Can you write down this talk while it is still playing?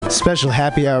Special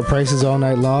happy hour prices all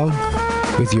night long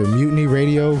with your Mutiny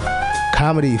Radio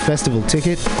Comedy Festival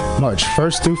ticket March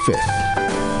 1st through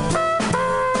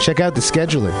 5th. Check out the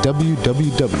schedule at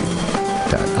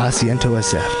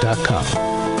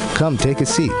www.asientosf.com. Come take a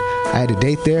seat. I had a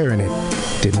date there and it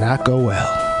did not go well.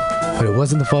 But it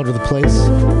wasn't the fault of the place.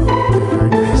 They're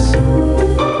very nice.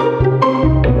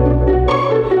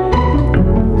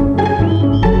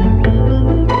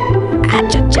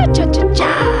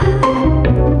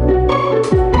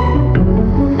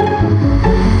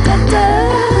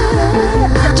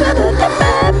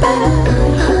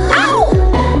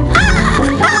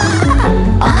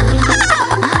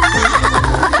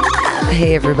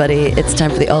 Hey everybody, it's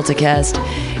time for the Alta-Cast.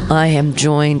 I am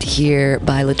joined here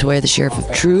by Latoya, the Sheriff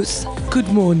of Truth. Good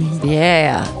morning.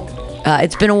 Yeah.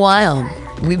 It's been a while.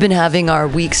 We've been having our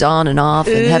weeks on and off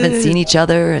and haven't seen each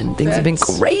other, and things have been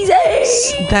crazy.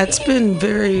 That's been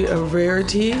a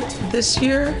rarity this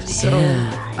year, so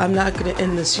yeah. I'm not going to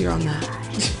end this year on that.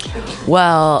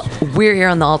 Well, we're here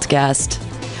on the Alta-Cast.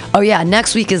 Oh yeah,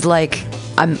 next week is like,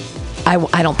 I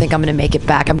don't think I'm going to make it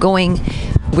back. I'm going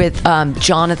with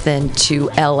Jonathan to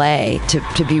LA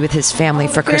to be with his family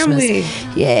for Christmas.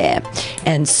 Yeah.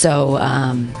 And so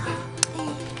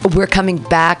we're coming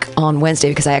back on Wednesday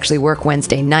because I actually work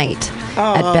Wednesday night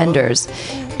at Bender's.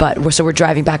 So we're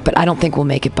driving back, but I don't think we'll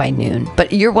make it by noon.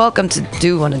 But you're welcome to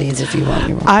do one of these if you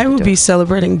want. I will be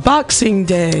celebrating Boxing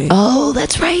Day. Oh,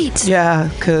 that's right. Yeah,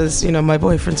 because, my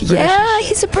boyfriend's British. Yeah,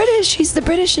 he's the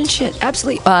British and shit.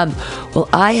 Absolutely. Well,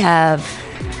 I have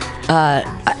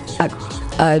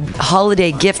a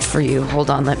holiday gift for you. Hold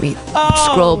on, let me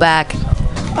scroll back.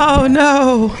 Oh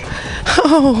no!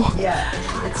 Oh yeah.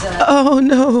 Oh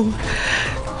no!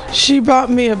 She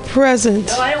brought me a present.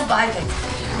 No, I don't buy things.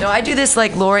 No, I do this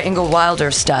like Laura Ingalls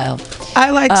Wilder style. I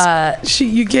like.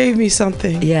 You gave me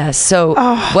something. Yeah. So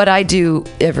what I do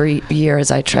every year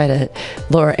is I try to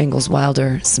Laura Ingalls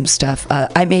Wilder some stuff.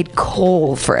 I made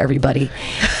coal for everybody.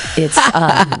 It's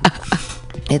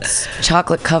it's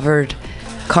chocolate covered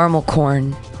caramel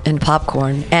corn and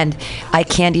popcorn, and I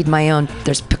candied my own.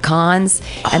 There's pecans,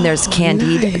 and there's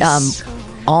candied nice.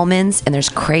 Almonds, and there's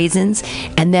craisins,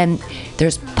 and then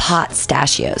there's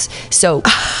pistachios. So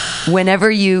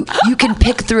whenever you can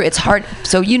pick through, it's hard.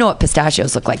 So you know what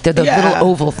pistachios look like? They're the little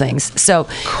oval things. So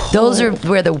those are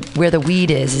where the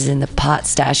weed is in the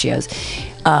pistachios.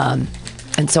 And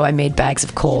so I made bags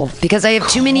of coal because I have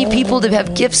too many people to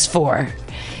have gifts for.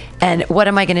 And what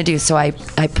am I going to do? So I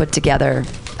put together,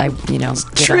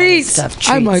 treats.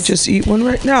 I might just eat one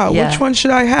right now. Yeah. Which one should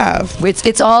I have?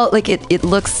 It's all like it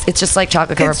looks. It's just like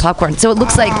chocolate covered popcorn. So it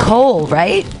looks like coal,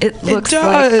 right? It looks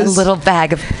like a little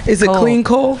bag of. Is coal. It clean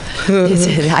coal?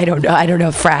 I don't know.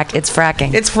 Frack. It's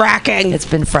fracking. It's fracking. It's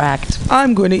been fracked.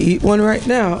 I'm going to eat one right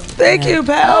now. Thank you,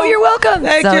 pal. Oh, you're welcome.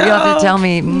 Thank you. You have to tell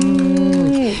me.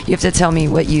 You have to tell me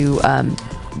what you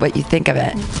think of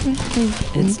it.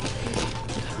 It's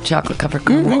chocolate covered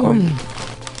caramel corn.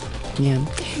 Yeah.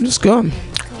 It's good.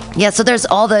 Yeah, so there's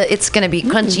it's going to be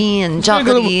crunchy and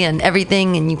chocolatey and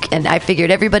everything, and I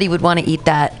figured everybody would want to eat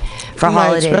that for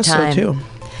holiday time. Too.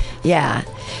 Yeah.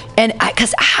 And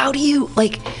because how do you,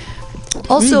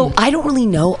 also, I don't really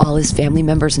know all his family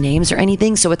members' names or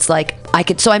anything, so it's like, I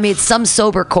made some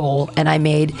sober coal, and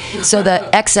so the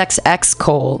XXX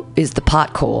coal is the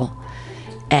pot coal.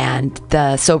 And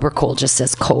the sober coal just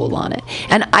says coal on it.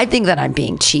 And I think that I'm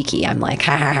being cheeky. I'm like,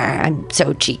 I'm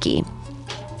so cheeky.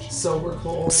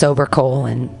 Sober coal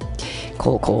and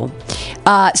coal.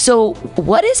 So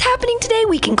what is happening today?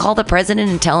 We can call the president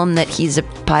and tell him that he's a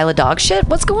pile of dog shit?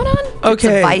 What's going on?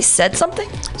 Okay. Vice said something?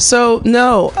 So,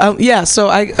 no. So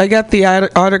I got the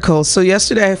article. So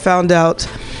yesterday I found out,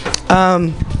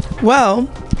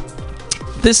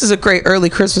 this is a great early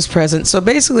Christmas present. So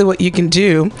basically what you can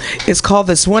do is call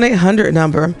this 1-800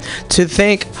 number to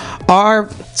thank our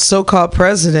so-called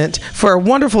president for a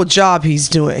wonderful job he's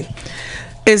doing.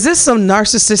 Is this some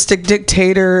narcissistic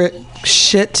dictator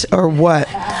shit or what?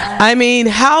 I mean,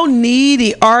 how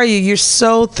needy are you? You're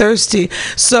so thirsty.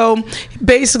 So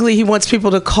basically he wants people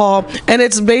to call, and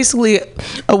it's basically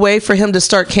a way for him to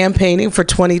start campaigning for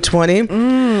 2020.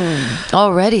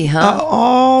 Already, huh?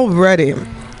 Already.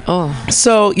 Oh.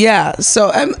 So yeah,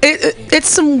 it's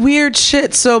some weird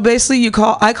shit. So basically,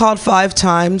 I called 5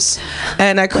 times,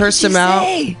 and I cursed him out.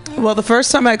 Well, the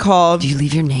first time I called... Do you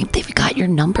leave your name? They've got your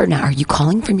number now. Are you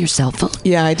calling from your cell phone?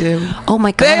 Yeah, I do. Oh,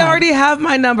 my God. They already have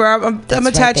my number. I'm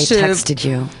attached to... They texted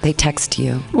you. They text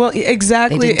you. Well,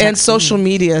 exactly. And social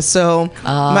media. So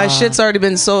my shit's already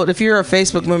been sold. If you're a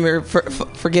Facebook member,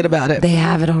 forget about it. They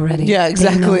have it already. Yeah,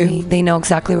 exactly. They know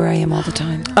exactly where I am all the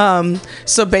time.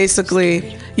 So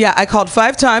basically, yeah, I called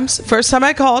 5 times. First time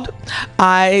I called,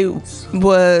 I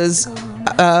was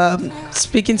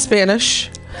speaking Spanish.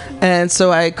 And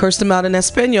so I cursed him out in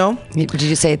Espanol. Did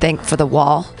you say thank for the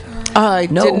wall? I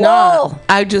did not.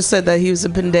 I just said that he was a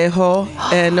pendejo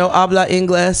and no habla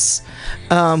inglés.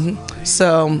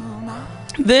 So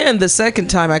then the second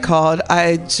time I called,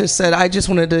 I just said, I just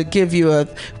wanted to give you a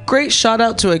great shout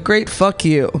out to a great fuck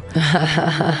you.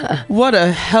 What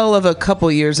a hell of a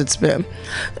couple years it's been.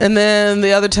 And then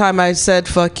the other time I said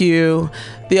fuck you.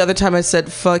 The other time I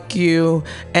said fuck you.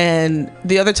 And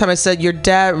the other time I said your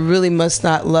dad really must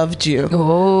not loved you.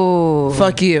 Oh.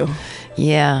 Fuck you.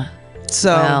 Yeah.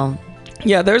 So,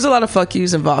 yeah, there's a lot of fuck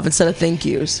yous involved instead of thank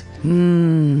yous.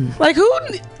 Like, who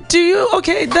do you?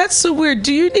 Okay, that's so weird.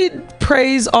 Do you need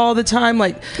praise all the time?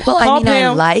 Like, well, I mean,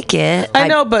 Pam. I like it. I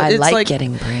know, but I it's like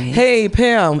getting praise. Hey,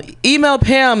 Pam, email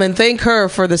Pam and thank her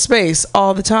for the space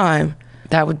all the time.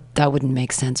 That wouldn't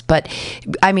make sense. But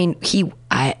I mean,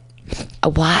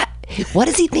 what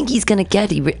does he think he's gonna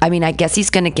get? I guess he's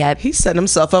gonna get. He set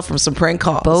himself up from some prank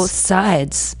calls. Both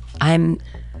sides. I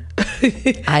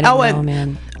don't know,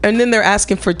 man. And then they're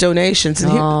asking for donations.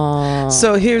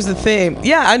 So here's the thing.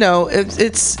 Yeah, I know.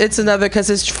 It's another, because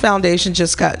his foundation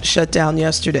just got shut down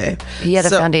yesterday. He had a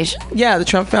foundation? Yeah, the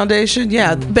Trump Foundation.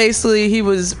 Yeah, basically he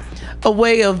was a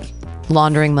way of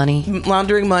laundering money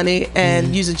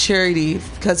and using charity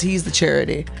because he's the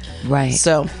charity. Right.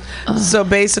 So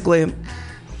basically,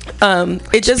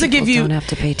 it doesn't give you. Don't have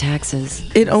to pay taxes.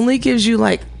 It only gives you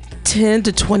like 10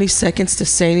 to 20 seconds to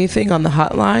say anything on the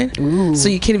hotline. Ooh. So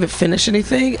you can't even finish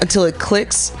anything until it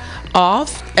clicks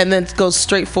off, and then goes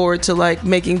straight forward to like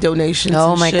making donations.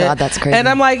 Oh and my shit. God, that's crazy. And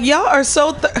I'm like, y'all are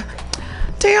so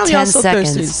damn, y'all so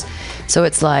thirsty. So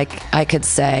it's like I could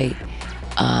say,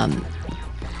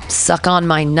 suck on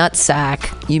my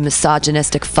nutsack, you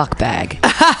misogynistic fuckbag.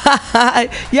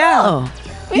 Yeah. Oh,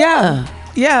 yeah.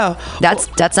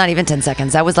 That's not even 10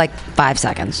 seconds. That was like 5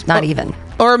 seconds. Not even.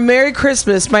 Or Merry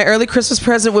Christmas. My early Christmas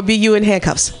present would be you in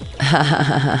handcuffs.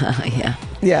 Yeah.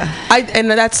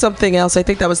 And that's something else. I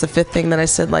think that was the 5th thing that I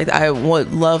said. Like, I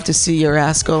would love to see your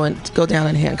ass go down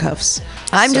in handcuffs.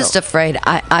 I'm just afraid.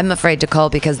 I'm afraid to call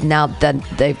because now that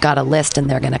they've got a list and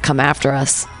they're going to come after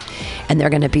us, and they're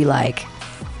going to be like,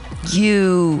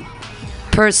 you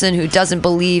person who doesn't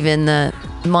believe in the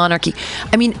monarchy.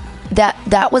 I mean,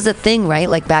 that was a thing, right?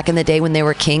 Like back in the day when they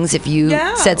were kings, if you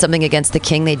said something against the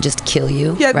king, they'd just kill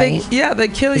you. Yeah, right? they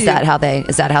kill you. Is that how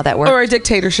that works? Or a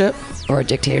dictatorship.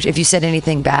 If you said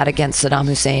anything bad against Saddam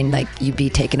Hussein, like you'd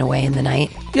be taken away in the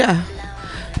night. Yeah,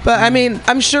 but I mean,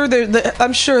 I'm sure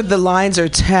the lines are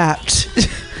tapped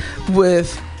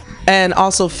with, and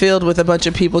also filled with a bunch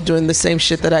of people doing the same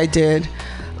shit that I did.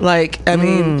 Like, I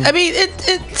mean,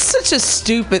 it's such a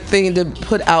stupid thing to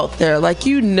put out there. Like,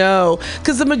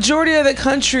 because the majority of the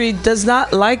country does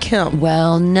not like him.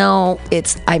 Well, no,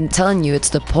 I'm telling you,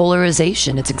 it's the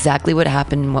polarization. It's exactly what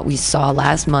happened, what we saw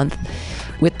last month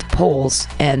with the polls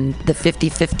and the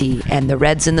 50-50 and the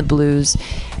reds and the blues,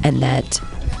 and that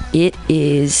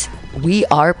we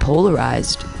are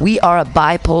polarized. We are a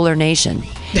bipolar nation.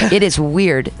 It is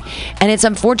weird. And it's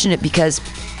unfortunate because,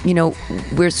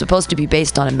 we're supposed to be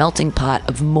based on a melting pot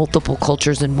of multiple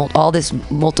cultures and all this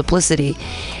multiplicity.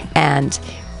 And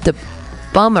the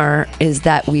bummer is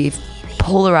that we've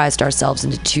polarized ourselves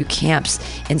into 2 camps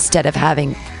instead of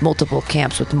having multiple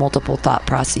camps with multiple thought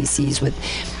processes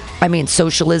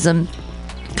socialism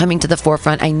coming to the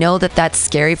forefront. I know that that's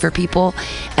scary for people,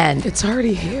 and it's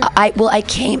already here.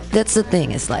 That's the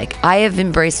thing, is like, I have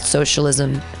embraced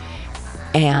socialism,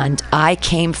 and I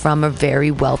came from a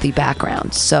very wealthy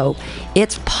background. So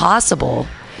it's possible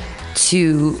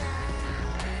to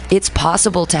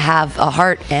have a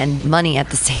heart and money at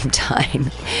the same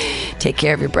time. Take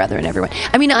care of your brethren, everyone.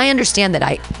 I mean, I understand that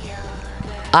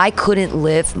I couldn't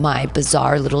live my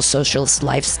bizarre little socialist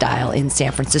lifestyle in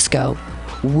San Francisco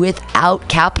without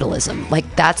capitalism.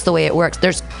 Like, that's the way it works.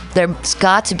 There's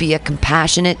got to be a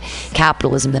compassionate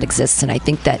capitalism that exists, and I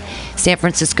think that San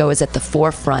Francisco is at the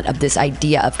forefront of this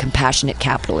idea of compassionate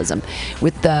capitalism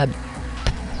with the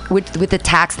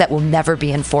tax that will never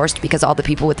be enforced because all the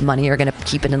people with money are going to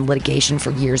keep it in litigation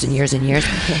for years and years and years.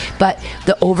 But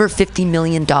the over $50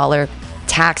 million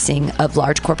taxing of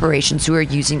large corporations who are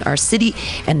using our city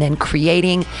and then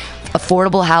creating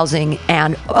affordable housing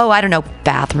and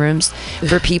bathrooms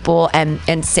for people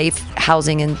and safe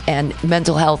housing and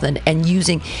mental health and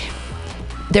using.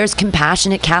 There's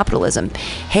compassionate capitalism.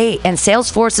 Hey, and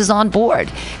Salesforce is on board.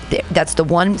 That's the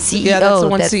one CEO. Yeah, that's the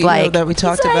one CEO like, that we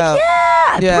talked about.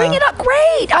 Yeah, bring it up.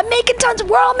 Great. I'm making tons.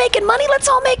 We're all making money. Let's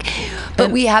all make.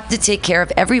 But we have to take care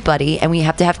of everybody, and we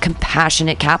have to have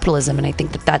compassionate capitalism. And I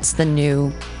think that's the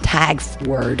new tag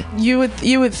word. You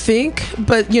would think,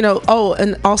 but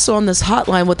and also on this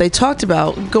hotline, what they talked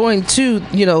about going to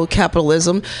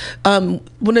capitalism.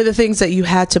 One of the things that you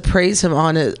had to praise him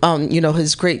on it,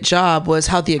 his great job was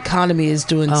how the economy is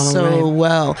doing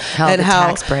well, and how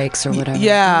tax breaks or whatever.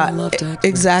 Yeah, I love tax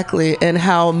exactly, breaks. And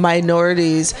how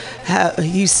minorities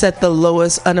you set the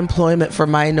lowest unemployment for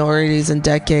minorities in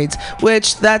decades,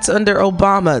 which that's under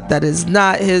Obama. That is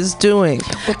not his doing.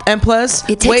 And plus,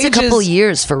 it takes a couple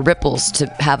years for ripples to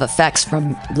have effects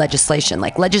from legislation.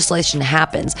 Like legislation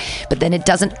happens, but then it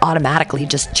doesn't automatically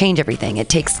just change everything. It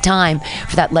takes time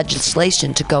for that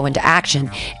legislation to go into action,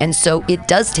 and so it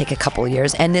does take a couple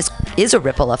years. And this is a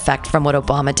ripple effect from what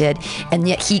Obama did, and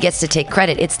yet he gets to take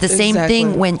credit. It's the same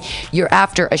thing when you're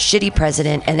after a shitty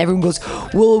president and everyone goes,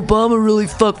 well, Obama really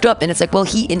fucked up, and it's like, well,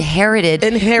 he inherited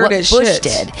what Bush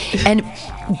did.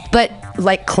 But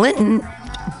like Clinton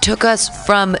took us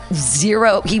from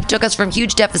zero. He took us from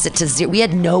huge deficit to zero.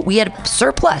 We had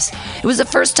surplus. It was the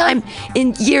first time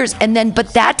in years,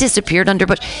 but that disappeared under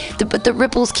Bush. But the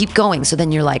ripples keep going. So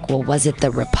then you're like, well, was it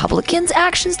the Republicans'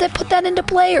 actions that put that into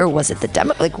play, or was it the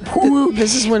Democrats? Like, who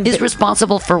is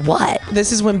responsible for what?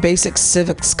 This is when basic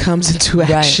civics comes into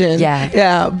action. Right.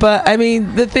 Yeah. But I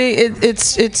mean, the thing,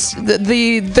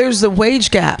 there's the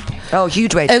wage gap. Oh,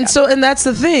 huge wage gap. And that's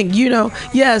the thing.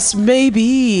 Yes,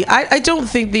 maybe. I don't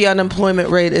think the unemployment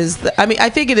rate is. I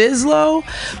think it is low,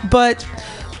 but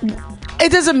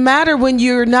it doesn't matter when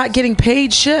you're not getting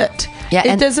paid shit.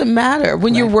 Yeah, it doesn't matter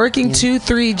when you're working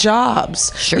 2-3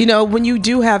 jobs. Sure. When you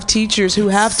do have teachers who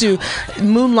have to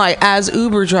moonlight as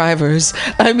Uber drivers.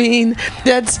 I mean,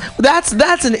 that's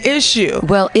an issue.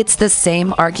 Well, it's the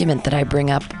same argument that I bring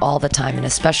up all the time, and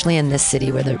especially in this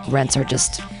city where the rents are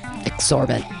just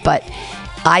exorbitant. But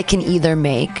I can either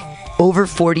make over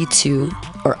 42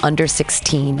 or under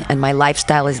 16, and my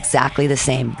lifestyle is exactly the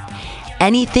same.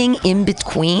 Anything in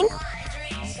between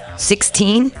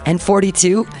 16 and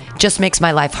 42 just makes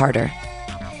my life harder.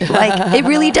 Like, it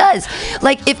really does.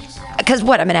 Like, because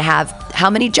what I'm going to have,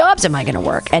 how many jobs am I going to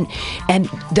work? And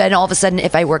then all of a sudden,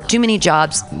 if I work too many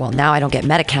jobs, well, now I don't get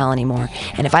Medi-Cal anymore.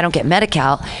 And if I don't get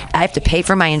Medi-Cal, I have to pay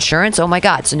for my insurance. Oh my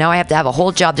God. So now I have to have a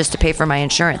whole job just to pay for my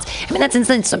insurance. I mean, that's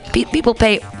insane. Some people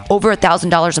pay over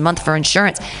 $1,000 a month for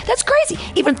insurance. That's crazy.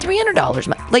 Even $300 a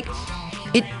month. Like,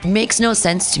 it makes no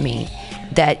sense to me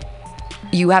that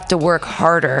you have to work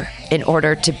harder in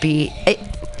order to be...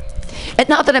 And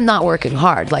not that I'm not working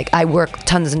hard. Like, I work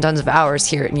tons and tons of hours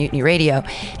here at Mutiny Radio,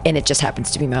 and it just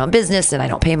happens to be my own business, and I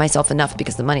don't pay myself enough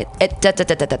because the money,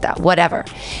 whatever.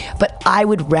 But I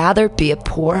would rather be a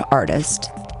poor artist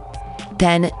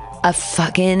than a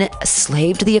fucking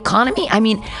slave to the economy. I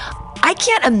mean, I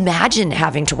can't imagine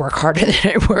having to work harder than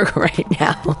I work right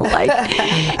now. Like,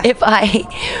 if I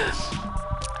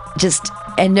just...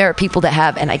 And there are people that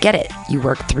have, and I get it. You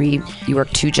work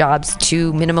 2 jobs,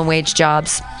 2 minimum wage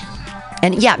jobs.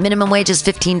 And yeah, minimum wage is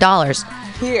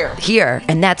 $15 here,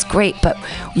 and that's great. But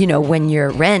when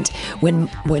your rent, when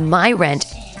my rent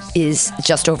is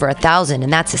just over $1,000,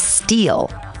 and that's a steal.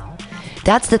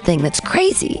 That's the thing that's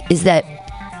crazy, is that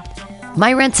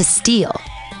my rent's a steal.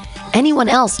 Anyone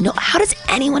else? No. How does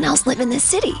anyone else live in this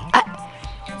city?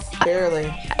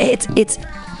 Barely. It's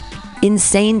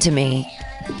insane to me.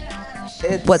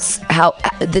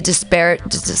 The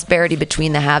disparity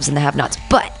between the haves and the have-nots.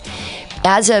 But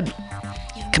as a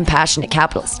compassionate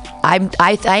capitalist,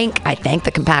 I thank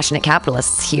the compassionate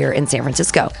capitalists here in San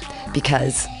Francisco,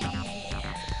 because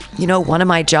one of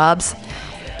my jobs,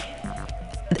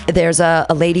 there's a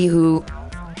lady who,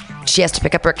 she has to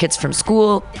pick up her kids from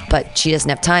school, but she doesn't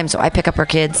have time, so I pick up her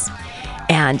kids,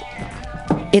 and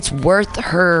it's worth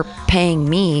her paying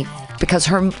me because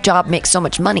her job makes so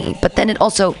much money. But then it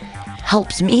also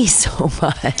helps me so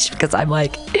much because I'm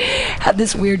like, have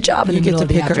this weird job in the middle of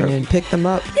the afternoon. Pick them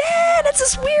up. Yeah, and it's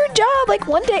this weird job. Like,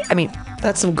 one day, I mean,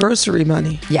 that's some grocery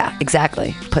money. Yeah,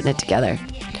 exactly. Putting it together.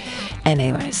 And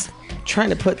anyways, trying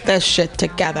to put that shit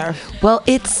together. Well,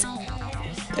 it's...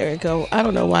 There you go. I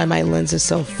don't know why my lens is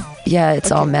so... Yeah,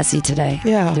 it's all messy today.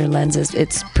 Yeah. Your lens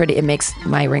it's pretty... It makes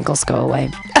my wrinkles go away.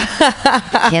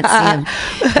 Can't see them.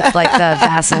 It's like the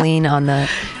Vaseline on the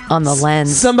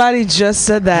lens. Somebody just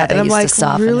said that, and I'm like,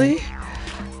 really?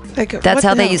 That's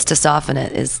how they used to soften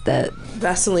it, is the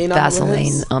Vaseline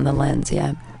on the lens.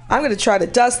 Yeah. I'm going to try to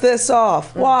dust this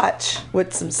off. Watch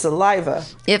with some saliva.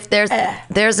 If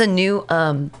there's a new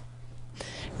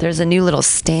little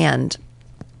stand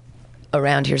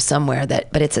around here somewhere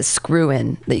but it's a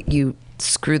screw-in that you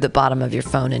screw the bottom of your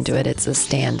phone into it. It's a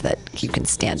stand that you can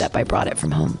stand up. I brought it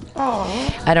from home.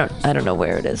 Oh. I don't know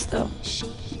where it is though.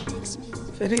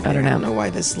 Anything, I don't know why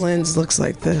this lens looks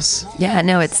like this. Yeah,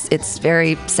 no, it's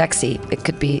very sexy. It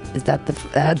could be. Is that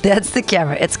that's the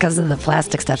camera? It's because of the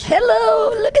plastic stuff.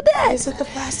 Hello, look at that. Is it the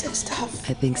plastic stuff?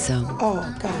 I think so.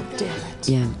 Oh, God damn it.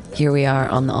 Yeah, here we are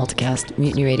on the Alta-Cast,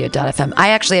 MutinyRadio.fm. I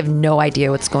actually have no idea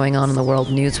what's going on in the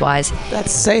world news-wise.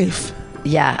 That's safe.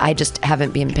 Yeah, I just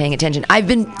haven't been paying attention. I've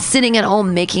been sitting at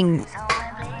home making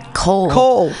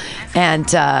coal.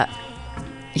 And,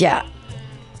 yeah.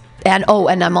 And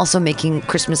I'm also making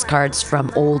Christmas cards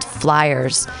from old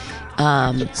flyers.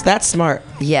 So that's smart.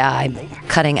 Yeah, I'm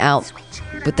cutting out,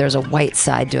 but there's a white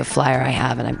side to a flyer I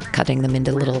have, and I'm cutting them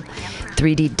into little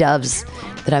 3D doves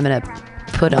that I'm gonna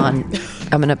put on.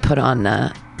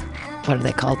 What are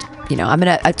they called?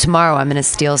 Tomorrow I'm gonna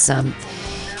steal some.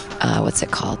 What's it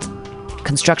called?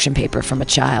 Construction paper from a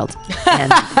child,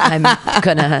 and I'm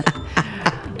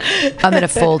gonna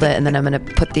fold it, and then I'm gonna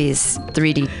put these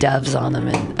 3D doves on them,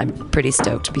 and I'm pretty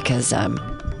stoked because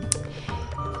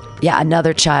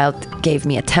another child gave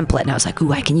me a template, and I was like,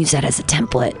 ooh, I can use that as a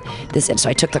template. So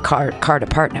I took the card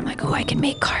apart, and I'm like, ooh, I can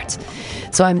make cards.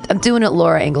 So I'm doing it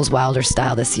Laura Ingalls Wilder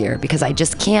style this year because I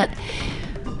just can't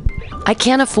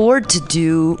afford to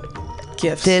do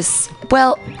gifts. This.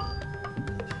 Well,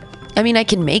 I mean, I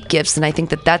can make gifts, and I think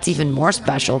that that's even more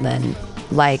special than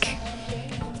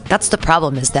that's the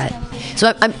problem is that.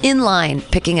 So I'm in line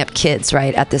picking up kids,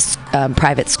 right, at this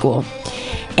private school,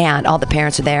 and all the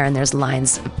parents are there, and there's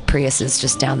lines of Priuses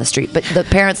just down the street. But the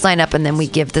parents line up, and then we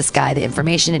give this guy the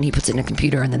information, and he puts it in a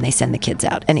computer, and then they send the kids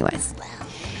out. Anyways,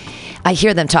 I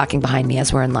hear them talking behind me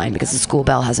as we're in line because the school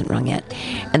bell hasn't rung yet,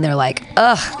 and they're like,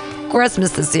 ugh,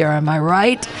 Christmas this year, am I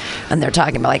right? And they're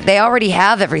talking about they already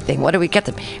have everything. What do we get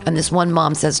them? And this one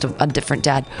mom says to a different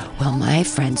dad, well, my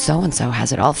friend so-and-so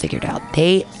has it all figured out.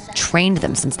 They trained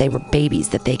them since they were babies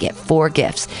that they get 4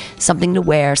 gifts, something to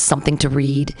wear, something to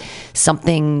read,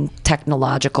 something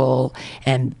technological,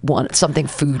 and something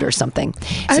food or something.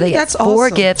 So they get 4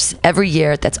 gifts every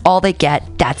year. That's all they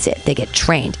get. That's it. They get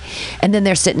trained. And then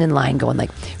they're sitting in line going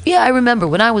yeah, I remember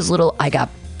when I was little, I got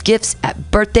gifts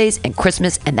at birthdays and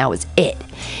Christmas, and that was it.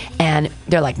 And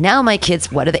they're like, now my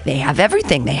kids, what do they have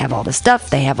everything. They have all the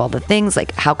stuff. They have all the things.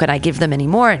 How can I give them any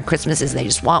more? And Christmas is they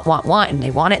just want, and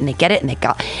they want it, and they get it,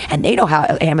 and they know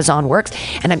how Amazon works.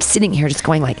 And I'm sitting here just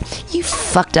going you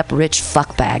fucked up rich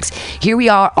fuck bags. Here we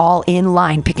are all in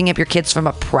line picking up your kids from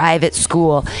a private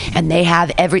school, and they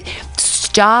have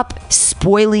Stop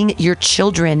spoiling your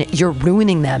children. You're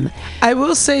ruining them. I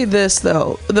will say this,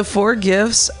 though. The 4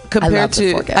 gifts compared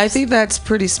to... 4 gifts. I think that's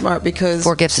pretty smart because...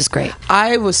 4 gifts is great.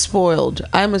 I was spoiled.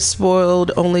 I'm a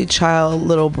spoiled only child,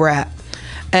 little brat.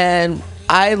 And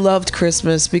I loved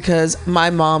Christmas because my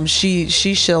mom, she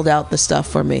shelled out the stuff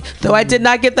for me. Though I did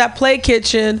not get that play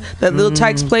kitchen, that Little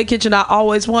Tykes play kitchen I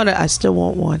always wanted. I still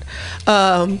want one.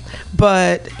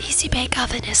 But Easy Bake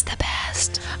Oven is the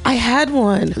best. I had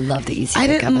one. Love the Easy Bake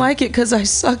Oven. I didn't like it because I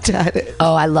sucked at it.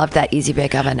 Oh, I love that Easy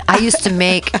Bake Oven. I used to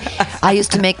make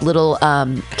little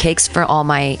cakes for all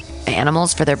my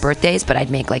animals for their birthdays, but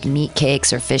I'd make meat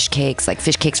cakes or fish cakes,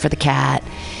 fish cakes for the cat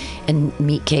and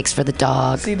meat cakes for the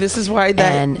dog. See, this is why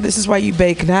you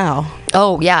bake now.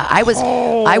 Oh yeah, I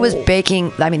was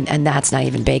baking. I mean, and that's not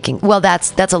even baking. Well,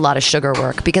 that's a lot of sugar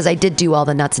work because I did do all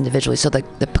the nuts individually. So the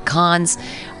pecans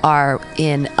are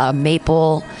in a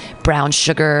maple brown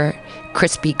sugar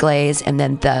crispy glaze, and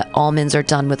then the almonds are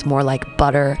done with more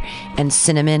butter and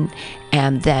cinnamon,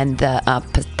 and then the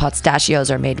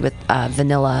pistachios are made with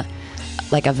vanilla,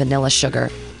 a vanilla sugar,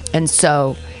 and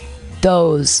so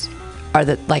those are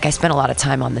I spent a lot of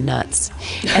time on the nuts,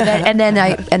 and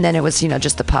then it was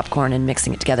just the popcorn and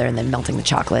mixing it together, and then melting the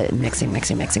chocolate and mixing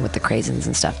with the craisins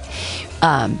and stuff.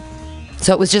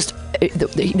 So it was just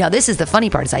this is the funny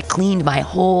part is I cleaned my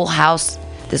whole house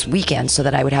this weekend so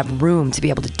that I would have room to be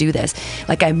able to do this.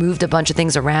 I moved a bunch of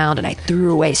things around, and I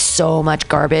threw away so much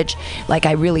garbage.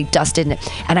 I really dusted it,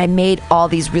 and I made all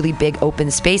these really big open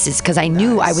spaces because I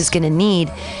knew I was going to need.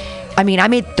 I mean, I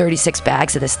made 36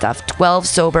 bags of this stuff, 12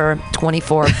 sober,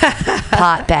 24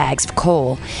 pot bags of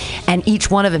coal, and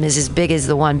each one of them is as big as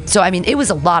the one. So, I mean, it was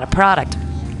a lot of product,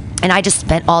 and I just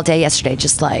spent all day yesterday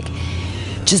just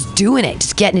doing it,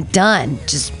 just getting it done,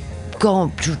 just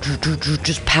going,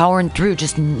 just powering through,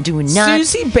 just doing nuts.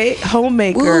 Susie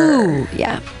homemaker. Ooh,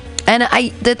 yeah.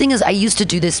 And the thing is, I used to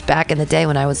do this back in the day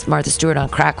when I was Martha Stewart on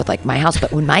crack with like my house.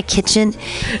 But when my kitchen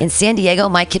in San Diego,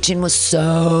 my kitchen was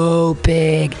so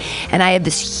big, and I had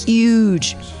this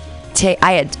huge.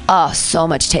 I had so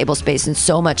much table space and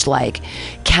so much like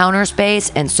counter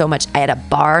space and so much. I had a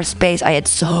bar space. I had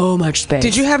so much space.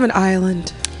 Did you have an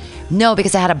island? No,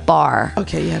 because I had a bar.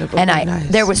 Okay, you had a bar. And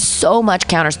there was so much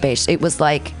counter space. It was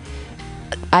like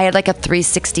I had like a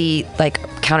 360 like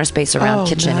counter space around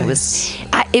kitchen. Nice.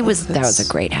 That was a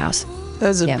great house.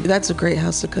 That's a great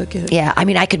house to cook in. Yeah, I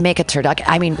mean, I could make a turducken.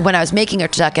 I mean, when I was making a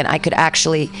turducken, I could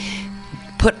actually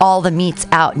put all the meats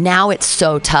out. Now it's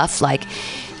so tough, like.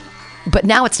 But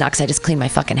now it's not, because I just cleaned my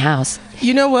fucking house.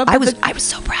 You know what? I was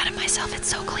so proud of myself. It's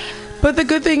so clean. But the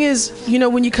good thing is,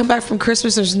 when you come back from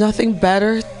Christmas, there's nothing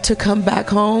better to come back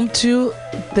home to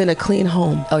than a clean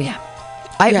home. Oh yeah.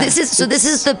 This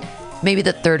is maybe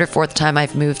the third or fourth time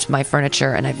I've moved my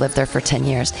furniture, and I've lived there for 10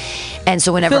 years. And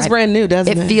so whenever it feels brand new,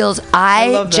 doesn't it? It feels. I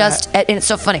love that. And it's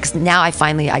so funny because now I've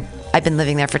been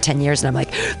living there for 10 years, and I'm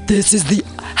like,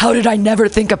 how did I never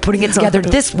think of putting it together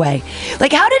this way?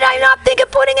 Like, how did I not think of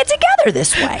putting it together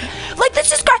this way? Like,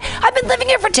 this is great. I've been living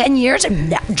here for 10 years,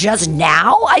 and just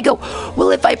now I go, well,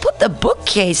 if I put the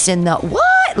bookcase in the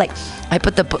what? Like, I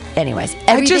put the book. Anyways,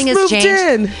 everything has changed.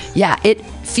 In. Yeah, it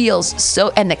feels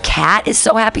so. And the cat is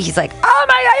so happy. He's like, oh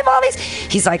my, I have all these.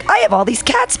 He's like, I have all these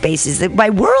cat spaces. My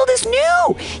world is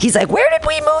new. He's like, where did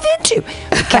we move into?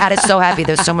 The cat is so happy.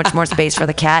 There's so much more space for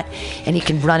the cat, and he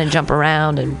can run and jump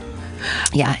around. And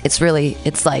yeah, it's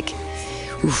like.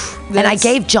 Oof. And I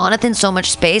gave Jonathan so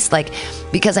much space, like,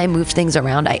 because I moved things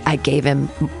around. I gave him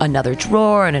another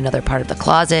drawer and another part of the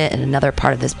closet and another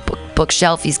part of this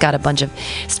bookshelf. He's got a bunch of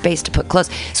space to put clothes.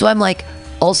 So I'm like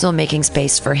also making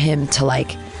space for him to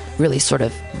like really sort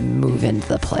of move into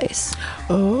the place.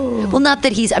 Oh. Well, not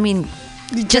that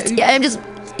I'm just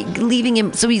leaving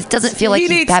him so he doesn't feel like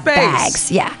he has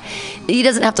bags. Yeah. He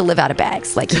doesn't have to live out of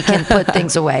bags. Like, he can put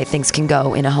things away. Things can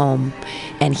go in a home,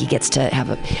 and he gets to have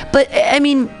But I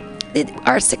mean,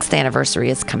 our 6th anniversary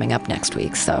is coming up next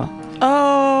week, so.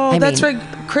 Oh, that's right.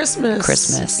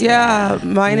 Christmas. Yeah.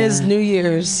 Mine is New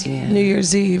Year's. Yeah. New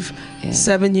Year's Eve. Yeah.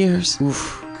 7 years.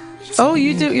 Oof.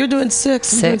 You're doing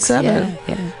 6. I'm doing 7.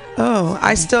 Yeah. Oh,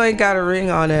 I still ain't got a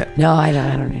ring on it. No, I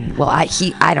don't. Well, I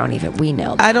don't even. We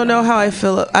know. I don't know how I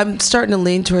feel. I'm starting to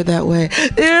lean toward that way.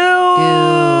 Ew.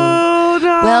 No.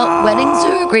 Well, weddings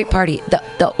are a great party.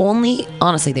 The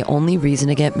only reason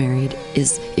to get married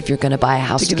is if you're going to buy a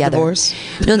house together. Divorce?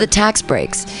 No, the tax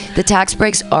breaks. The tax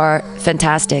breaks are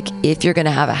fantastic if you're going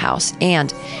to have a house.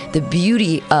 And the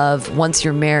beauty of once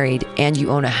you're married and you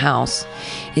own a house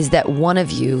is that one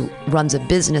of you runs a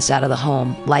business out of the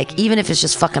home. Like, even if it's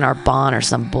just fucking Arbonne or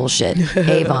some bullshit,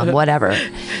 Avon, whatever.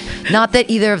 Not that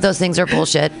either of those things are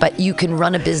bullshit, but you can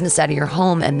run a business out of your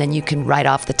home, and then you can write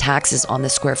off the taxes on the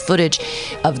square footage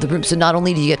of the room. So not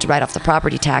only do you get to write off the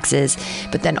property taxes,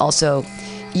 but then also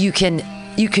you can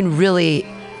really.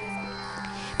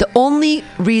 The only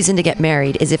reason to get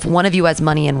married is if one of you has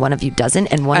money and one of you doesn't,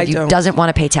 and one of you doesn't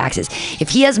want to pay taxes. If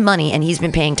he has money and he's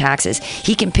been paying taxes,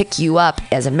 he can pick you up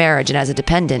as a marriage and as a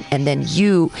dependent, and then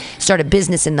you start a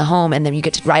business in the home, and then you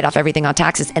get to write off everything on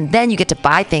taxes, and then you get to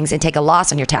buy things and take a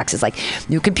loss on your taxes, like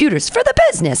new computers for the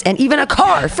business, and even a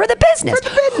car for the business,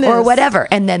 or whatever.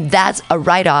 And then that's a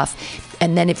write-off.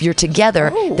 And then if you're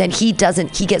together, then he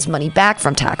gets money back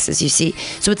from taxes, you see?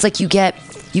 So it's like you get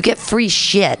free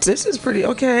shit. This is pretty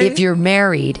okay. If you're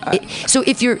married. So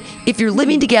if you're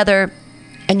living together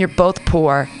and you're both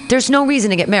poor, there's no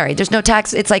reason to get married. There's no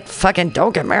tax. It's like, fucking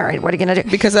don't get married. What are you going to do?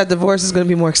 Because that divorce is going to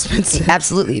be more expensive.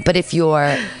 Absolutely. But if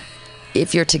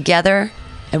you're together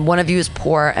and one of you is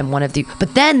poor and one of you,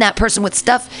 but then that person with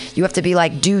stuff, you have to be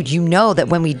like, dude, you know that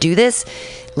when we do this,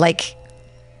 like,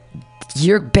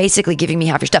 you're basically giving me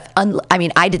half your stuff. I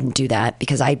mean, I didn't do that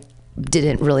because I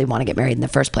didn't really want to get married in the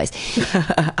first place.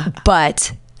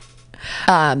 But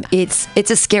it's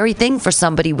a scary thing for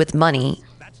somebody with money.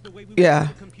 Yeah.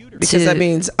 Because that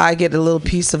means I get a little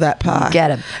piece of that pie. You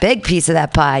get a big piece of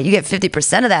that pie. You get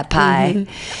 50% of that pie.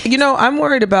 Mm-hmm. I'm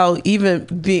worried about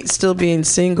even still being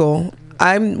single.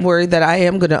 I'm worried that I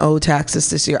am going to owe taxes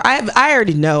this year. I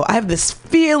already know. I have this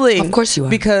feeling. Of course you are.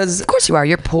 Because of course you are.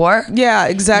 You're poor. Yeah,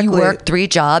 exactly. You work 3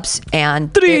 jobs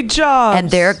and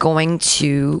they're going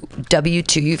to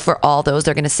W-2 you for all those.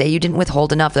 They're going to say you didn't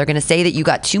withhold enough. They're going to say that you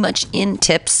got too much in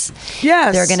tips.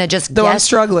 Yes. They're going to just guess. I'm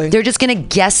struggling. They're just going to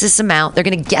guess this amount. They're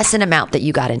going to guess an amount that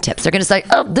you got in tips. They're going to say,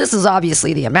 oh, this is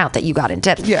obviously the amount that you got in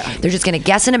tips. Yeah. They're just going to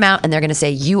guess an amount, and they're going to say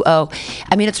you owe.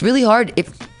 I mean, it's really hard.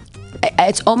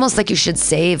 It's almost like you should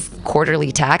save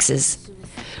quarterly taxes.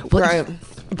 Well,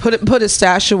 right. put a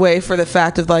stash away for the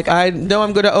fact of like, I know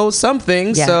I'm going to owe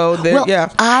something. Yeah. So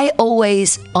I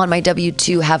always on my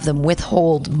W-2 have them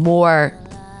withhold more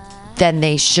than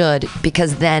they should,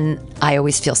 because then I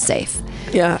always feel safe.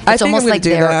 Yeah, it's I think almost like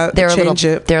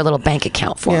they're a little bank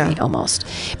account for me almost.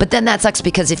 But then that sucks,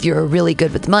 because if you're really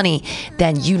good with money,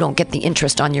 then you don't get the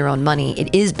interest on your own money.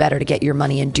 It is better to get your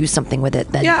money and do something with it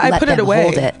than I put it away.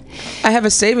 Hold it. I have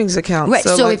a savings account. Right.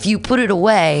 So if you put it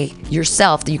away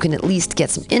yourself, you can at least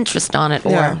get some interest on it.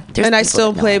 And I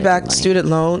still pay back student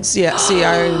loans. Yeah. See,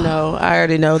 I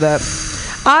already know that.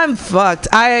 I'm fucked.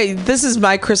 This is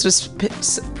my Christmas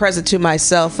present to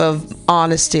myself of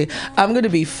honesty. I'm gonna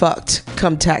be fucked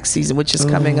come tax season, which is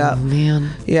coming up. Man.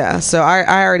 Yeah. So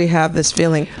I already have this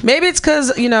feeling. Maybe it's because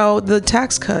the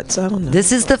tax cuts. I don't know.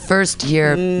 This is the first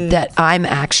year that I'm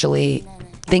actually.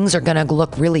 Things are gonna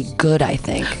look really good, I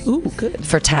think. Ooh, good.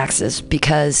 For taxes,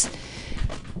 because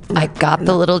I got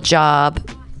the little job,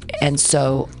 and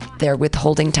so they're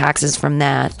withholding taxes from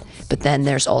that. But then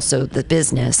there's also the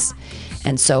business.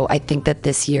 And so I think that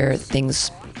this year things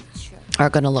are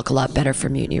going to look a lot better for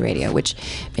Mutiny Radio, which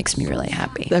makes me really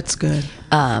happy. That's good.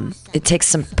 It takes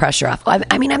some pressure off.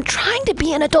 I mean, I'm trying to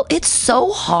be an adult. It's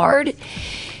so hard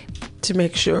to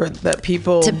make sure that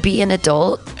people to be an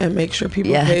adult and make sure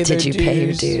people pay their dues. Pay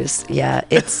your dues? Yeah,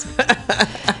 it's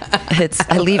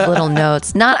I leave little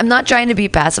notes. I'm not trying to be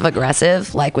passive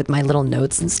aggressive like with my little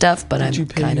notes and stuff, but I'm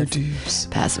kind of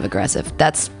passive aggressive.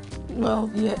 That's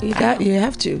you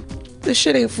have to. This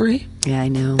shit ain't free. Yeah, I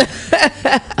know.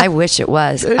 I wish it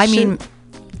was. I mean,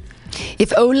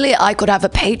 if only I could have a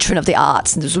patron of the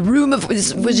arts, and there's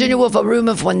Virginia Woolf, a room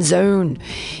of one's own.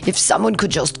 If someone could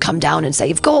just come down and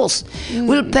say, of course, I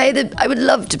would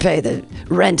love to pay the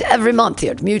rent every month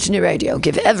here at Mutiny Radio,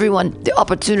 give everyone the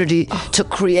opportunity to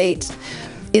create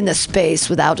in the space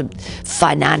without a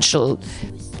financial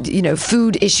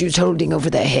food issues holding over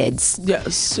their heads.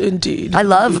 Yes, indeed. I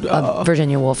love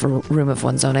Virginia Woolf, Room of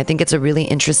One's Own. I think it's a really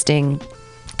interesting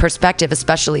perspective,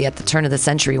 especially at the turn of the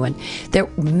century when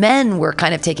men were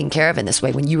kind of taken care of in this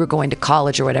way. When you were going to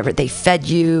college or whatever, they fed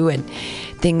you and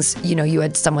things. You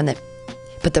had someone that.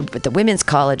 But the women's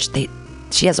college,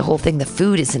 she has a whole thing. The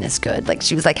food isn't as good. Like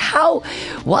she was like,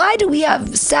 why do we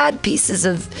have sad pieces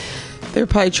of? They're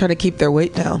probably trying to keep their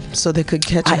weight down so they could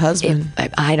catch a husband.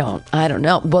 I don't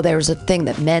know. Well, there was a thing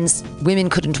that women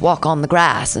couldn't walk on the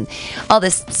grass and all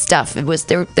this stuff. It was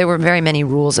there were very many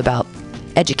rules about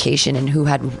education and who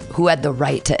had the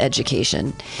right to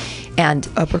education, and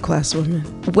upper class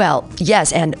women. Well,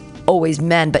 yes, and always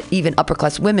men, but even upper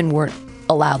class women weren't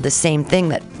allowed the same thing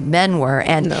that men were,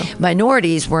 and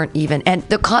minorities weren't even. And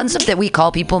the concept that we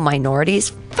call people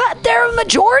minorities, but they're a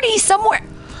majority somewhere.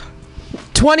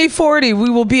 2040, we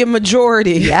will be a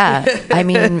majority. Yeah, I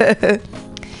mean,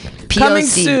 POC, coming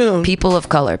soon. People of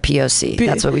color, POC.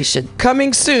 That's what we should.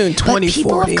 Coming soon, 2040. But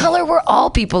people of color, we're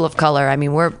all people of color. I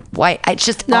mean, we're white. It's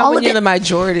just not all when of you're it, the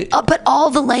majority. But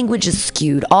all the language is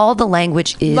skewed. All the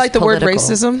language is like the political. word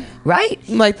racism, right?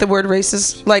 Like the word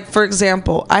racist. Like for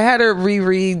example, I had to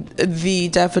reread the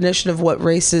definition of what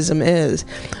racism is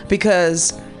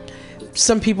because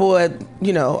some people had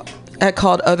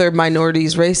called other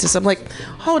minorities racist. I'm like,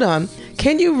 hold on,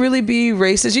 can you really be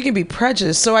racist? You can be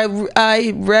prejudiced. So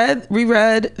I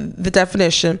reread the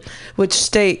definition, which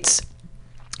states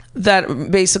that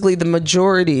basically the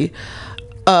majority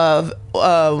of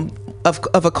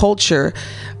a culture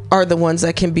are the ones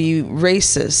that can be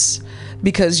racist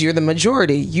because you're the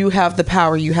majority. You have the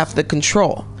power. You have the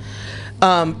control.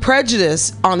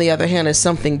 Prejudice, on the other hand, is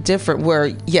something different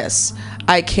where, yes,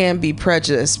 I can be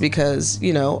prejudiced because,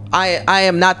 I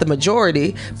am not the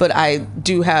majority, but I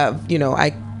do have,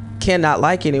 I cannot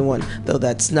like anyone, though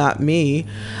that's not me.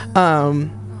 I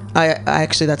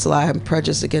actually, that's a lie. I'm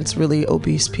prejudiced against really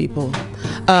obese people.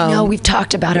 No, we've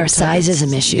talked about our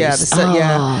sizeism issues. Yeah,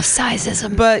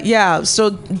 sizeism. But yeah,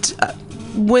 so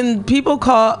when people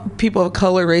call people of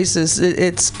color racist,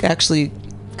 it's actually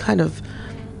kind of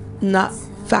not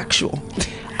factual.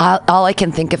 All I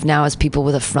can think of now is people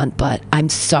with a front butt. I'm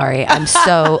sorry.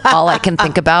 All I can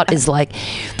think about is like,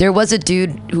 there was a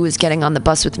dude who was getting on the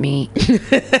bus with me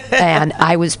and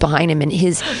I was behind him and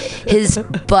his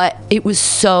butt, it was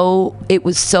so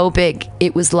big.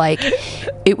 It was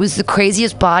the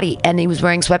craziest body and he was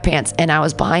wearing sweatpants and I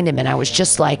was behind him and I was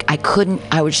just like,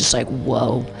 I was just like,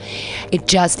 whoa.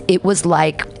 It was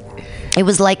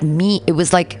like me. It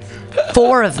was like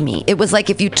four of me. It was like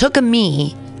if you took a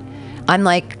me, I'm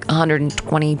like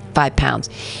 125 pounds.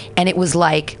 And it was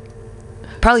like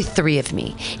probably 3 of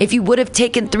me. If you would have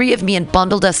taken 3 of me and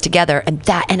bundled us together,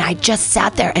 and I just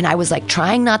sat there and I was like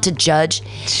trying not to judge,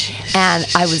 and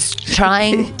I was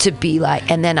trying to be like,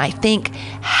 and then I think,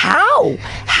 how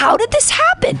did this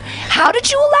happen? How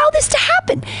did you allow this to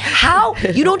happen? How?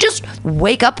 You don't just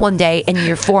wake up one day and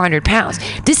you're 400 pounds.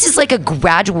 This is like a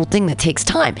gradual thing that takes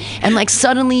time. And like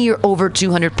suddenly you're over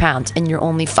 200 pounds and you're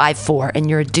only 5'4" and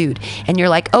you're a dude. And you're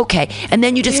like, okay. And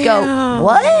then you just go,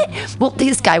 what? Well,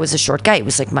 this guy was a short guy. He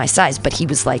was like my size, but he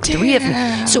was like 3 of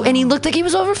me. So, and he looked like he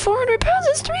was over 400 pounds.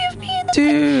 There's 3 of me in the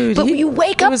dude. But you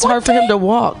wake up. It was hard for him to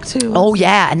walk too. Oh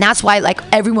yeah. And that's why like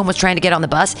everyone was trying to get on the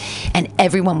bus, and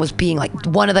everyone was being like,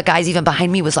 one of the guys even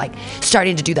behind me was like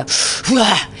starting to do the,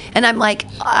 and I'm like,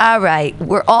 all right,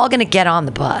 we're all gonna get on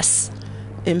the bus.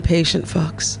 Impatient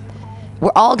fucks.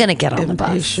 We're all gonna get on the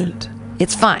bus. Impatient.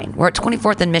 It's fine. We're at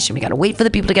 24th and Mission. We gotta wait for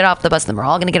the people to get off the bus, then we're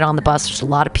all gonna get on the bus. There's a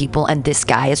lot of people, and this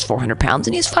guy is 400 pounds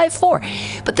and he's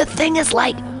 5'4". But the thing is,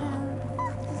 like,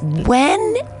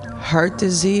 when heart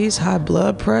disease, high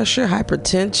blood pressure,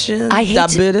 hypertension,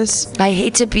 diabetes. I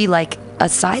hate to be like a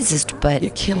sizist, but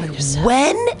you're killing yourself.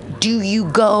 When do you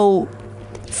go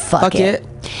fuck it?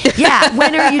 Yeah,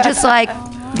 when are you just like,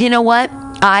 you know what?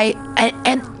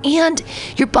 And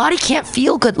your body can't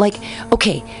feel good. Like,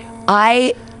 okay,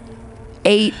 I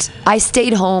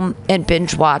stayed home and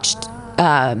binge watched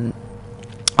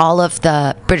all of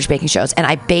the British baking shows, and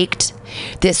I baked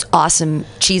this awesome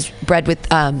cheese bread with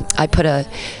I put a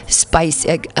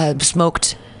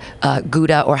smoked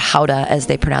Gouda or Hauda as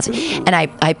they pronounce it, and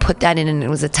I put that in, and it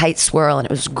was a tight swirl, and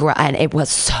it was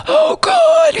so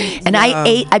good. And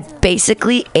I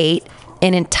basically ate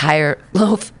an entire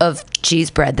loaf of cheese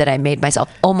bread that I made myself,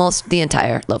 almost the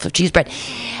entire loaf of cheese bread,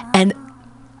 and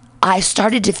I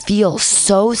started to feel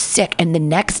so sick, and the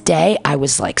next day I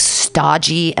was like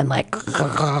stodgy and like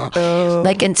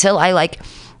until I like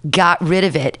got rid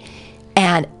of it.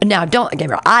 And now don't get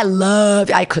me wrong,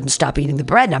 I couldn't stop eating the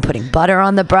bread, and I'm putting butter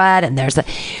on the bread, and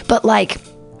but like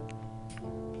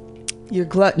your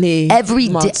gluttony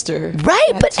monster,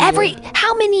 right? But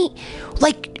how many,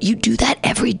 like, you do that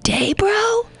every day,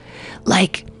 bro?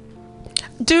 Like,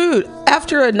 dude,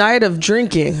 after a night of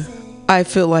drinking, I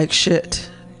feel like shit.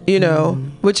 You know,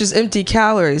 which is empty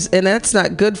calories, and that's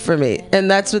not good for me. And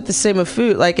that's with the same with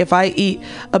food. Like, if I eat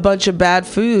a bunch of bad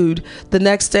food, the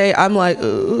next day I'm like,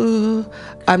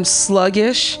 I'm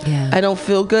sluggish. Yeah. I don't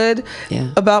feel good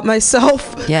about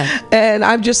myself. Yeah. And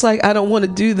I'm just like, I don't want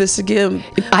to do this again.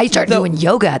 I start doing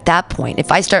yoga at that point.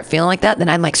 If I start feeling like that, then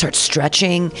I'm like start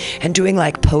stretching and doing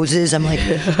like poses. I'm like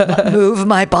move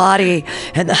my body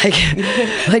and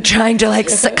like trying to like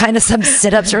kind of some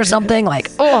sit-ups or something.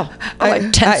 Like I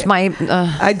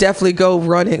definitely go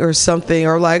running or something,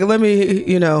 or like, let me,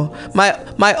 you know,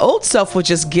 my old self would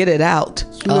just get it out.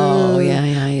 Oh yeah,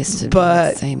 I used to.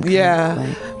 But be the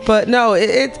same but no,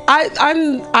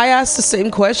 I asked the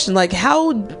same question, like,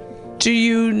 how do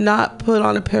you not put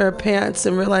on a pair of pants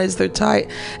and realize they're tight,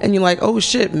 and you're like, oh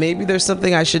shit, maybe there's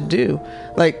something I should do,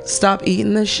 like stop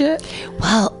eating this shit?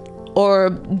 Well, or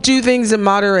do things in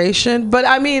moderation. But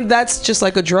I mean, that's just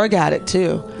like a drug addict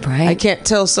too, right? I can't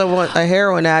tell someone, a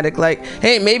heroin addict, like,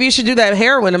 hey, maybe you should do that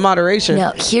heroin in moderation.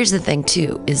 Now, here's the thing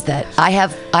too, is that I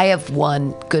have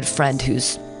one good friend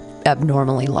who's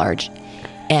abnormally large,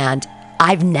 and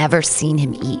I've never seen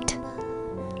him eat.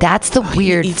 That's the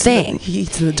weird thing. He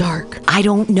eats in the dark. I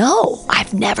don't know.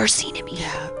 I've never seen him eat.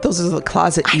 Yeah, those are the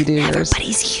closet eaters. But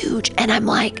he's huge, and I'm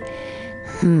like,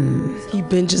 He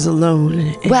binges alone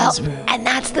in his room. And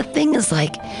that's the thing, is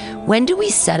like, when do we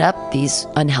set up these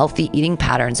unhealthy eating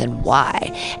patterns, and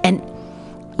why? And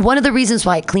one of the reasons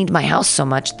why I cleaned my house so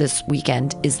much this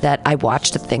weekend is that I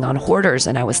watched a thing on hoarders,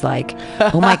 and I was like,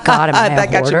 oh my God, am I a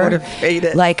that hoarder? Got you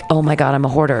motivated. Like, oh my God, I'm a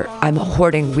hoarder. I'm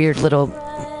hoarding weird little...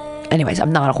 Anyways,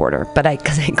 I'm not a hoarder, but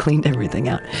because I cleaned everything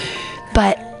out.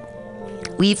 But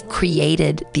we've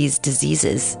created these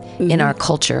diseases in our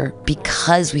culture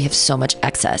because we have so much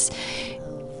excess.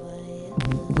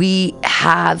 We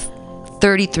have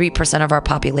 33% of our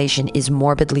population is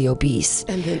morbidly obese.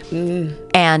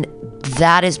 And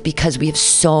that is because we have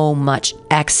so much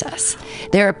excess.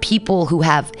 There are people who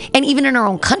have, and even in our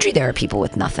own country, there are people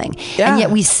with nothing. Yeah. And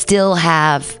yet we still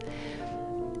have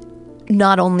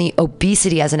not only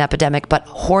obesity as an epidemic, but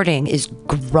hoarding is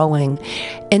growing.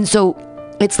 And so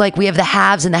it's like we have the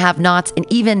haves and the have-nots, and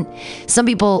even some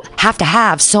people have to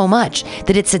have so much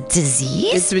that it's a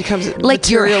disease. It becomes like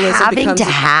you're having to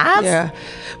have. Yeah.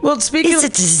 Well, speaking of, a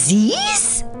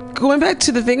disease. Going back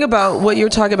to the thing about what you're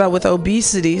talking about with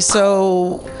obesity,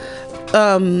 so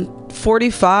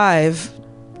 45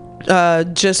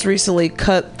 just recently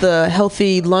cut the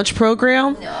healthy lunch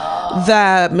program.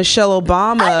 that Michelle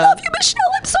Obama. I love you, Michelle.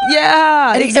 I'm sorry.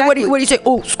 Yeah. And exactly. what do you say?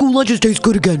 Oh, school lunches taste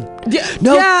good again. Yeah.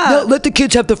 No, let the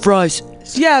kids have the fries.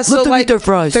 Yeah, so let them like eat their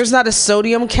fries. There's not a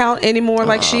sodium count anymore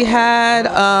like she had.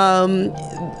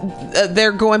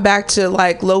 They're going back to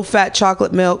like low fat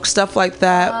chocolate milk, stuff like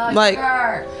that.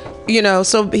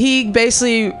 So he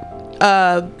basically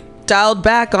dialed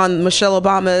back on Michelle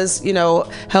Obama's,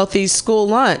 healthy school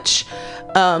lunch.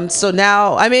 So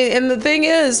now, and the thing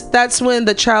is, that's when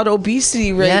the child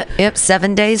obesity rate. Yep,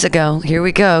 7 days ago. Here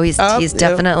we go. He's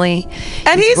definitely.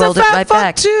 And he's a fat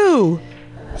fuck too.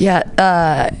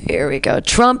 Yeah, here we go.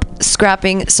 Trump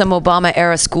scrapping some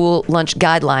Obama-era school lunch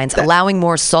guidelines, allowing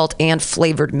more salt and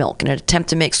flavored milk in an attempt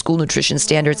to make school nutrition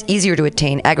standards easier to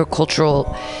attain.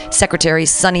 Agricultural Secretary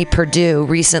Sonny Perdue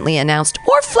recently announced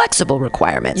more flexible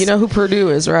requirements. You know who Perdue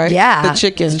is, right? Yeah. The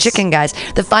chickens. The chicken guys.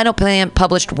 The final plan,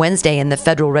 published Wednesday in the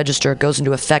Federal Register, goes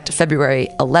into effect February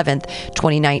 11th,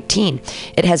 2019.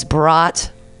 It has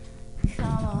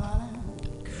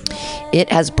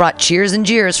brought cheers and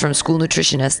jeers from school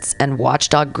nutritionists and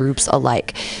watchdog groups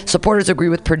alike. Supporters agree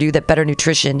with Perdue that better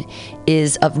nutrition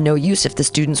is of no use if the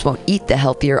students won't eat the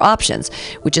healthier options,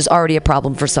 which is already a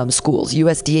problem for some schools.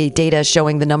 USDA data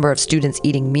showing the number of students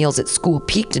eating meals at school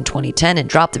peaked in 2010 and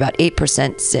dropped about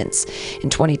 8% since. In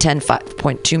 2010,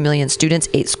 5.2 million students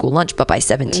ate school lunch, but by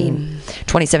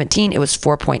 2017, it was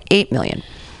 4.8 million.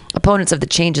 Opponents of the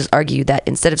changes argue that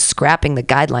instead of scrapping the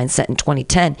guidelines set in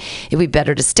 2010, it would be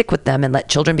better to stick with them and let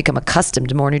children become accustomed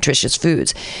to more nutritious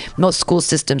foods. Most school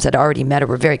systems had already met or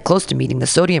were very close to meeting the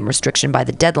sodium restriction by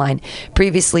the deadline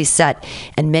previously set,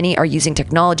 and many are using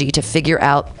technology to figure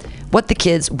out what the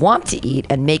kids want to eat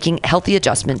and making healthy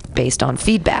adjustments based on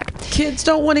feedback. Kids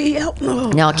don't want to eat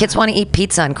No, kids want to eat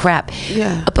pizza and crap.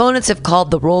 Yeah. Opponents have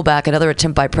called the rollback another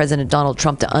attempt by President Donald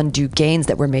Trump to undo gains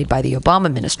that were made by the Obama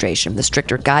administration. The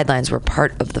stricter guidelines were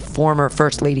part of the former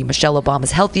First Lady Michelle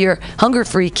Obama's Healthier,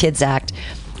 Hunger-Free Kids Act,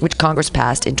 which Congress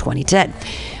passed in 2010.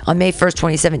 On May 1st,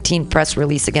 2017, press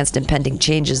release against impending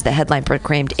changes, the headline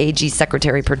proclaimed AG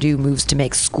Secretary Perdue moves to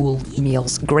make school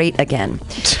meals great again.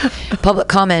 Public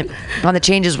comment on the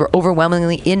changes were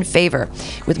overwhelmingly in favor,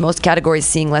 with most categories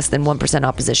seeing less than 1%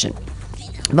 opposition.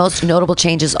 Most notable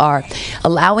changes are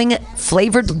allowing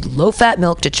flavored low-fat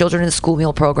milk to children in school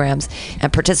meal programs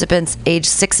and participants age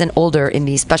 6 and older in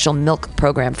the special milk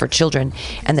program for children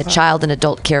and the child and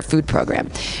adult care food program,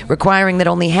 requiring that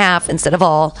only half, instead of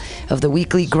all, of the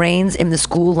weekly grains in the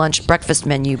school lunch breakfast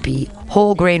menu be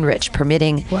whole grain rich,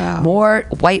 permitting more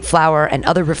white flour and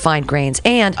other refined grains,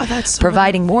 and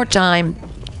providing more time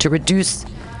to reduce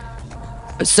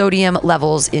sodium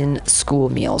levels in school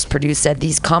meals. Perdue said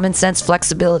these common sense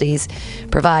flexibilities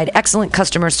provide excellent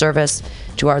customer service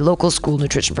to our local school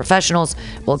nutrition professionals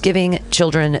while giving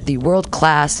children the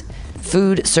world-class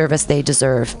food service they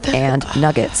deserve and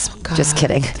nuggets. Just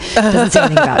kidding. Doesn't say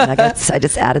anything about nuggets. I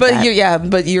just added that.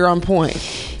 But you're on point.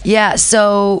 Yeah,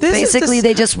 so basically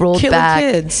they just rolled back.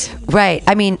 Kids. Right.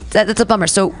 I mean, that's a bummer.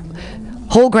 So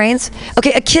whole grains.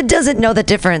 Okay, a kid doesn't know the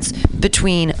difference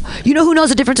between. You know who knows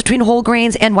the difference between whole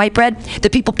grains and white bread? The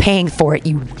people paying for it.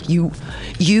 You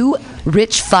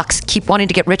rich fucks keep wanting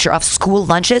to get richer off school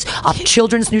lunches, off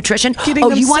children's nutrition. You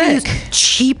want to use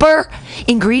cheaper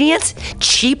ingredients?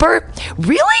 Cheaper?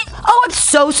 Really? Oh, I'm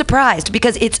so surprised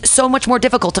because it's so much more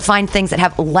difficult to find things that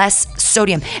have less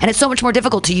sodium, and it's so much more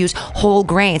difficult to use whole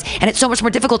grains, and it's so much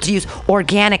more difficult to use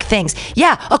organic things.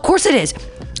 Yeah, of course it is.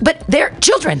 But they're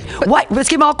children. Why? Let's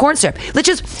give them all corn syrup. Let's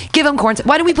just give them corn syrup.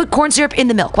 Why don't we put corn syrup in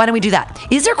the milk? Why don't we do that?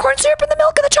 Is there corn syrup in the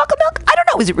milk, in the chocolate milk? I don't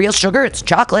know. Is it real sugar? It's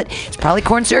chocolate. It's probably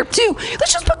corn syrup too.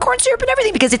 Let's just put corn syrup in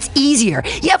everything because it's easier.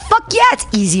 Yeah, fuck yeah, it's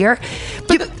easier.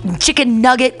 But chicken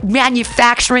nugget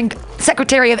manufacturing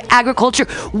Secretary of Agriculture.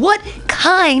 What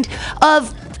kind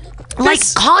of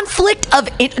conflict of?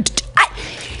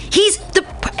 He's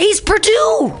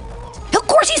Perdue. Of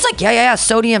course, he's like, yeah,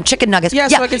 sodium chicken nuggets. Yeah,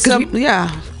 so I can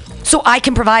So I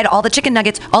can provide all the chicken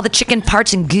nuggets, all the chicken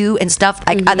parts and goo and stuff,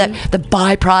 the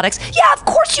byproducts. Yeah, of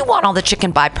course you want all the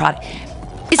chicken byproduct.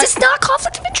 Is this not a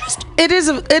conflict of interest? It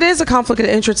is a conflict of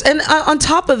interest, and on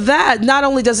top of that, not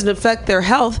only does it affect their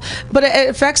health, but it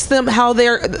affects them how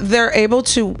they're able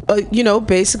to,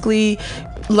 basically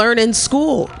learn in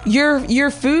school. Your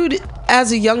food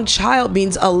as a young child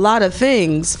means a lot of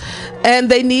things,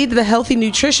 and they need the healthy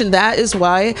nutrition. That is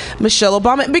why Michelle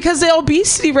Obama, because the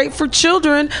obesity rate for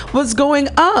children was going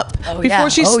up before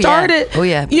she started.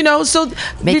 So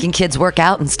making kids work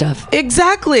out and stuff.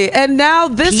 Exactly, and now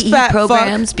this PE fat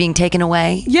programs fuck, being taken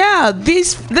away. Yeah,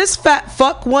 this fat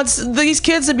fuck wants these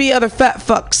kids to be other fat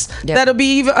fucks that'll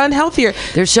be even unhealthier.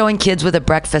 They're showing kids with a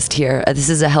breakfast here. This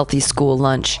is a healthy school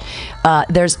lunch.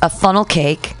 There's a funnel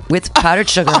cake. with powdered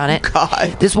sugar on it.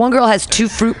 God. This one girl has 2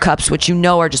 fruit cups, which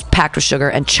are just packed with sugar,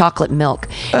 and chocolate milk.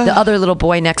 The other little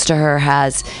boy next to her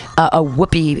has a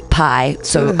whoopie pie,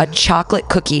 so a chocolate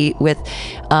cookie with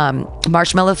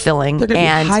marshmallow filling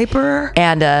and hyper,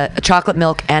 and a chocolate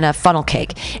milk and a funnel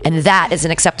cake, and that is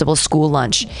an acceptable school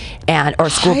lunch or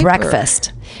school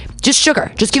breakfast. Just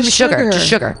sugar. Just give them sugar. Just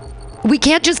sugar. We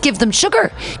can't just give them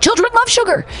sugar. Children love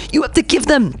sugar. You have to give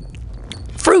them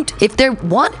fruit. If they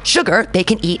want sugar, they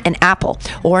can eat an apple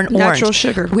or an natural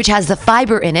sugar, which has the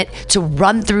fiber in it to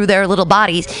run through their little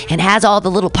bodies and has all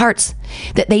the little parts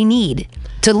that they need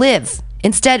to live.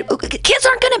 Instead,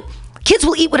 kids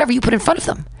will eat whatever you put in front of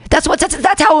them.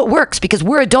 That's how it works, because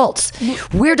we're adults.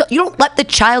 You don't let the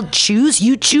child choose.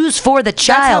 You choose for the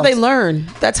child. That's how they learn.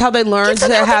 That's how they learn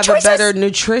to have a better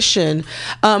nutrition.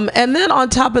 And then on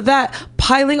top of that,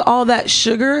 piling all that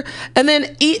sugar, and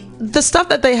then eat the stuff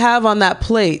that they have on that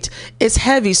plate is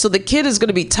heavy. So the kid is going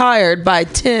to be tired by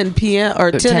 10 p.m.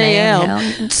 or 10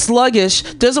 a.m. sluggish,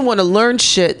 doesn't want to learn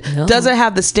shit, doesn't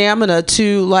have the stamina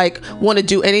to want to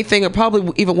do anything, or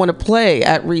probably even want to play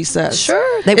at recess.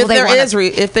 Sure. They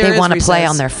want to play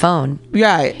on their phone.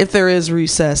 Right. If there is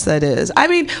recess, that is. I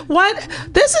mean, what?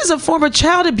 This is a form of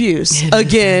child abuse.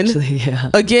 Again. Actually, yeah.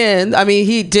 Again. I mean,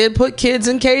 he did put kids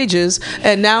in cages,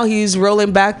 and now he's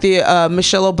rolling back the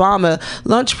Michelle Obama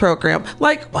lunch program.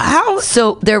 How?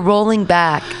 So they're rolling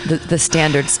back the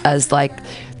standards as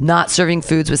not serving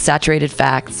foods with saturated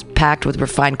fats, packed with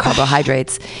refined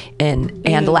carbohydrates,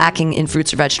 and lacking in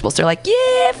fruits or vegetables. They're like,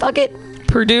 yeah, fuck it.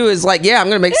 Purdue is like, yeah, I'm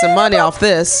going to make some money off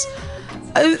this.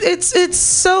 It's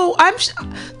so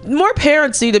more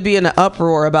parents need to be in an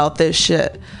uproar about this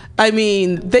shit. I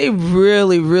mean, they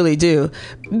really, really do.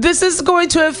 This is going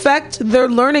to affect their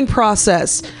learning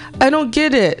process. I don't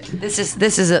get it. This is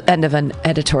the end of an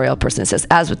editorial person. It says,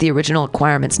 as with the original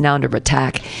requirements now under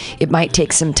attack, it might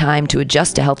take some time to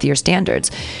adjust to healthier standards.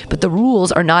 But the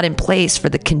rules are not in place for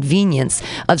the convenience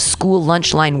of school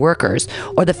lunch line workers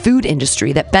or the food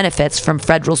industry that benefits from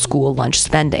federal school lunch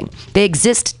spending. They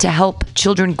exist to help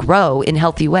children grow in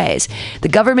healthy ways. The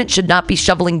government should not be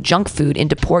shoveling junk food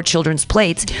into poor children's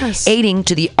plates, aiding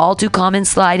to the all too common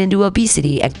slide into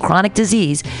obesity and chronic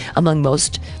disease among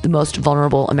the most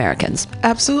vulnerable Americans.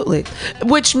 Absolutely.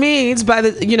 Which means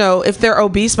if they're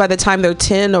obese by the time they're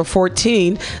 10 or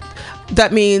 14,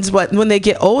 that means when they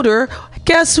get older,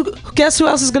 guess who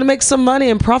else is going to make some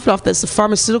money and profit off this? The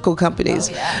pharmaceutical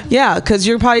companies. Oh, yeah, because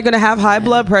you're probably going to have high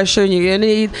blood pressure, and you're going to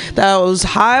need those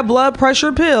high blood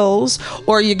pressure pills,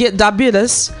 or you get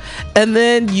diabetes, and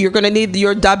then you're going to need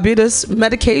your diabetes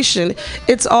medication.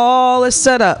 It's all a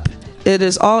setup. It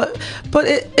is all, but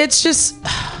it's just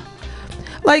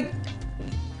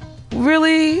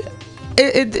really,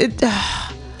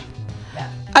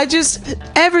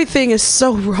 everything is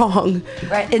so wrong.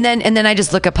 Right. And then I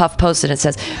just look up HuffPost, and it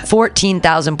says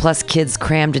 14,000 plus kids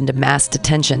crammed into mass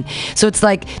detention. So it's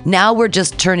now we're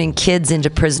just turning kids into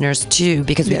prisoners too,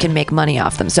 because we can make money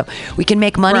off them. So we can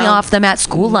make money off them at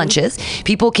school lunches.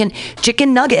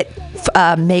 Chicken nugget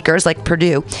makers like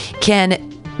Purdue can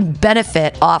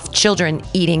benefit off children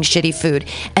eating shitty food,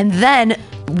 and then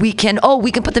we can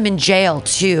put them in jail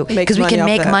too, because we can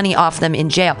make money off them in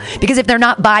jail, because if they're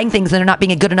not buying things and they're not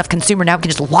being a good enough consumer, now we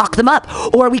can just lock them up,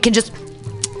 or we can just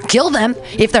kill them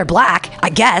if they're black. I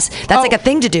guess that's a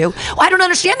thing to do. Well, I don't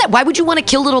understand that. Why would you want to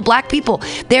kill little black people?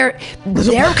 They're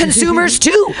consumers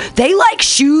too. They like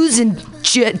shoes and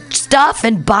stuff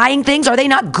and buying things. Are they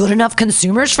not good enough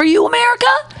consumers for you, America?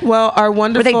 Well, are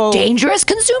they dangerous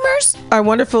consumers? Our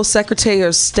wonderful Secretary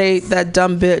of State, that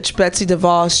dumb bitch Betsy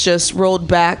DeVos, just rolled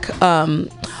back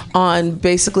on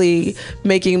basically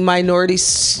making minority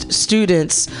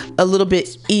students a little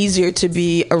bit easier to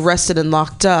be arrested and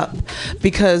locked up,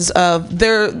 because of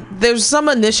there's some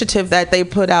initiative that they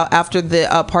put out after the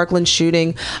Parkland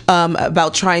shooting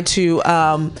about trying to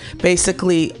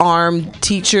basically arm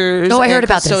teachers. Oh, I heard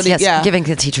about this. Yes, giving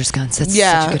the teachers guns. That's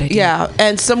such a good idea. Yeah,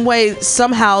 and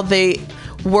somehow they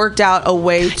worked out a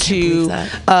way to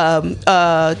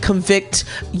convict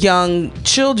young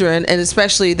children, and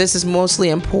especially this is mostly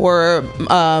in poor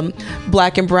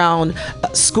black and brown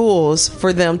schools,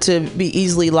 for them to be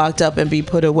easily locked up and be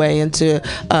put away into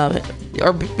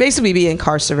or basically be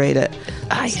incarcerated.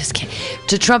 I just can't.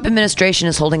 The Trump administration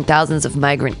is holding thousands of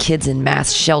migrant kids in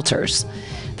mass shelters.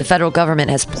 The federal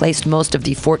government has placed most of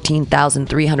the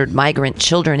 14,300 migrant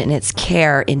children in its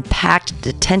care in packed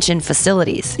detention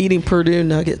facilities. Eating Purdue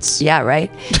nuggets. Yeah,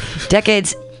 right?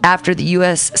 Decades after the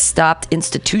U.S. stopped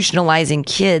institutionalizing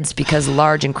kids because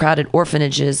large and crowded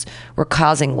orphanages were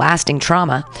causing lasting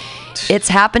trauma, it's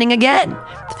happening again.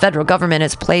 The federal government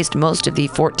has placed most of the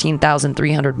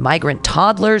 14,300 migrant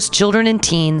toddlers, children, and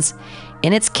teens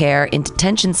in its care in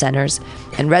detention centers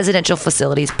and residential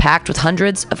facilities packed with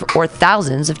hundreds of or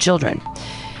thousands of children.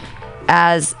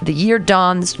 As the year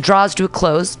draws to a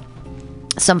close,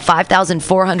 some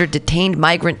 5,400 detained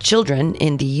migrant children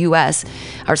in the U.S.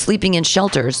 are sleeping in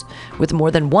shelters with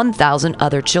more than 1,000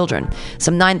 other children.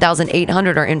 Some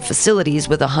 9,800 are in facilities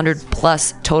with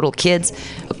 100-plus total kids,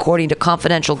 according to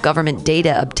confidential government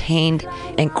data obtained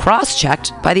and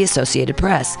cross-checked by the Associated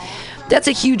Press. That's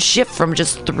a huge shift from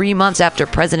just 3 months after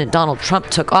President Donald Trump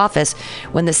took office,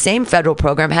 when the same federal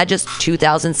program had just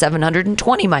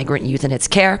 2,720 migrant youth in its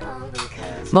care.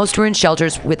 Most were in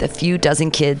shelters with a few dozen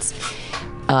kids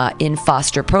in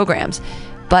foster programs.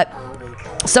 But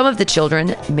some of the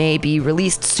children may be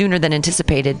released sooner than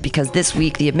anticipated because this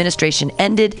week the administration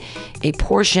ended a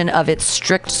portion of its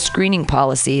strict screening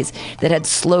policies that had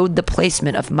slowed the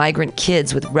placement of migrant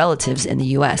kids with relatives in the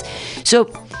U.S. So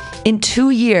in 2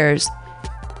 years,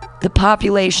 the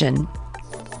population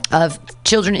of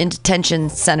children in detention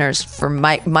centers for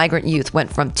migrant youth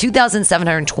went from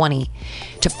 2,720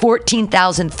 to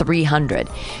 14,300.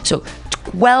 So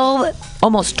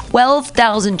almost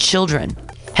 12,000 children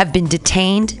have been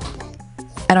detained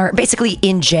and are basically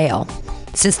in jail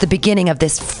since the beginning of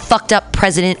this fucked up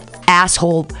president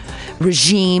asshole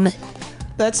regime.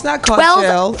 That's not called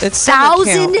jail. It's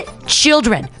 12,000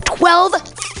 children.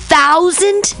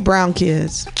 12,000 brown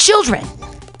kids. Children.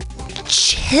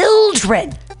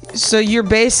 So you're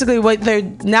basically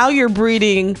you're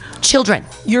breeding children.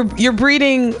 You're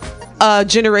breeding a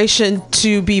generation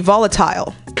to be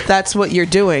volatile. That's what you're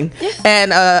doing. Yeah.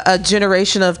 And a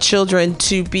generation of children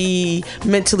to be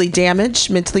mentally damaged,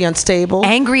 mentally unstable,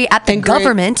 angry at the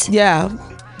government. Yeah.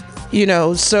 You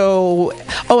know, so,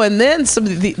 and then some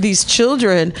of these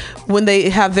children, when they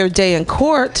have their day in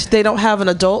court, they don't have an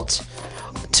adult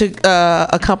to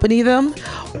accompany them,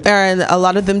 and a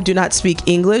lot of them do not speak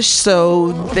English,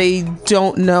 so they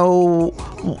don't know,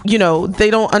 they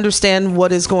don't understand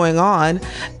what is going on.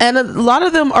 And a lot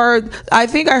of them are, I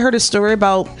think I heard a story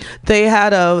about they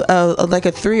had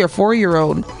a 3 or 4 year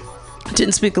old,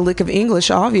 didn't speak a lick of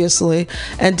English, obviously,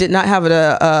 and did not have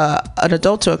an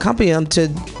adult to accompany them to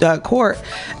court.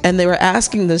 And they were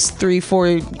asking this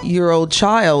 3-4 year old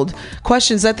child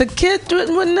questions that the kid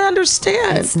wouldn't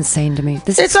understand. It's insane to me.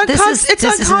 It's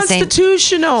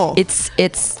unconstitutional. It's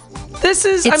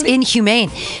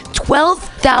inhumane.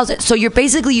 12,000. So you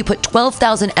put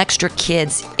 12,000 extra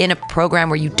kids in a program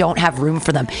where you don't have room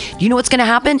for them. You know what's going to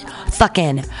happen?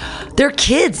 They're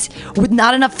kids with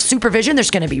not enough supervision. There's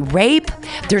going to be rape.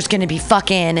 There's going to be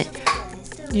fucking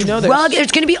drug.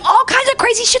 There's going to be all kinds of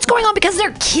crazy shit's going on because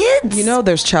they're kids.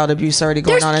 There's child abuse already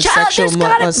going on and sexual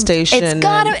molestation. And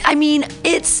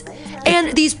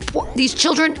these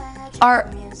children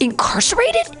are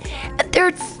incarcerated.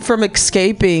 They're from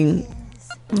escaping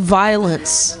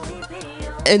violence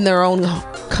in their own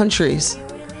countries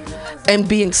and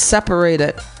being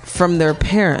separated from their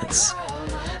parents.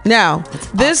 Now,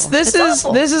 this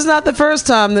is not the first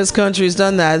time this country's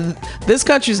done that. This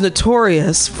country's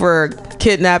notorious for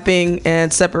kidnapping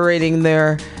and separating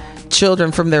their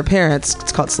children from their parents.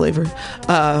 It's called slavery.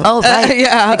 Right.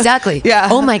 Yeah. Exactly. Yeah.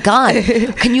 Oh my God.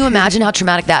 Can you imagine how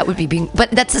traumatic that would be?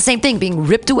 But that's the same thing, being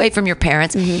ripped away from your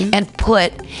parents and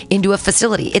put into a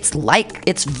facility.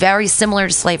 It's very similar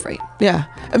to slavery. Yeah.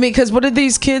 Because what are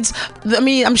these kids?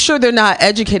 I'm sure they're not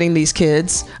educating these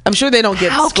kids. I'm sure they don't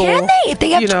get school. How can they? If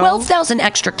they have 12,000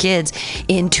 extra kids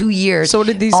in 2 years, so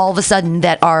did all of a sudden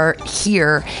that are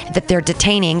here, that they're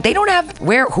detaining, they don't have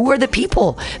who are the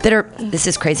people that are, this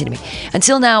is crazy to me.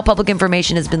 Until now, public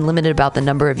information has been limited about the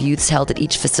number of youths held at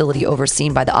each facility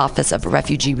overseen by the Office of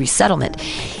Refugee Resettlement,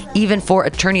 even for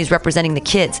attorneys representing the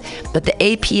kids. But the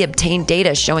AP obtained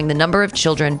data showing the number of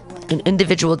children in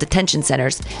individual detention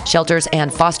centers, shelters,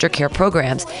 and foster care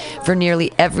programs for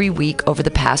nearly every week over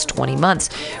the past 20 months,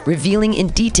 revealing in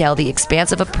detail the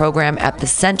expanse of a program at the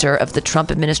center of the Trump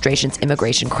administration's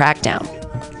immigration crackdown.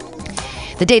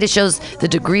 The data shows the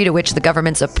degree to which the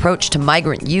government's approach to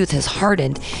migrant youth has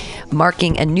hardened,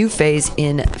 marking a new phase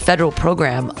in federal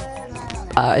program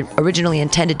originally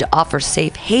intended to offer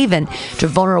safe haven to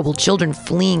vulnerable children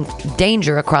fleeing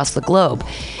danger across the globe.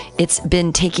 It's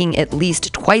been taking at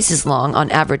least twice as long, on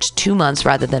average 2 months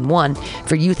rather than 1,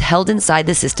 for youth held inside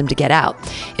the system to get out,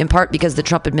 in part because the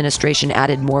Trump administration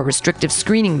added more restrictive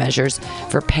screening measures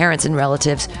for parents and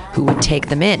relatives who would take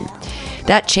them in.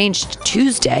 That changed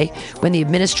Tuesday when the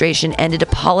administration ended a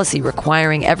policy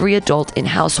requiring every adult in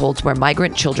households where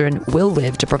migrant children will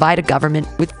live to provide a government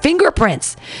with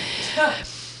fingerprints.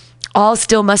 All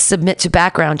still must submit to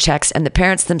background checks, and the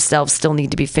parents themselves still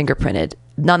need to be fingerprinted.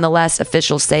 Nonetheless,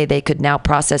 officials say they could now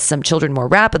process some children more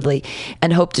rapidly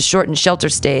and hope to shorten shelter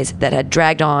stays that had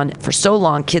dragged on for so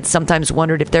long. Kids sometimes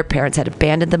wondered if their parents had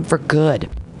abandoned them for good.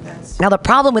 Now, the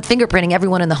problem with fingerprinting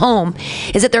everyone in the home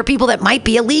is that there are people that might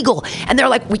be illegal, and they're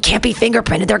like, we can't be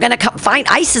fingerprinted. They're going to come. Fine,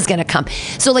 ICE is going to come.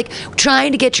 So, like,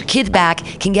 trying to get your kids back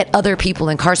can get other people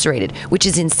incarcerated, which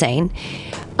is insane.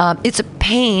 It's a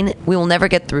pain we will never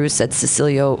get through, said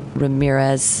Cecilio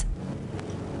Ramirez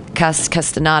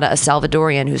Castaneda, a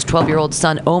Salvadorian whose 12-year-old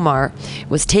son Omar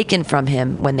was taken from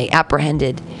him when they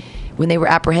were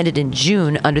apprehended in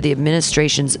June under the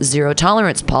administration's zero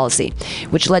tolerance policy,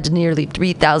 which led to nearly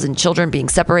 3,000 children being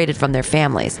separated from their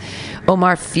families.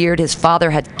 Omar feared his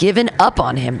father had given up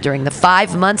on him during the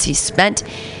 5 months he spent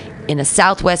in a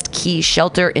Southwest Key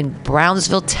shelter in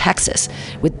Brownsville, Texas,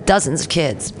 with dozens of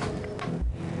kids.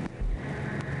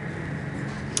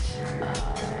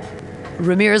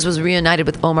 Ramirez was reunited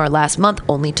with Omar last month,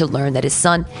 only to learn that his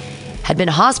son had been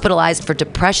hospitalized for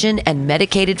depression and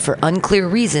medicated for unclear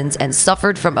reasons and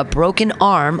suffered from a broken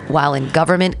arm while in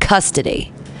government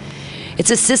custody. It's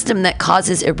a system that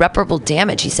causes irreparable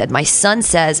damage, he said. My son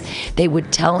says they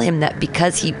would tell him that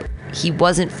because he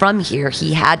wasn't from here,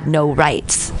 he had no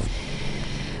rights.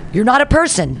 You're not a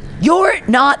person. You're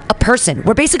not a person.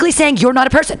 We're basically saying you're not a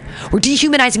person. We're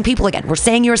dehumanizing people again. We're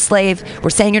saying you're a slave. We're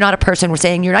saying you're not a person. We're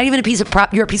saying you're not even a piece of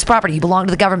you're a piece of property. You belong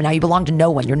to the government. Now you belong to no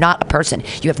one. You're not a person.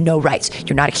 You have no rights.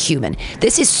 You're not a human.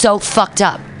 This is so fucked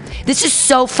up. This is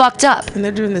so fucked up. And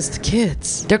they're doing this to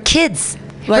kids. They're kids.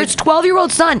 Like, his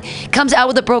 12-year-old son comes out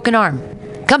with a broken arm.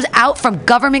 Comes out from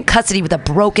government custody with a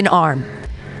broken arm.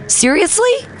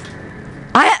 Seriously?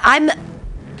 I'm...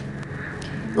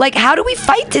 Like, how do we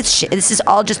fight this shit? This is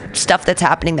all just stuff that's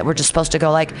happening that we're just supposed to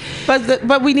go like...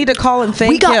 But we need to call and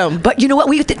thank him. But you know what?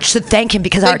 We should thank him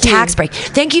because our tax break.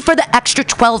 Thank you for the extra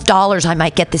 $12 I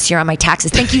might get this year on my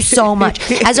taxes. Thank you so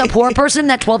much. As a poor person,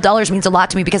 that $12 means a lot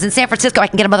to me because in San Francisco, I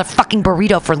can get a motherfucking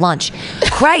burrito for lunch.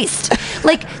 Christ.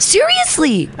 Like,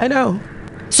 seriously. I know.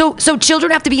 So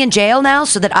children have to be in jail now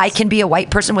so that I can be a white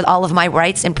person with all of my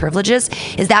rights and privileges?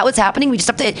 Is that what's happening? We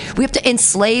have to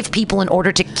enslave people in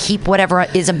order to keep whatever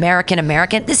is American.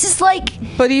 This is like...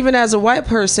 But even as a white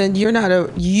person,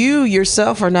 you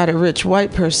yourself are not a rich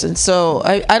white person. So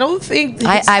I don't think...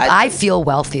 I feel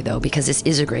wealthy, though, because this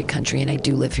is a great country and I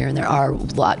do live here and there are a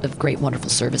lot of great, wonderful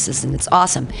services and it's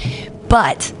awesome.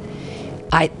 But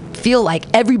I feel like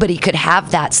everybody could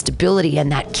have that stability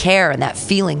and that care and that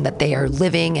feeling that they are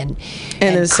living and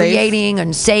creating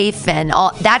and safe and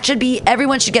all that should be,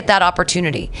 everyone should get that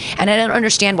opportunity. And I don't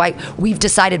understand why we've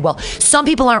decided, well, some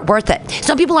people aren't worth it.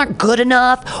 Some people aren't good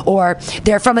enough, or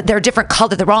they're a different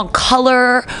color, the wrong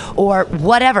color, or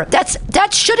whatever.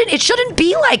 It shouldn't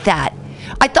be like that.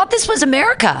 I thought this was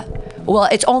America. Well,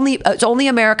 it's only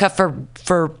America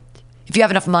for if you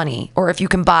have enough money or if you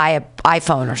can buy an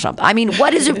iPhone or something. I mean, what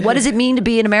does it mean to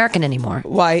be an American anymore?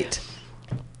 White.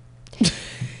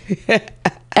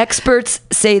 Experts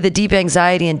say the deep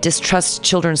anxiety and distrust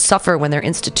children suffer when they're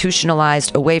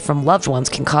institutionalized away from loved ones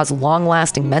can cause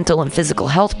long-lasting mental and physical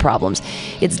health problems.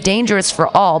 It's dangerous for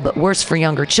all, but worse for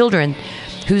younger children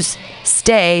who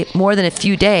stay more than a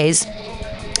few days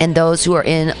and those who are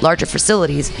in larger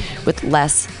facilities with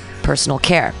less personal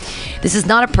care. This is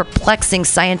not a perplexing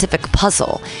scientific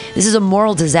puzzle. This is a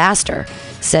moral disaster,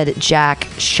 said Jack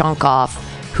Shonkoff,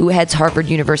 who heads Harvard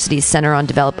University's Center on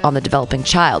the Developing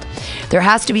Child. There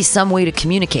has to be some way to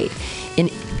communicate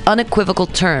in unequivocal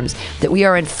terms that we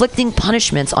are inflicting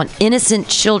punishments on innocent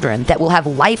children that will have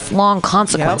lifelong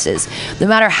consequences. Yep. No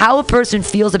matter how a person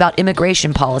feels about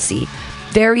immigration policy,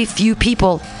 very few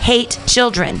people hate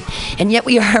children, and yet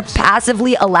we are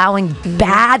passively allowing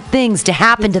bad things to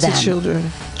happen to them. Children.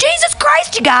 Jesus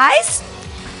Christ, you guys!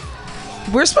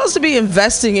 We're supposed to be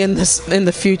investing in this in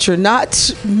the future,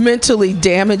 not mentally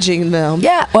damaging them.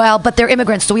 Yeah, well, but they're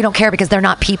immigrants, so we don't care because they're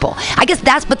not people. I guess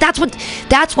that's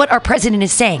what our president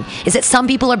is saying, is that some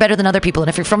people are better than other people, and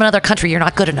if you're from another country, you're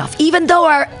not good enough. Even though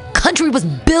our country was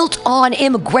built on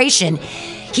immigration,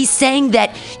 he's saying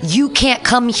that you can't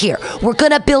come here. We're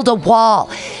going to build a wall.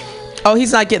 Oh,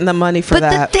 he's not getting the money for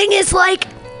that. But the thing is, like...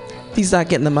 He's not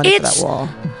getting the money for that wall.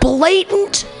 It's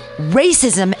blatant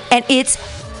racism, and it's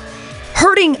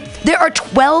hurting. There are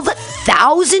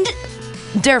 12,000...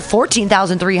 There are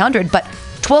 14,300, but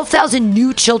 12,000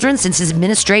 new children since his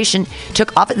administration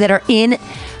took office that are in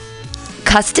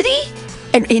custody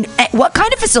in what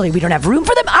kind of facility? We don't have room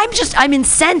for them. I'm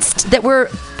incensed that we're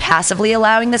passively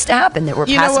allowing this to happen, that we're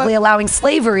passively allowing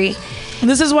slavery.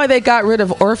 This is why they got rid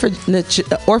of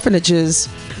orphanages.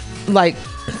 Like,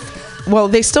 well,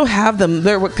 they still have them.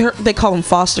 They call them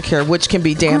foster care, which can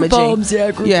be damaging.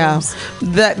 Group homes.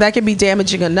 That can be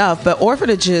damaging enough. But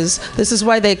orphanages, this is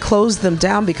why they closed them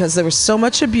down, because there was so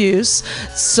much abuse,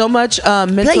 so much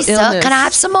mental illness. Can I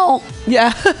have some more?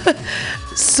 Yeah.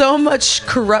 So much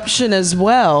corruption as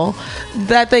well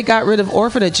that they got rid of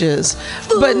orphanages.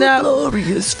 But now,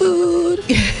 glorious food.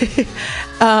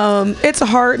 It's a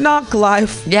hard knock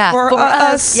life for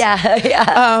us.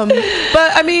 Yeah.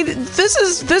 But I mean, this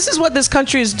is what this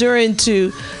country is doing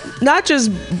to not just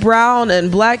brown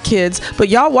and black kids, but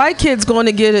y'all white kids going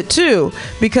to get it too,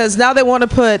 because now they want to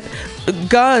put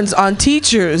guns on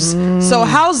teachers. So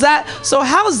how's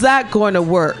that going to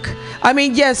work? I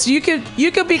mean, yes, you could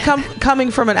be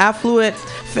coming from an affluent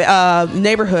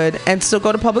neighborhood and still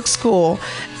go to public school,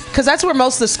 because that's where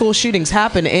most of the school shootings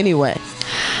happen anyway.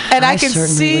 And I can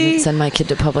certainly wouldn't send my kid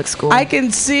to public school. I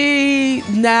can see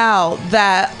now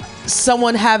that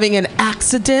someone having an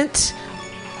accident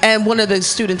and one of the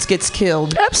students gets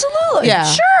killed. Absolutely. Yeah.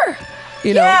 Sure.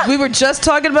 You know, we were just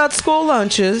talking about school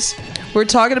lunches. We're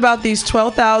talking about these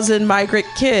 12,000 migrant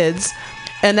kids.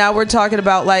 And now we're talking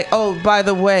about, like, oh, by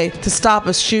the way, to stop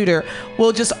a shooter,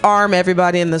 we'll just arm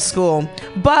everybody in the school.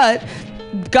 But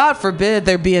God forbid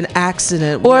there be an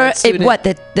accident. Or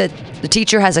the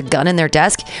teacher has a gun in their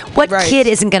desk. What kid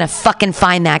isn't going to fucking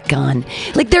find that gun?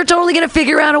 Like, they're totally going to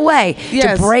figure out a way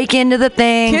to break into the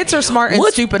thing. Kids are smart and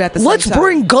stupid at the same time. Let's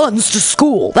bring guns to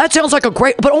school. That sounds like a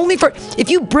great, but only for,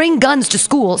 if you bring guns to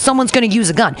school, someone's going to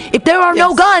use a gun. If there are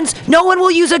no guns, no one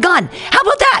will use a gun. How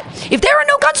about that? If there are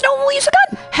no guns, no one will use a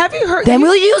gun. Have you heard? Then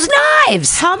we'll use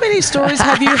knives. How many stories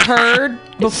have you heard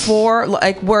before,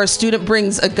 like, where a student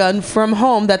brings a gun from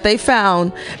home that they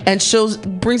found and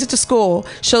brings it to school,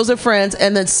 shows their friends,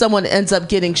 and then someone ends up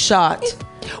getting shot?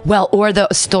 Well, or the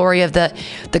story of the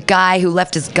guy who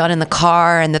left his gun in the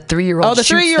car and the 3-year-old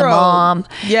shoots the mom.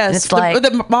 Yes, and it's like,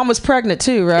 the mom was pregnant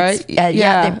too, right?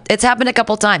 It's happened a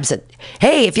couple times. That,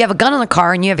 hey, if you have a gun in the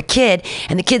car and you have a kid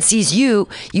and the kid sees you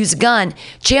use a gun,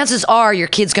 chances are your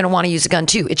kid's going to want to use a gun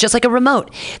too. It's just like a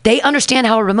remote. They understand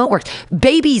how a remote works.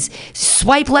 Babies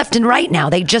swipe left and right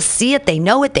now. They just see it. They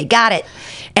know it. They got it.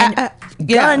 And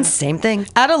guns, same thing.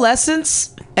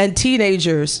 Adolescents and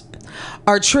teenagers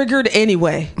are triggered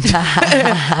anyway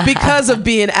because of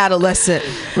being adolescent,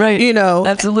 right? You know,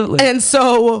 absolutely. And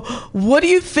so, what do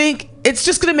you think? It's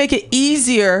just going to make it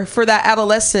easier for that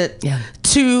adolescent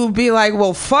to be like,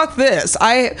 well, fuck this.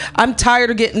 I'm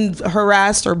tired of getting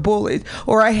harassed or bullied,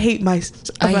 or I hate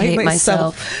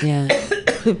myself. Yeah.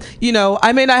 You know,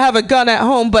 I may not have a gun at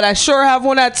home, but I sure have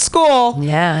one at school.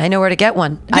 Yeah, I know where to get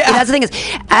one. That's the thing is,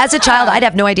 as a child, I'd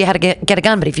have no idea how to get a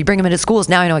gun, but if you bring them into schools,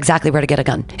 now I know exactly where to get a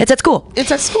gun. It's at school.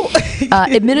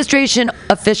 Administration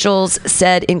officials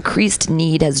said increased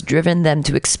need has driven them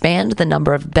to expand the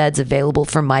number of beds available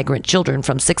for migrant children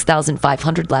from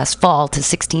 6,500 last fall to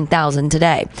 16,000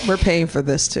 today. We're paying for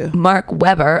this too. Mark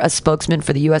Weber, a spokesman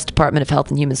for the U.S. Department of Health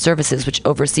and Human Services, which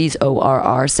oversees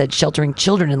ORR, said sheltering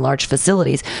children in large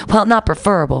facilities, while not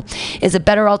preferable, is a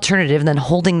better alternative than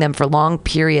holding them for long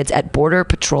periods at Border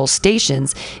Patrol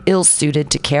stations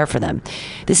ill-suited to care for them.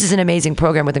 This is an amazing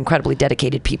program with incredibly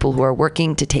dedicated people who are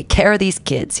working to take care of these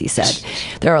kids, he said.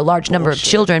 There are a large number of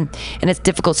children, and it's a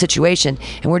difficult situation,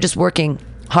 and we're just working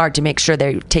hard to make sure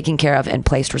they're taken care of and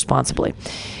placed responsibly.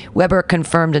 Weber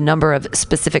confirmed a number of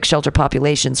specific shelter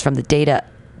populations from the data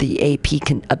the AP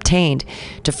obtained.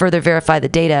 To further verify the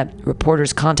data,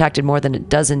 reporters contacted more than a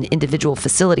dozen individual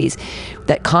facilities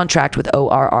that contract with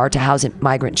ORR to house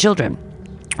migrant children.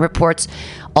 Reports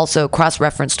also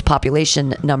cross-referenced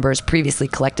population numbers previously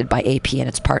collected by AP and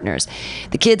its partners.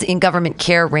 The kids in government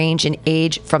care range in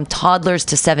age from toddlers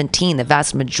to 17. The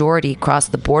vast majority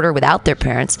crossed the border without their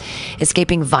parents,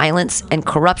 escaping violence and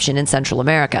corruption in Central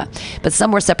America. But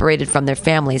some were separated from their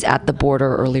families at the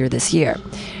border earlier this year.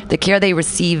 The care they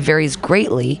receive varies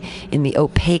greatly in the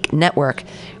opaque network,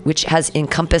 which has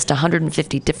encompassed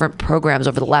 150 different programs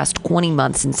over the last 20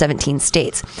 months in 17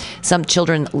 states. Some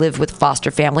children live with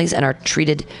foster families and are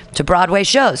treated to Broadway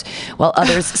shows, while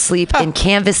others sleep in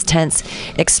canvas tents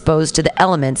exposed to the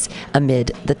elements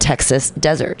amid the Texas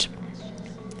desert.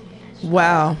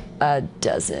 Wow.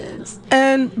 Dozens.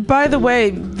 And by the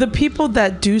way, the people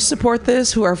that do support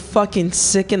this, who are fucking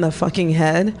sick in the fucking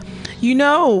head, you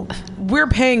know, we're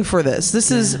paying for this.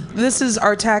 This is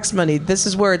our tax money. This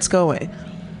is where it's going.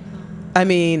 I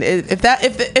mean,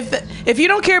 if you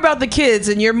don't care about the kids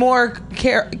and you're more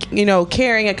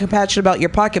caring and compassionate about your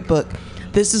pocketbook,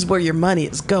 this is where your money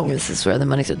is going. This is where the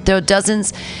money's going. There are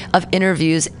dozens of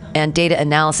interviews and data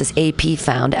analysis AP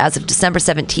found. As of December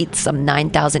 17th, some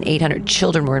 9,800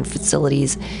 children were in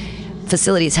facilities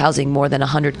housing more than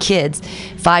 100 kids.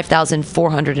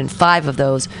 5,405 of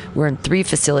those were in 3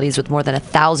 facilities with more than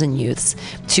 1,000 youths,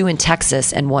 2 in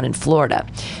Texas and 1 in Florida.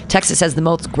 Texas has the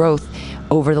most growth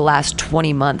over the last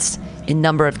 20 months in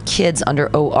number of kids under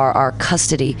ORR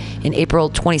custody. In April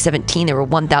 2017, there were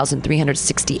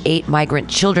 1,368 migrant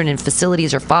children in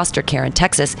facilities or foster care in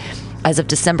Texas. As of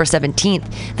December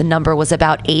 17th, the number was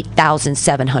about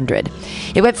 8,700.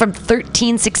 It went from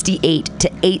 1,368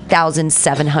 to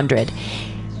 8,700.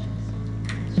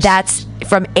 That's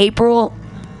from April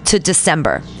to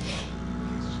December.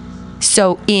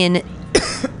 So in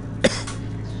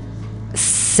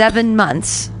 7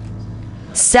 months,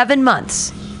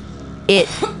 it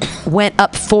went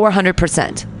up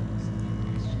 400%.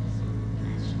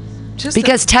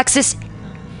 Because Texas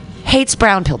hates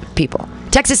brown people.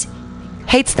 Texas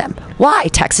hates them. Why,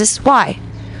 Texas? Why?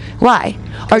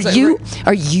 Are you?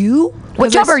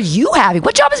 What job are you having?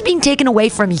 What job is being taken away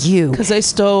from you? Because they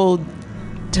stole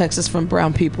Texas from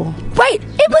brown people. Right.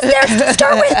 It was theirs to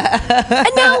start with. And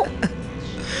now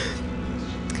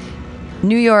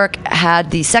New York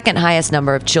had the second highest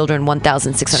number of children,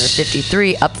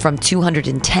 1,653, up from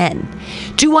 210.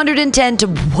 210 to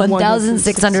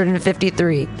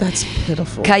 1,653. That's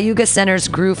pitiful. Cayuga centers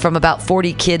grew from about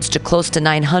 40 kids to close to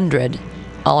 900.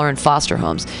 All are in foster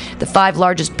homes. The 5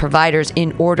 largest providers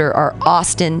in order are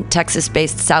Austin,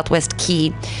 Texas-based Southwest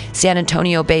Key, San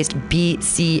Antonio-based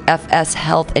BCFS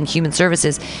Health and Human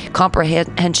Services,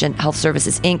 Comprehension Health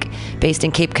Services, Inc., based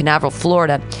in Cape Canaveral,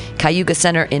 Florida, Cayuga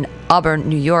Center in Auburn,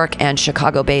 New York, and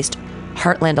Chicago-based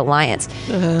Heartland Alliance.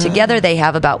 Together, they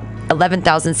have about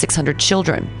 11,600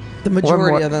 children. The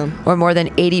majority of them. Or more than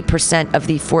 80% of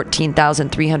the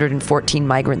 14,314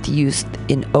 migrant youth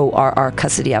in ORR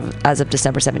custody as of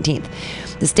December 17th.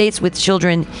 The states with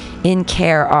children in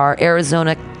care are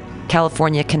Arizona,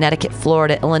 California, Connecticut,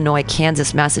 Florida, Illinois,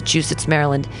 Kansas, Massachusetts,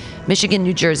 Maryland, Michigan,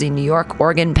 New Jersey, New York,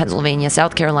 Oregon, Pennsylvania,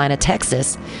 South Carolina,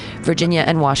 Texas, Virginia,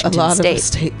 and Washington State. A lot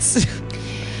State. of the states.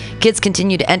 Kids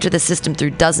continue to enter the system through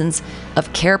dozens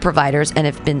of care providers and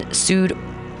have been sued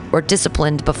or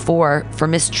disciplined before for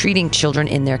mistreating children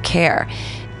in their care.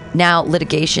 Now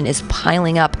litigation is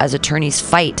piling up as attorneys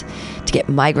fight to get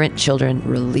migrant children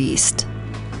released.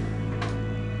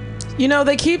 You know,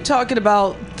 they keep talking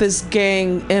about this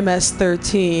gang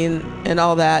MS-13 and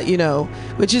all that, you know,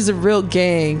 which is a real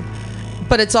gang,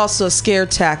 but it's also a scare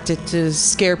tactic to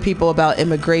scare people about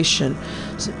immigration.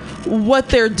 So what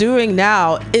they're doing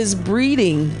now is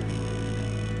breeding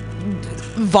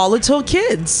volatile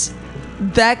kids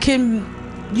that can,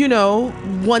 you know,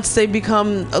 once they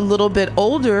become a little bit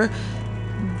older,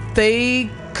 they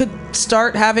could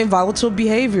start having volatile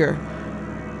behavior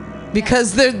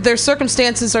because their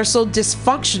circumstances are so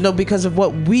dysfunctional because of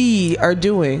what we are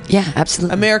doing. Yeah,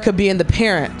 absolutely. America being the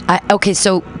parent. Okay,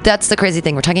 so that's the crazy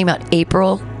thing. We're talking about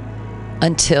April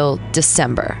until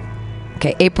December.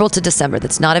 Okay, April to December.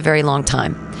 That's not a very long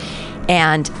time.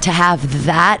 And to have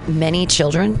that many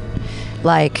children,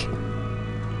 like...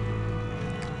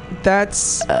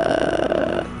 That's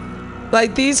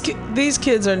like these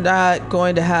kids are not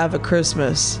going to have a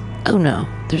Christmas. Oh no,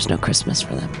 there's no Christmas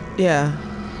for them. Yeah,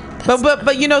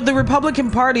 but you know, the Republican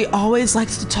Party always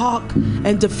likes to talk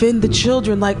and defend the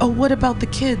children. Like, oh, what about the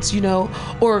kids? You know,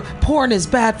 or porn is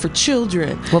bad for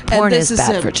children. Well, porn is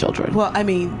bad for children. Well, I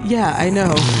mean, yeah, I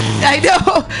know,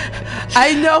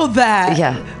 I know that.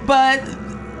 Yeah, but.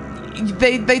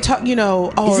 They talk, you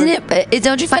know. Isn't it?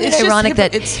 Don't you find it ironic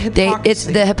that it's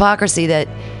the hypocrisy that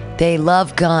they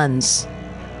love guns,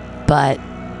 but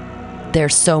they're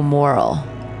so moral.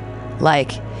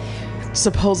 Like,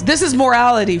 suppose this is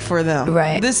morality for them,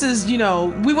 right? This is, you know,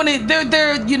 we want to.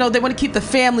 They're you know, they want to keep the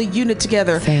family unit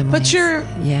together, but you're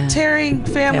tearing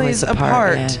families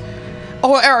apart. Yeah.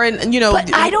 Or you know,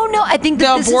 but I don't know. I think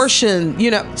that the abortion,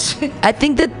 you know. I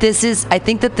think that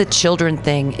the children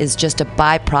thing is just a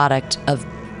byproduct of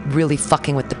really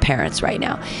fucking with the parents right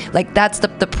now. Like, that's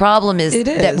the problem is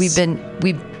that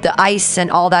the ICE and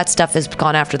all that stuff has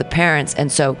gone after the parents,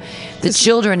 and so the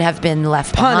children have been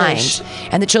left behind,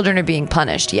 and the children are being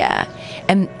punished. Yeah,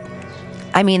 and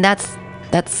I mean that's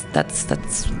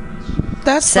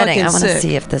setting. I want to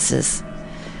see if this is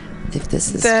Steve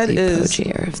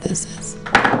Poggi or if this is.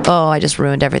 Oh, I just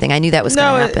ruined everything. I knew that was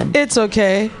going to happen. It's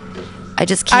okay. I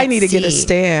just can't see. I need to get a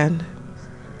stand.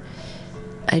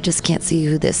 I just can't see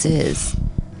who this is.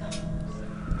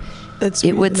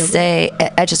 It would say,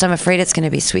 I'm afraid it's going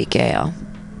to be Sweet Gale.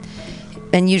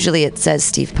 And usually it says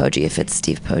Steve Poggi if it's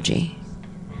Steve Poggi.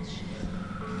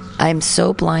 I'm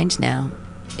so blind now.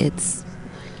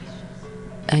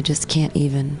 I just can't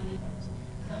even.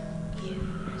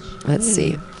 Let's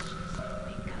see.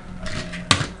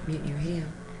 Mutiny Radio.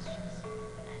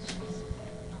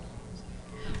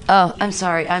 Oh, I'm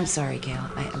sorry, Gail.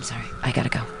 I'm sorry. I gotta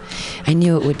go. I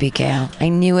knew it would be Gail.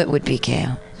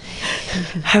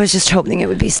 I was just hoping it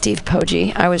would be Steve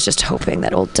Poggi. I was just hoping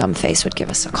that old dumbface would give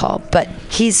us a call. But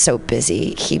he's so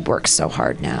busy. He works so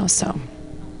hard now, so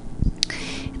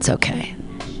it's okay.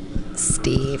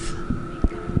 Steve.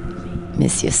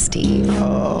 Miss you, Steve.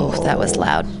 Oh, that was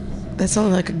loud. That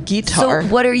sounded like a guitar. So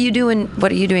what are you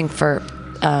doing for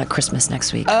Christmas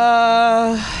next week?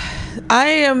 I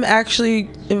am actually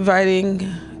inviting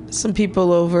some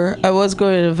people over. I was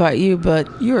going to invite you, but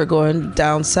you are going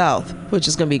down south, which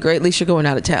is going to be great. At least you're going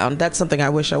out of town. That's something I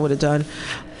wish I would have done.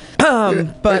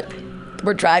 But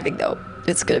we're driving, though.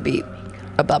 It's going to be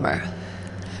a bummer.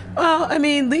 Well, I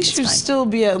mean, at least you'll still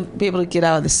be able to get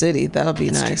out of the city. That'll be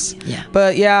nice. True. Yeah.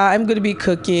 But yeah, I'm going to be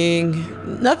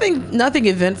cooking. Nothing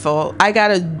eventful.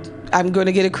 I'm going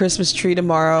to get a Christmas tree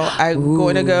tomorrow. I'm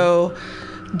going to go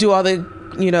do all the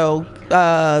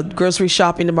grocery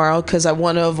shopping tomorrow because I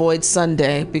want to avoid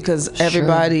Sunday because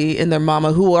everybody and their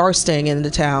mama who are staying in the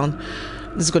town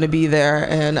is going to be there,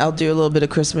 and I'll do a little bit of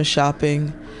Christmas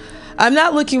shopping. I'm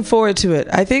not looking forward to it.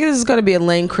 I think this is going to be a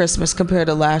lame Christmas compared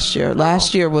to last year.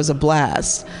 Last year was a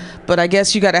blast, but I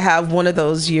guess you got to have one of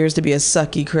those years to be a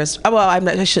sucky Christmas. Well,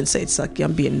 I shouldn't say it's sucky.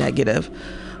 I'm being negative.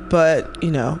 But,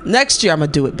 next year I'm going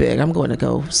to do it big. I'm going to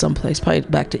go someplace, probably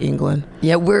back to England.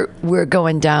 Yeah, we're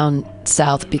going down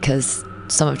south because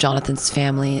some of Jonathan's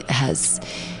family has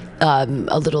a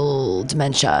little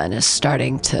dementia and is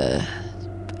starting to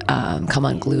come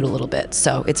unglued a little bit.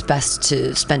 So it's best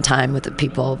to spend time with the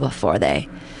people before they...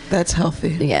 That's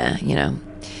healthy. Yeah,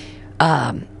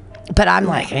 but I'm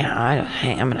like,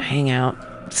 I'm going to hang out.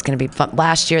 It's going to be fun.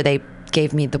 Last year they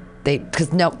gave me they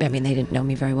didn't know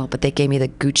me very well, but they gave me the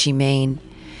Gucci Mane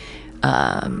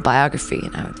biography,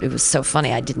 and it was so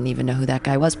funny. I didn't even know who that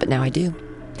guy was, but now I do.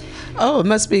 Oh, it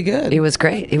must be good. It was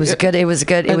great. It was good. It was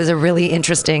good. It was a really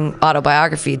interesting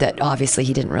autobiography that obviously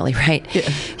he didn't really write. Yeah.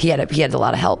 He had a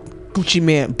lot of help. Gucci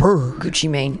Mane. Brr. Gucci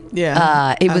Mane.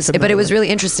 Yeah. But it was really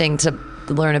interesting to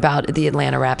learn about the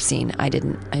Atlanta rap scene. I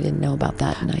didn't know about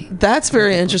that, and that's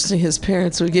very interesting. His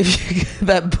parents would give you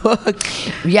that book.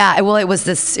 Yeah, well, it was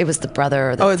the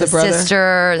brother, the brother.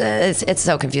 sister. It's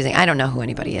so confusing. I don't know who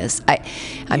anybody is. I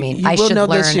should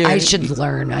learn. I should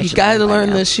learn. You got to learn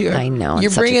this year. I know.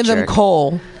 You're bringing them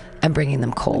coal. I'm bringing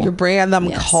them coal. You're bringing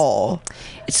them coal.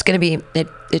 It's gonna be.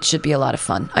 It should be a lot of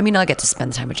fun. I mean, I'll get to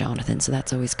spend time with Jonathan, so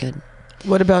that's always good.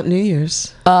 What about New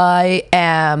Year's?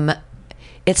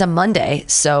 It's a Monday,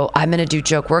 so I'm going to do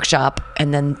Joke Workshop,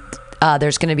 and then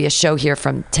there's going to be a show here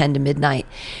from 10 to midnight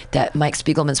that Mike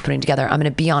Spiegelman's putting together. I'm going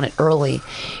to be on it early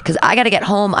because I got to get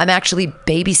home. I'm actually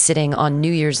babysitting on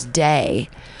New Year's Day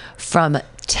from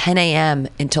 10 a.m.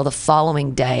 until the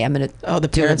following day. I'm going to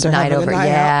do a night over.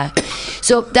 Yeah.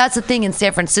 So that's the thing in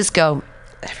San Francisco.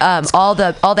 All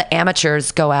the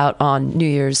amateurs go out on New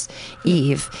Year's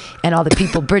Eve, and all the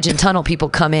people, bridge and tunnel people,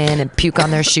 come in and puke on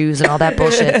their shoes and all that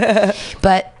bullshit.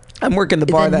 But I'm working the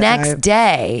bar. The next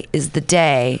day is the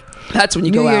day. That's when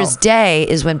you go out. New Year's Day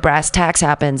is when brass tacks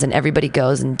happens and everybody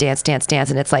goes and dance,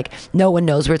 and it's like no one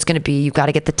knows where it's going to be. You've got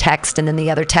to get the text and then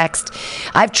the other text.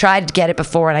 I've tried to get it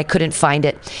before and I couldn't find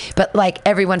it, but like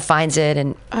everyone finds it,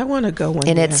 and I want to go one.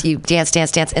 And it's you dance,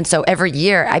 and so every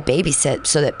year I babysit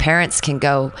so that parents can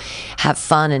go have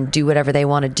fun and do whatever they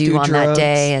want to do on drugs. That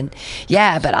day. And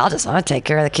yeah, but I'll just want to take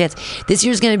care of the kids. This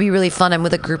year's going to be really fun. I'm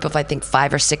with a group of I think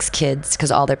 5 or 6 kids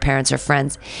because all their parents are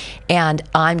friends, and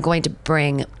I'm going to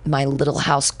bring my Little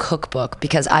House cookbook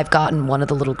because I've gotten one of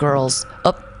my little girls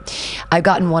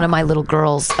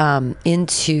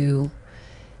into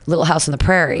Little House on the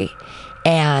Prairie,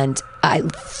 and I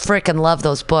freaking love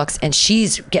those books. And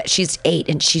she's 8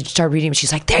 and she started reading them.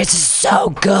 She's like, "This is so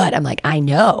good." I'm like, "I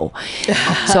know."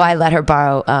 So I let her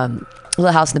borrow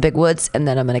Little House in the Big Woods, and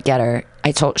then I'm gonna get her.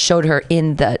 Showed her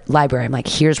in the library. I'm like,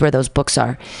 "Here's where those books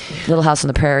are: Little House on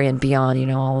the Prairie and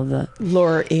Beyond." All of the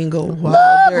Laura Ingalls Wilder.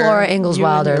 Love Laura Ingalls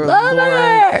Wilder. Love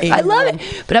her. I love it.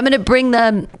 But I'm gonna bring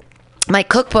my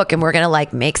cookbook, and we're gonna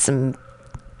like make some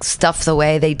stuff the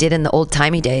way they did in the old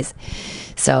timey days.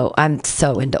 So I'm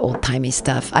so into old timey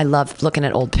stuff. I love looking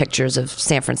at old pictures of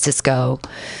San Francisco.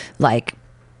 Like,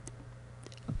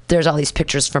 there's all these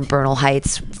pictures from Bernal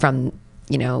Heights from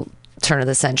turn of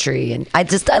the century, and I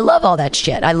love all that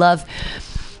shit. I love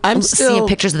seeing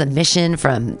pictures of the Mission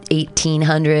from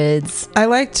 1800s. I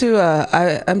like to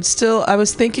I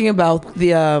was thinking about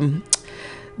the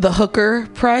the hooker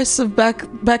price of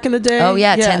back in the day. Oh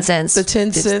yeah, 10 cents. The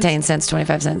 10 cents. 10 cents,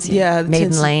 25 cents. Yeah,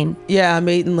 Maiden Lane. Yeah,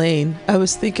 Maiden Lane. I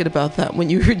was thinking about that when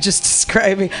you were just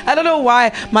describing. I don't know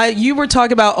why you were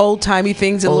talking about old timey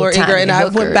things in Lower Ingram, and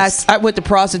hookers. I went to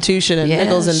prostitution and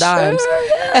nickels and dimes. Sure,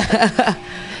 yeah.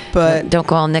 But don't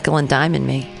go all nickel and dime in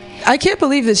me. I can't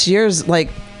believe this year's like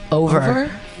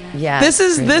over. Yeah. This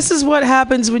is what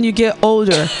happens when you get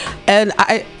older, and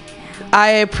I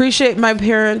appreciate my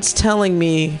parents telling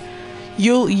me,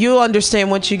 you'll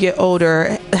understand once you get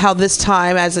older how this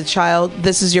time as a child,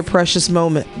 this is your precious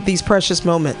moment, these precious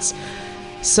moments.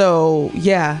 So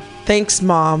yeah, thanks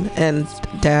Mom and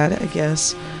Dad, I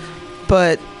guess.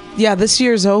 But yeah, this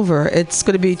year's over. It's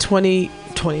going to be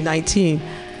 2019.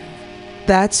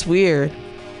 That's weird.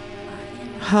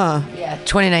 Huh. Yeah,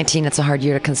 2019, it's a hard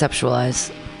year to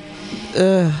conceptualize.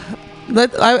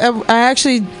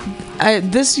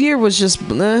 This year was just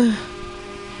I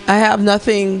have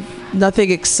nothing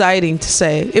exciting to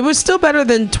say. It was still better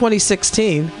than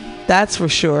 2016, that's for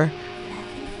sure.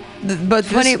 But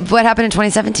what happened in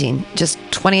 2017? Just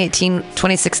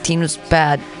 2016 was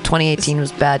bad, 2018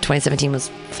 was bad, 2017 was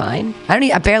fine.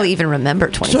 I barely even remember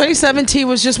 2017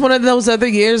 was just one of those other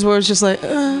years where it's just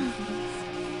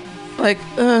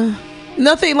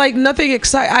nothing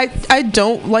exciting. I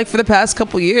don't like, for the past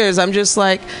couple years, I'm just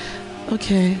like,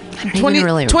 okay. I don't even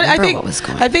really remember what was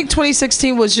going on. I think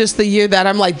 2016 was just the year that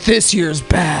I'm like, this year's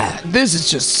bad. This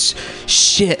is just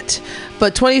shit.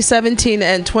 But 2017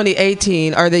 and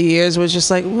 2018 are the years where it's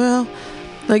just like, well,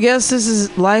 I guess this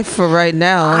is life for right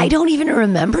now. I don't even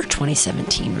remember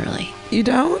 2017, really. You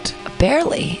don't?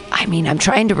 Barely. I mean, I'm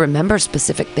trying to remember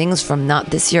specific things from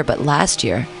not this year, but last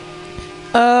year.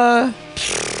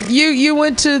 You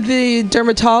went to the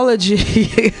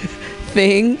dermatology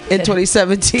thing in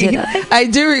 2017. Did I? I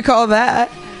do recall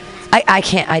that. I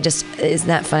can't. Isn't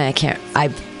that funny? I can't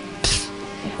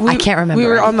remember. We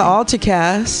were anything. on the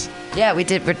Alta-Cast. Yeah, we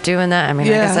did. We're doing that. I mean,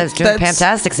 I guess I was doing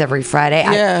Fantastics every Friday.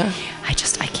 Yeah. I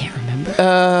can't remember.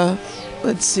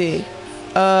 Let's see.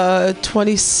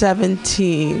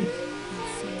 2017.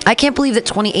 I can't believe that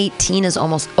 2018 is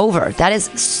almost over. That is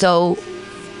so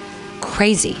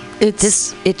crazy. It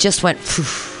just went. Phew.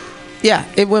 Yeah,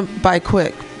 it went by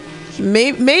quick.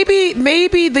 Maybe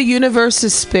the universe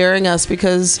is sparing us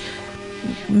because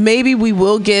maybe we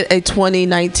will get a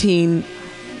 2019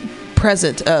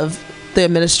 present of the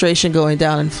administration going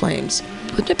down in flames.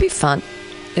 Wouldn't it be fun?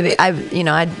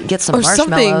 I'd get some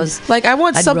marshmallows. Something. Like, I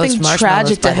want something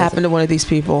tragic to happen to one of these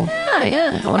people.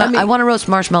 Yeah. I want to roast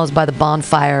marshmallows by the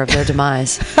bonfire of their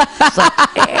demise. It's like,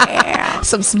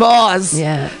 some s'mores.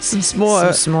 Yeah. Some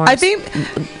s'mores. Some s'mores. I think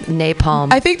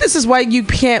napalm. I think this is why you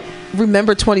can't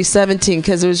remember 2017,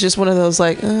 because it was just one of those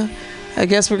like, I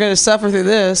guess we're going to suffer through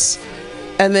this,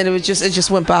 and then it just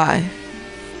went by.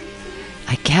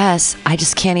 I guess I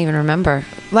just can't even remember.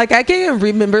 Like, I can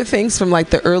remember things from like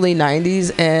the early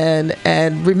 90s and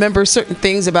remember certain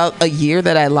things about a year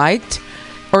that I liked,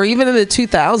 or even in the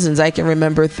 2000s I can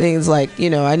remember things like,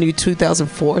 I knew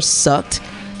 2004 sucked,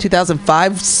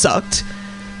 2005 sucked,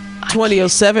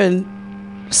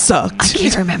 2007 sucked. I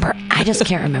can't remember. I just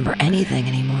can't remember anything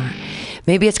anymore.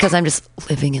 Maybe it's because I'm just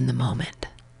living in the moment.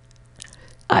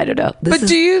 I don't know. But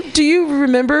do you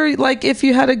remember, like, if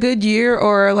you had a good year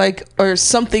or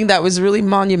something that was really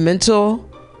monumental?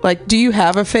 Like, do you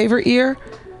have a favorite year?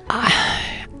 I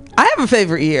have a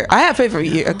favorite year. I have a favorite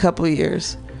year, a couple of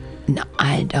years. No,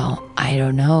 I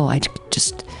don't know. I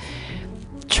just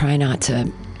try not to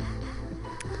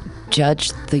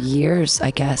judge the years,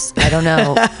 I guess. I don't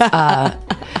know.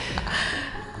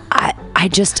 I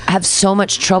just have so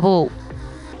much trouble,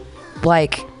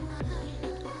 like,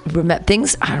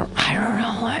 things. I don't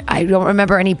know. I don't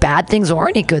remember any bad things or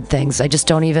any good things. I just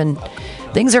don't even.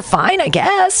 Things are fine, I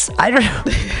guess. I don't know.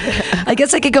 I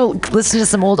guess I could go listen to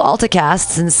some old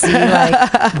Alta-Casts and see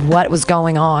like what was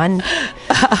going on.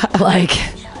 Like,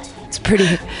 it's a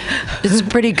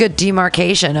pretty good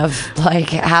demarcation of like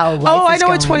how life I know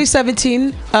going. in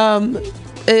 2017,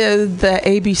 the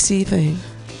ABC thing.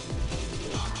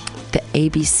 The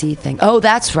ABC thing. Oh,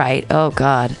 that's right. Oh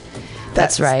God.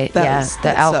 That's right.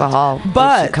 The alcohol.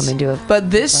 But come into it.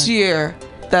 But this year,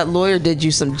 that lawyer did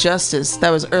you some justice.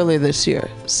 That was earlier this year,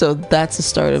 so that's the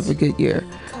start of a good year.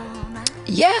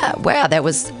 Yeah. Wow. That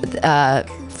was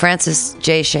Francis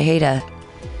J. Shaheda.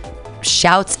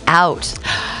 Shouts out.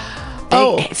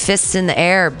 Big fists in the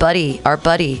air, buddy. Our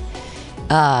buddy.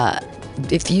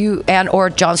 If you or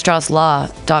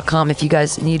johnstrauss.law.com if you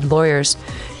guys need lawyers.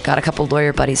 Got a couple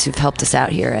lawyer buddies who've helped us out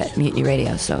here at Mutiny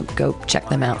Radio, so go check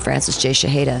them out. Francis J.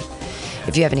 Shaheda.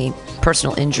 If you have any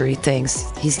personal injury things.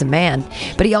 He's the man.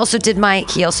 But he also did my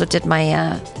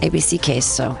ABC case.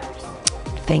 So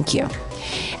thank you.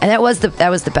 And that was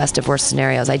the best of worst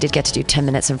scenarios. I did get to do 10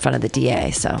 minutes in front of the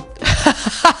DA. So.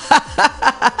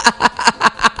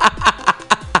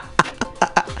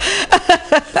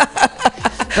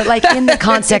 But like in the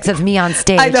context of me on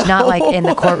stage, not like in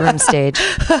the courtroom stage.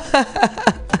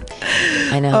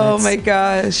 I know. Oh my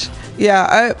gosh.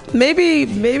 Yeah, maybe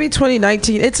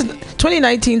 2019.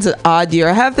 2019's an odd year.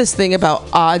 I have this thing about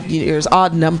odd years,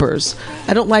 odd numbers.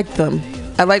 I don't like them.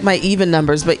 I like my even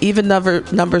numbers, but even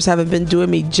numbers haven't been doing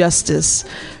me justice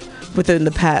within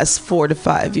the past 4 to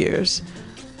 5 years.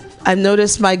 I've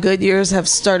noticed my good years have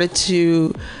started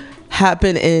to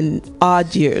happen in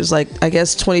odd years. Like, I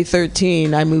guess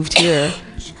 2013, I moved here.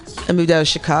 I moved out of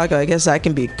Chicago. I guess I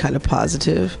can be kind of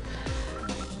positive.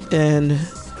 And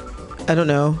I don't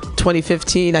know,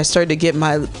 2015, I started to get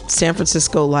my San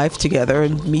Francisco life together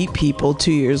and meet people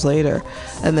 2 years later.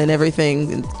 And then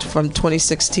everything from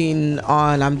 2016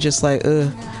 on, I'm just like,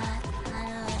 ugh.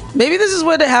 Maybe this is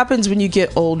what happens when you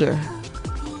get older.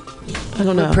 I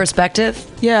don't know. Perspective?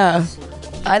 Yeah.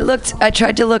 I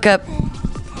tried to look up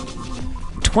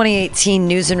 2018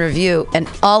 news and review, and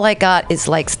all I got is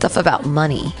like stuff about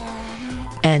money.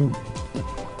 And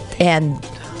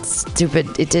stupid,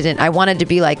 it didn't. I wanted to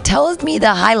be like, tell me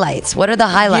the highlights. What are the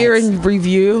highlights? Year in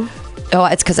review. Oh,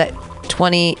 it's because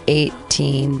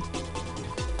 2018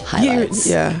 highlights.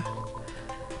 Yeah.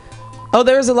 Oh,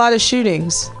 there was a lot of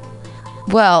shootings.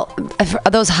 Well,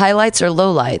 are those highlights or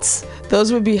lowlights?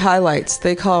 Those would be highlights.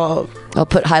 They call. I'll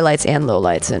put highlights and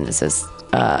lowlights in. It says,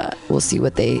 we'll see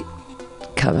what they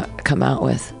come out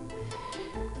with.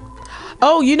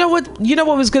 Oh, you know what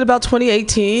was good about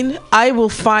 2018? I will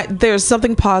find there's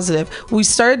something positive. We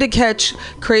started to catch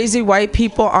crazy white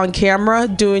people on camera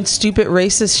doing stupid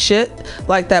racist shit,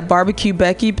 like that barbecue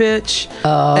Becky bitch,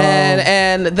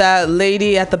 and that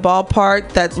lady at the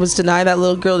ballpark that was denying that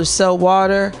little girl to sell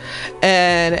water,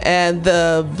 and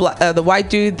the white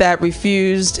dude that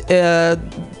refused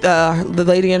the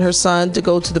lady and her son to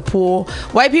go to the pool.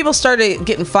 White people started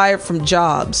getting fired from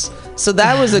jobs. So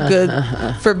that was a good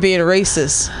for being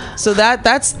racist. So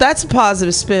that's a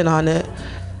positive spin on it.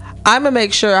 I'm gonna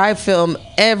make sure I film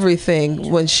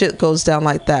everything when shit goes down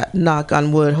like that. Knock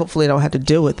on wood. Hopefully I don't have to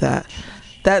deal with that.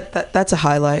 That's a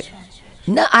highlight.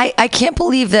 No, I can't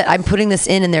believe that I'm putting this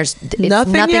in and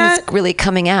nothing's really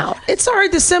coming out. It's already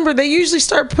December. They usually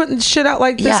start putting shit out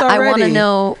like this already. I want to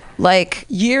know like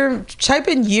type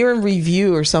in year in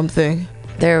review or something.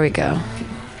 There we go.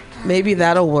 Maybe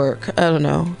that'll work. I don't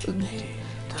know.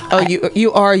 Oh,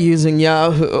 you are using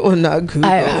Yahoo, not Google.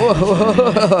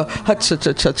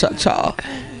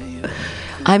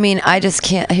 I mean, I just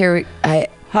can't hear.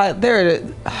 There it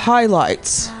is.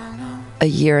 Highlights. A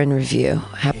year in review.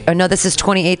 Oh no, this is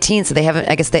 2018, so they haven't.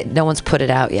 I guess no one's put it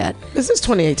out yet. This is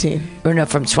 2018. Or no,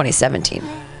 from 2017.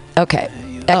 Okay.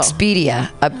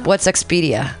 Expedia. What's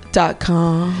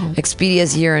Expedia.com?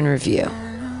 Expedia's year in review.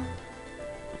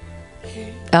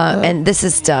 And this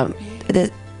is dumb.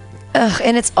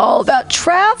 And it's all about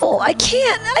travel. I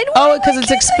can't. I don't. Oh, because it's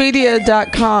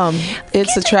Expedia.com.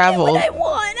 It's a travel. What I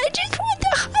want. I just want the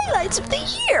highlights of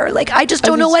the year. Like I just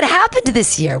don't know what happened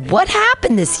this year. What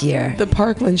happened this year? The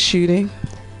Parkland shooting.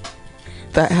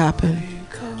 That happened.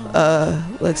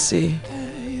 Let's see.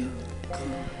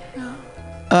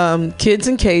 Kids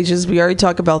in cages. We already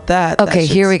talked about that. Okay,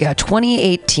 here we go.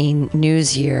 2018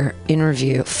 news year in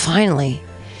review. Finally.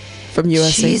 From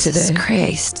USA Jesus Today.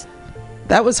 Christ.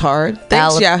 That was hard.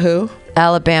 Thanks, Yahoo.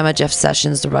 Alabama, Jeff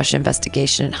Sessions, the Russia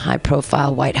investigation, and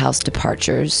high-profile White House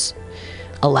departures.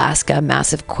 Alaska,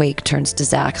 massive quake turns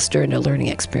disaster into learning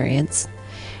experience.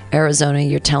 Arizona,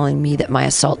 you're telling me that my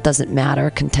assault doesn't matter,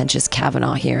 contentious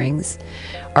Kavanaugh hearings.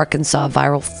 Arkansas,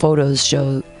 viral photos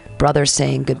show brother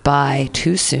saying goodbye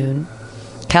too soon.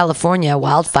 California,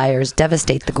 wildfires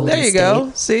devastate the Golden State. There you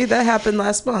go. See, that happened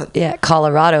last month. Yeah,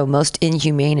 Colorado, most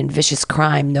inhumane and vicious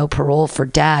crime. No parole for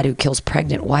dad who kills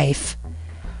pregnant wife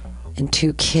and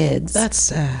 2 kids. That's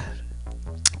sad.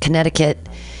 Connecticut,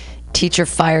 teacher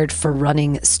fired for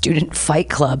running student fight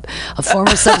club. A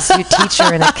former substitute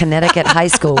teacher in a Connecticut high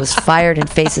school was fired and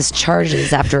faces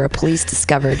charges after police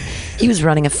discovered he was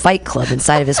running a fight club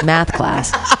inside of his math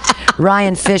class.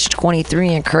 Ryan Fish,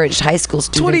 23, encouraged high school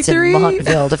students in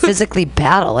Montville to physically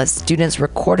battle as students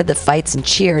recorded the fights and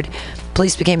cheered.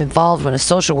 Police became involved when a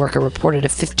social worker reported a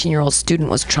 15-year-old student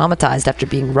was traumatized after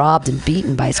being robbed and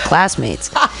beaten by his classmates.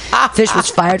 Fish was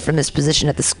fired from his position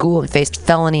at the school and faced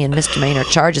felony and misdemeanor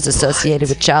charges associated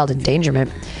with child endangerment.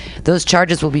 Those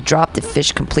charges will be dropped if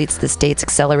Fish completes the state's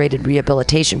accelerated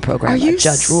rehabilitation program, a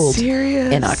judge ruled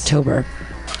in October.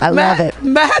 I love it.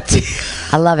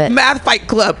 I love it. Math Fight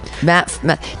Club.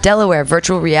 Delaware,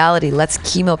 virtual reality lets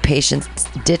chemo patients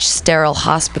ditch sterile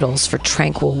hospitals for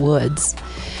tranquil woods.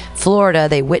 Florida,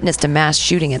 they witnessed a mass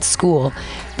shooting at school.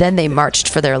 Then they marched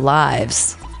for their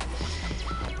lives.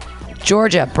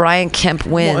 Georgia, Brian Kemp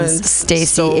wins.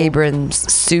 Stacey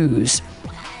Abrams sues.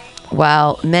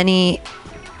 While many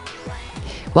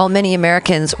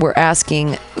Americans were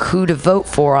asking who to vote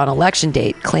for on election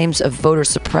day, claims of voter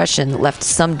suppression left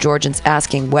some Georgians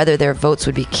asking whether their votes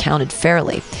would be counted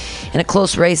fairly. In a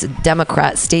close race,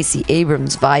 Democrat Stacey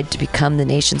Abrams vied to become the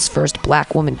nation's first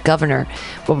black woman governor,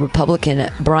 while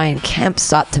Republican Brian Kemp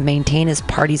sought to maintain his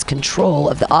party's control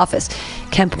of the office.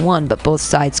 Kemp won, but both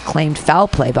sides claimed foul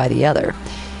play by the other.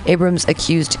 Abrams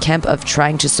accused Kemp of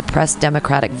trying to suppress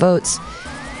Democratic votes,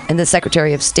 and the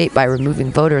Secretary of State by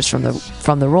removing voters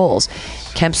from the rolls.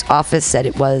 Kemp's office said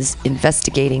it was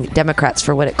investigating Democrats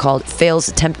for what it called failed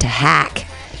attempt to hack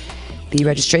the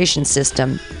registration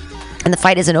system. And the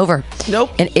fight isn't over.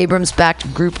 Nope. An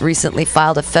Abrams-backed group recently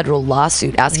filed a federal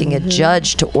lawsuit asking a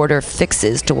judge to order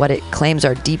fixes to what it claims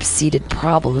are deep-seated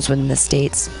problems within the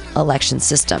state's election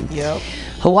system. Yep.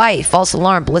 Hawaii, false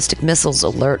alarm, ballistic missiles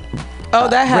alert. Oh,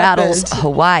 that rattles happened.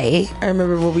 Hawaii. I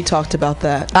remember when we talked about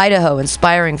that. Idaho,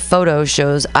 inspiring photo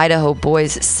shows Idaho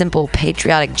boy's simple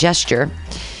patriotic gesture.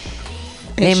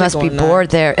 They must be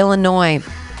bored there. Illinois,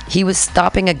 he was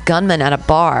stopping a gunman at a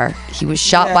bar. He was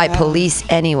shot by police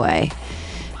anyway.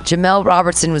 Jamel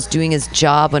Robertson was doing his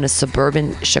job when a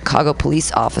suburban Chicago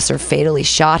police officer fatally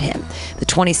shot him. The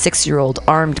 26-year-old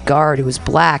armed guard, who was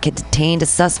black, had detained a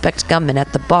suspect gunman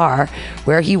at the bar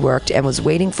where he worked and was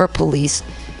waiting for police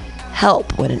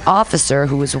help when an officer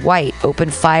who was white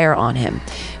opened fire on him.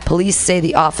 Police say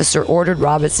the officer ordered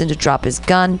Robertson to drop his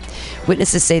gun.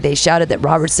 Witnesses say they shouted that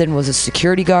Robertson was a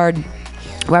security guard.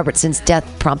 Robertson's death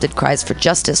prompted cries for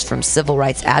justice from civil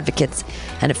rights advocates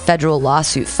and a federal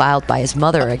lawsuit filed by his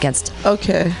mother against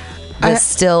the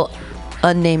still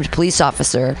unnamed police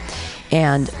officer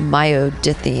and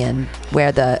Myodithian,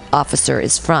 where the officer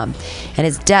is from. And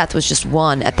his death was just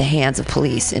one at the hands of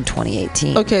police in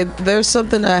 2018. Okay, there's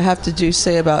something I have to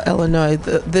say about Illinois.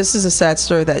 This is a sad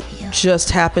story that just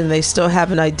happened. They still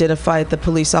haven't identified the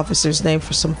police officer's name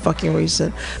for some fucking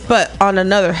reason. But on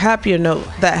another happier note,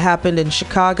 that happened in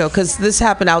Chicago, because this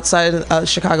happened outside of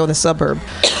Chicago in the suburb.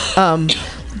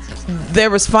 There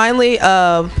was finally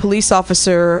a police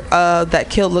officer that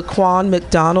killed Laquan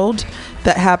McDonald.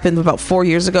 That happened about 4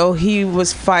 years ago. He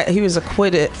was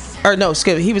acquitted, or no,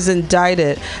 excuse me, he was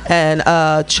indicted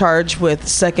and charged with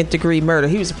second-degree murder.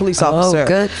 He was a police officer. Oh,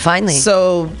 good, finally.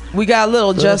 So we got a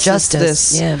little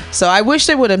justice. Yeah. So I wish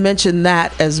they would have mentioned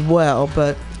that as well,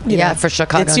 but you know, for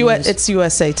Chicago it's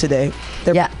USA Today.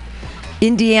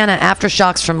 Indiana,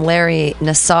 aftershocks from Larry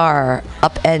Nassar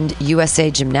upend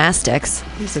USA Gymnastics.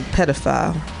 He's a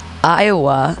pedophile.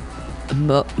 Iowa,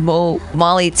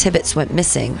 Molly Tibbetts went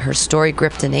missing. Her story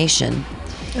gripped a nation.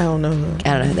 I don't know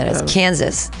who that is.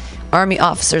 Kansas, Army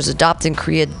officers adopting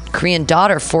Korean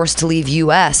daughter forced to leave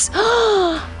U.S.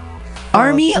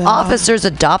 Army officers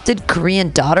adopted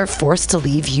Korean daughter forced to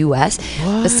leave U.S.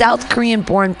 What? The South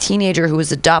Korean-born teenager who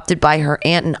was adopted by her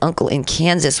aunt and uncle in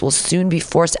Kansas will soon be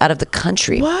forced out of the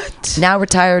country. What? Now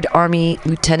retired Army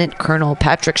Lieutenant Colonel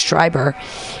Patrick Schreiber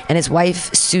and his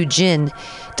wife Soo Jin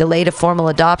delayed a formal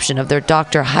adoption of their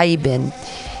Dr. Haibin,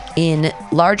 in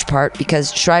large part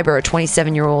because Schreiber, a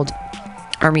 27-year-old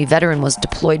Army veteran, was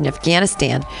deployed in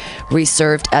Afghanistan, where he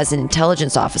served as an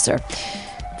intelligence officer.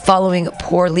 Following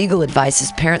poor legal advice,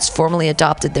 his parents formally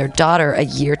adopted their daughter a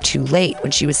year too late,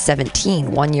 when she was 17,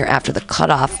 1 year after the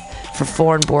cutoff for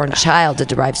foreign-born child to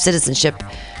derive citizenship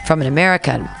from an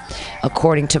American,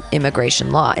 according to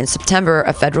immigration law. In September,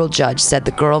 a federal judge said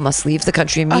the girl must leave the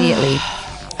country immediately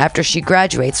after she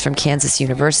graduates from Kansas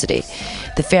University.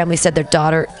 The family said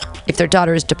if their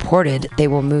daughter is deported, they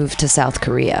will move to South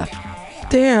Korea.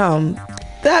 Damn.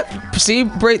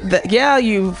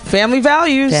 You family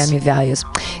values. Family values.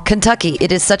 Kentucky,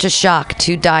 it is such a shock.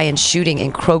 2 die in shooting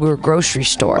in Kroger grocery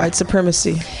store. White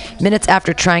supremacy. Minutes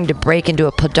after trying to break into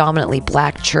a predominantly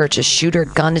black church, a shooter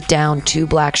gunned down 2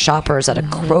 black shoppers at a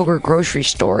Kroger grocery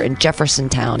store in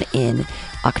Jeffersontown in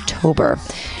October.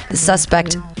 The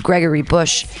suspect, Gregory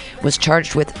Bush, was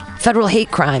charged with federal hate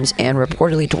crimes and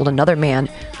reportedly told another man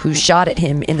who shot at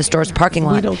him in the store's parking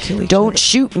lot, "Don't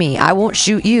shoot me, I won't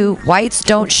shoot you. Whites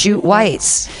don't shoot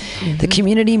whites." The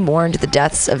community mourned the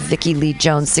deaths of Vicki Lee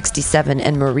Jones, 67,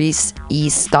 and Maurice E.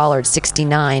 Stollard,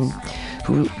 69,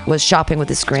 who was shopping with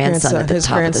his grandson at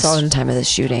the time of the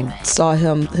shooting. Saw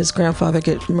his grandfather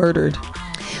get murdered.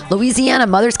 Louisiana,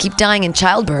 mothers keep dying in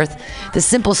childbirth. The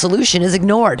simple solution is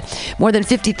ignored. More than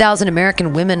 50,000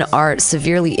 American women are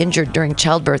severely injured during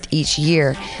childbirth each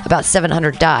year. About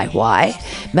 700 die. Why?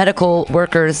 Medical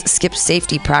workers skip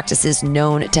safety practices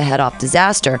known to head off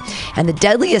disaster. And the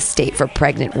deadliest state for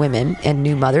pregnant women and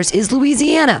new mothers is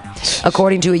Louisiana,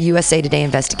 according to a USA Today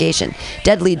investigation.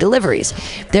 Deadly deliveries.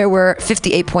 There were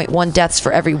 58.1 deaths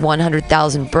for every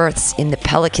 100,000 births in the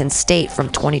Pelican State from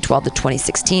 2012 to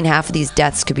 2016. Half of these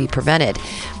deaths could be prevented,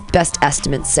 best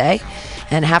estimates say,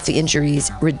 and half the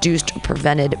injuries reduced or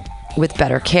prevented with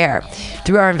better care.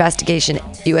 Through our investigation,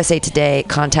 USA Today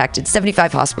contacted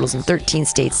 75 hospitals in 13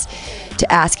 states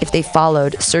to ask if they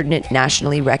followed certain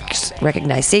nationally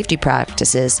recognized safety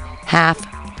practices. Half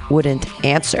wouldn't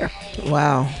answer.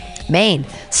 Wow. Maine,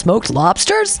 smoked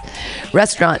lobsters?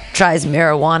 Restaurant tries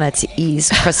marijuana to ease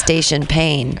crustacean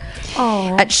pain.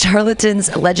 Aww. At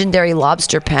Charlatans' legendary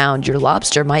lobster pound, your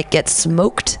lobster might get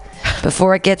smoked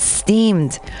before it gets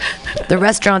steamed. The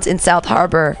restaurants in South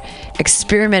Harbor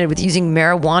experimented with using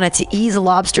marijuana to ease a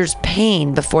lobster's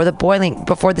pain before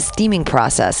the steaming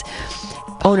process.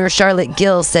 Owner Charlotte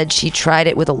Gill said she tried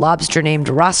it with a lobster named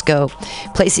Roscoe,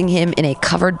 placing him in a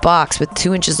covered box with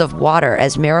 2 inches of water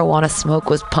as marijuana smoke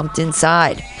was pumped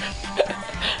inside.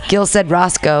 Gill said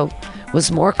Roscoe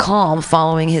was more calm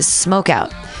following his smoke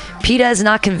out. PETA is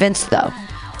not convinced, though.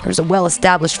 There's a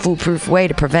well-established foolproof way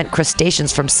to prevent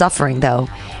crustaceans from suffering, though,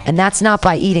 and that's not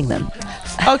by eating them.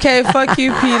 Okay, fuck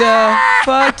you, PETA.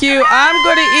 Fuck you. I'm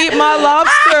going to eat my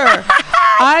lobster.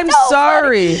 I'm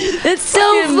sorry. It's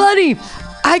so funny.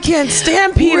 I can't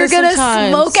stand PETA. We're gonna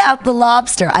sometimes. smoke out the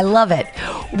lobster. I love it.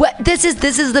 What this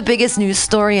is the biggest news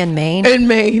story in Maine. In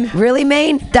Maine, really,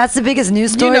 Maine? That's the biggest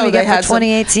news story we get for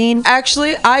 2018.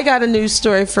 Actually, I got a news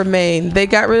story for Maine. They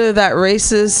got rid of that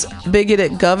racist,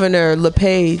 bigoted governor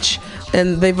LePage,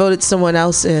 and they voted someone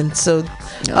else in. So,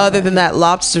 other than that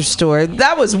lobster story,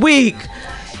 that was weak.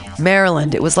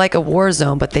 Maryland, it was like a war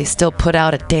zone, but they still put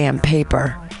out a damn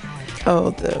paper.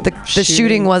 Oh, the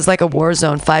shooting was like a war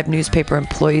zone. 5 newspaper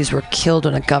employees were killed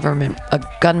when a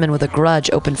gunman with a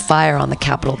grudge opened fire on the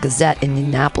Capital Gazette in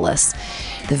Indianapolis.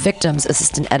 The victims,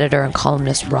 assistant editor and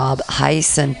columnist Rob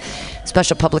Hyson,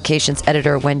 special publications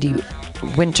editor Wendy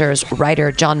Winters,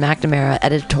 writer John McNamara,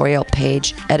 editorial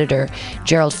page editor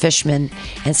Gerald Fishman,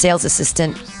 and sales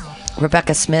assistant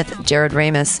Rebecca Smith. Jared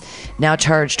Ramus, now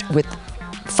charged with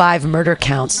 5 murder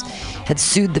counts, had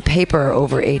sued the paper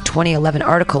over a 2011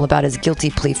 article about his guilty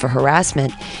plea for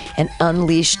harassment and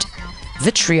unleashed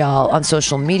vitriol on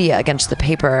social media against the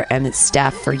paper and its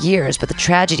staff for years. But the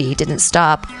tragedy didn't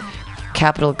stop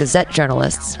Capital Gazette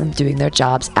journalists from doing their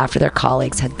jobs after their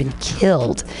colleagues had been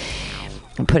killed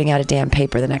and putting out a damn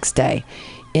paper the next day.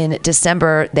 In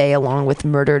December, they, along with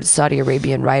murdered Saudi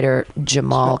Arabian writer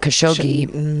Jamal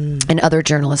Khashoggi and other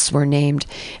journalists, were named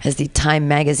as the Time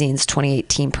Magazine's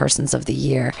 2018 Persons of the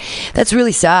Year. That's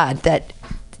really sad.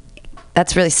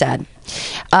 That's really sad.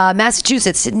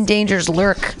 Massachusetts, hidden dangers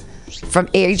lurk from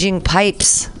aging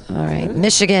pipes. All right.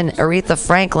 Michigan, Aretha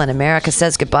Franklin, America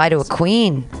says goodbye to a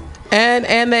queen. And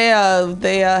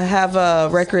they have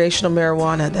recreational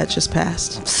marijuana that just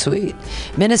passed. Sweet.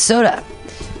 Minnesota.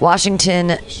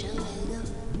 Washington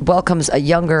welcomes a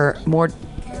younger, more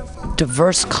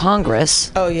diverse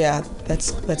Congress. Oh yeah,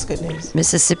 that's good news.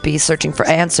 Mississippi searching for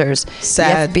answers.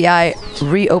 Sad. The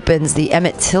FBI reopens the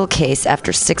Emmett Till case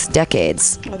after 6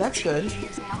 decades. Oh, that's good.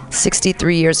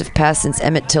 63 years have passed since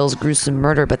Emmett Till's gruesome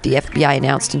murder, but the FBI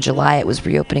announced in July it was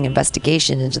reopening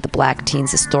investigation into the black teen's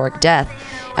historic death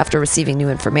after receiving new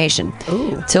information.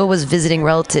 Ooh. Till was visiting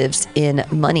relatives in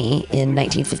Money in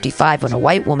 1955 when a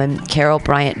white woman, Carol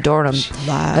Bryant Durham,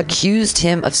 accused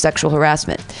him of sexual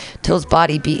harassment. Till's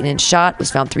body, beaten and shot,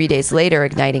 was found 3 days later,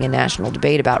 igniting a national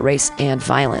debate about race and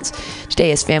violence. Today,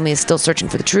 his family is still searching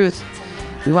for the truth.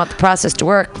 We want the process to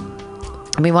work,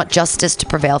 and we want justice to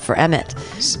prevail for Emmett.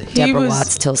 Deborah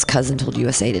Watts, Till's cousin, told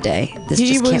USA Today. This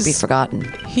just can't be forgotten.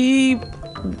 He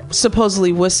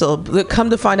supposedly whistled. Come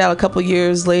to find out, a couple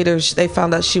years later, they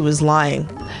found out she was lying.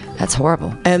 That's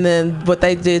horrible. And then what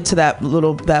they did to that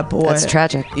boy. That's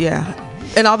tragic. Yeah.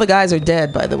 And all the guys are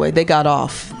dead, by the way. They got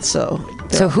off. So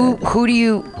who do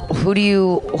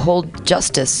you hold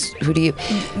justice? Who do you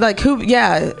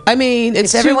Yeah. I mean,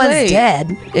 it's if everyone's too late.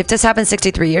 dead. If this happened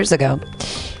 63 years ago.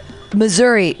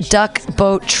 Missouri duck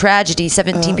boat tragedy.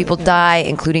 17 people die,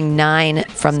 including 9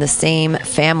 from the same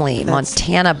family.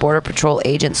 Montana Border Patrol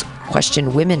agents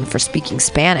question women for speaking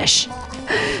Spanish.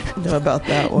 Know about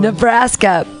that one.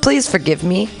 Nebraska, please forgive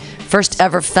me. First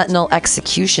ever fentanyl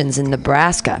executions in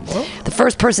Nebraska. Whoa. The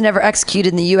first person ever executed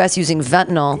in the U.S. using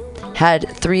fentanyl had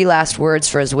 3 last words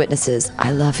for his witnesses.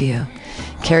 I love you.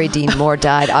 Carrie Dean Moore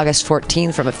died August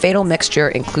 14th from a fatal mixture,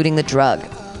 including the drug.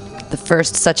 The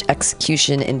first such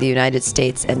execution in the United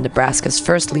States and Nebraska's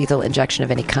first lethal injection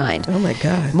of any kind. Oh, my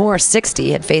God. Moore,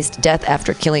 60, had faced death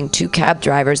after killing 2 cab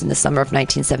drivers in the summer of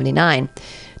 1979.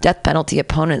 Death penalty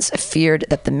opponents feared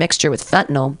that the mixture with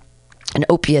fentanyl, an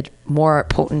opiate more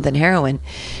potent than heroin,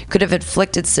 could have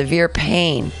inflicted severe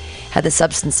pain had the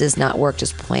substances not worked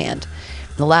as planned.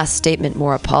 In the last statement,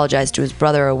 Moore apologized to his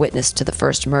brother, a witness to the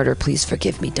first murder. Please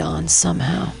forgive me, Don,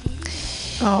 somehow.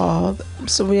 Oh,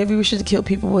 so maybe we should kill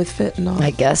people with fentanyl. I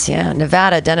guess, yeah.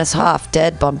 Nevada, Dennis Hoff,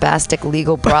 dead bombastic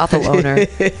legal brothel owner,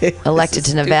 elected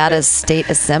to Nevada's state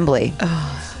assembly.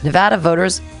 Nevada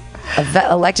voters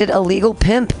elected a legal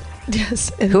pimp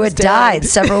who had died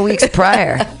several weeks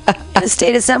prior in a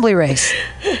state assembly race.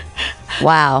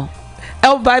 Wow.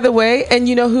 Oh, by the way, and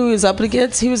you know who he was up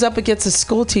against? He was up against a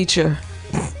school teacher.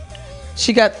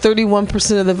 She got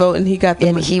 31% of the vote, and he got the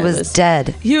And he was dead.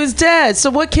 He was dead. So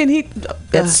what can he...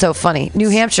 That's so funny. New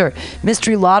Hampshire,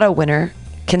 mystery lotto winner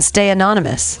can stay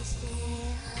anonymous.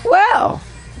 Wow.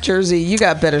 Jersey, you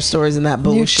got better stories than that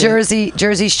bullshit.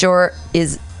 Jersey Shore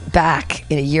is back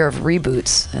in a year of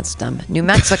reboots. That's dumb. New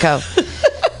Mexico.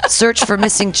 Search for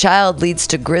missing child leads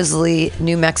to grisly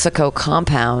New Mexico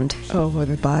compound. Oh, where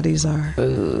the bodies are.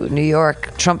 Ooh, New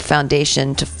York, Trump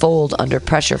Foundation to fold under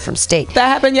pressure from state. That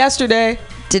happened yesterday.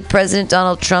 Did President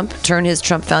Donald Trump turn his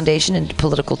Trump Foundation into a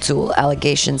political tool?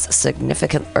 Allegations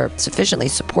sufficiently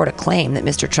support a claim that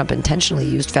Mr. Trump intentionally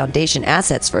used foundation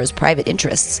assets for his private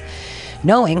interests,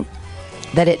 knowing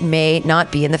that it may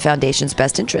not be in the foundation's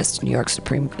best interest. New York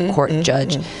Supreme Court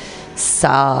Judge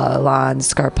Salon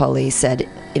Scarpelli said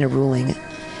in a ruling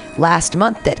last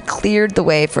month that cleared the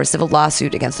way for a civil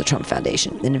lawsuit against the Trump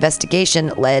Foundation. An investigation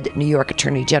led New York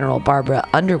Attorney General Barbara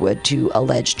Underwood to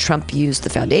allege Trump used the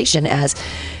foundation as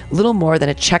little more than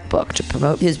a checkbook to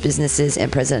promote his businesses and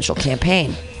presidential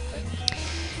campaign.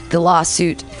 The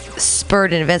lawsuit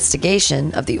spurred an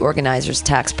investigation of the organizers'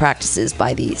 tax practices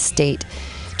by the State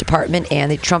Department,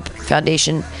 and the Trump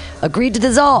Foundation agreed to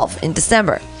dissolve in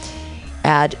December.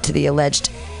 Add to the alleged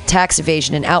tax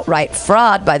evasion and outright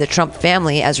fraud by the Trump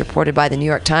family, as reported by the New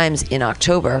York Times in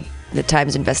October. The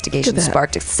Times investigation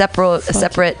sparked a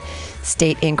separate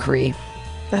state inquiry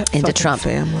into Trump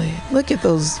family. Look at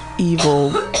those evil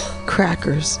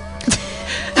crackers.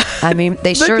 I mean,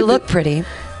 they sure look pretty.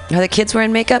 Are the kids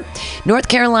wearing makeup? North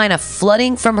Carolina,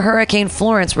 flooding from Hurricane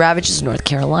Florence ravages North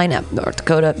Carolina. North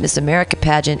Dakota Miss America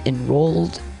pageant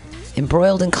embroiled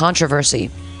in controversy.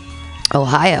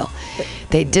 Ohio,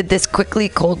 they did this quickly,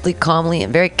 coldly, calmly,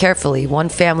 and very carefully. One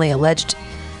family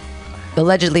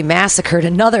allegedly massacred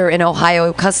another in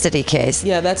Ohio custody case.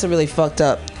 Yeah, that's a really fucked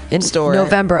up story. In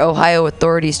November, Ohio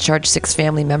authorities charged 6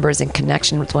 family members in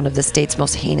connection with one of the state's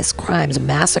most heinous crimes, a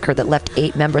massacre that left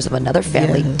 8 members of another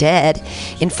family dead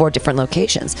in 4 different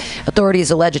locations. Authorities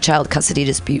allege a child custody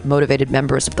dispute motivated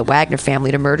members of the Wagner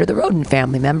family to murder the Roden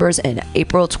family members in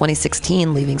April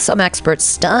 2016, leaving some experts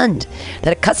stunned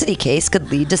that a custody case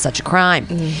could lead to such a crime.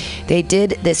 They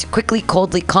did this quickly,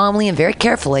 coldly, calmly, and very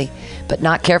carefully, but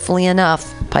not carefully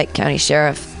enough. Pike County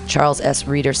Sheriff Charles S.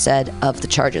 Reeder said of the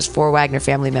charges, 4 Wagner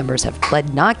family members have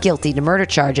pled not guilty to murder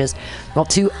charges, while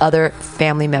 2 other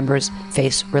family members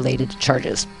face related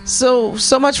charges. So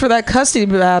much for that custody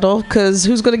battle, because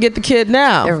who's going to get the kid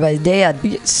now? Everybody's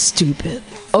dead. Stupid.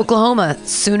 Oklahoma,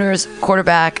 Sooners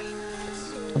quarterback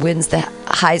wins the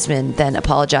Heisman, then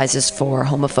apologizes for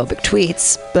homophobic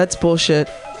tweets. That's bullshit.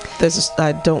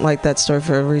 I don't like that story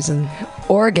for a reason.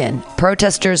 Oregon,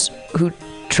 protesters who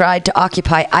tried to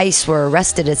occupy ICE were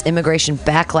arrested as immigration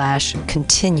backlash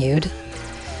continued.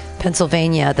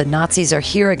 Pennsylvania, the Nazis are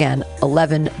here again.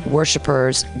 11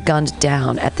 worshipers gunned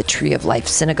down at the Tree of Life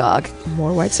Synagogue.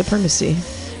 More white supremacy.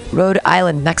 Rhode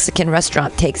Island Mexican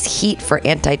restaurant takes heat for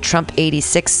anti-Trump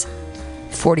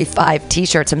 8645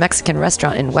 t-shirts. A Mexican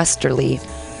restaurant in Westerly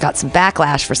got some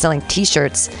backlash for selling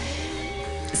t-shirts.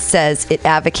 Says it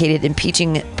advocated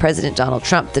impeaching President Donald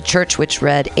Trump. The church, which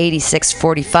read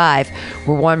 8645,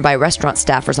 were worn by restaurant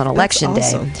staffers on election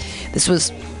day. This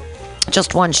was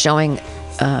just one showing.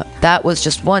 That was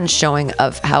just one showing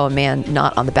of how a man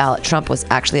not on the ballot, Trump, was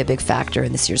actually a big factor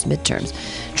in this year's midterms.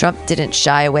 Trump didn't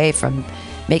shy away from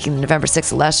making the November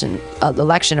 6th election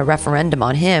a referendum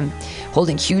on him,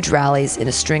 holding huge rallies in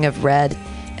a string of red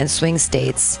and swing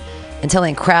states, and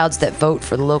telling crowds that vote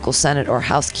for the local Senate or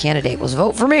House candidate was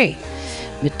vote for me.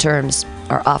 Midterms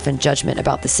are often judgment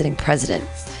about the sitting president,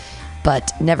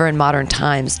 but never in modern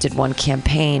times did one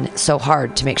campaign so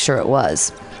hard to make sure it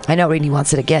was. I know, and he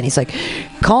wants it again. He's like,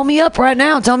 call me up right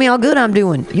now. Tell me how good I'm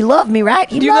doing. You love me,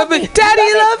 right? You love me. Daddy,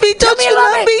 you love me. Don't you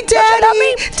love me,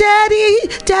 Daddy?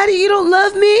 Daddy, you don't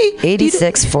love me.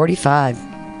 86-45.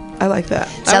 I like that.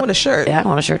 I want a shirt. Yeah, I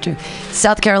want a shirt too.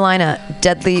 South Carolina,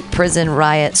 deadly prison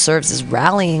riot serves as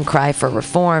rallying cry for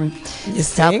reform. You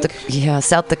think?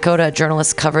 South Dakota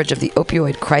journalist coverage of the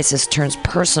opioid crisis turns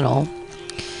personal.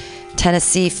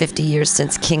 Tennessee, 50 years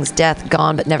since King's death,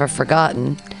 gone but never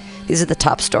forgotten. These are the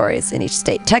top stories in each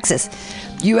state. Texas,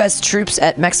 U.S. troops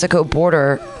at Mexico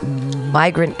border,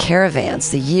 migrant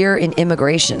caravans, the year in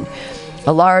immigration.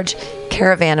 A large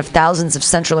caravan of thousands of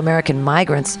Central American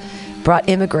migrants brought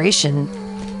immigration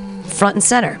front and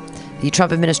center. The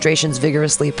Trump administration's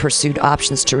vigorously pursued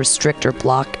options to restrict or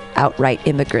block outright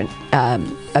immigrant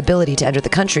ability to enter the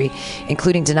country,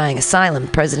 including denying asylum.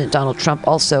 President Donald Trump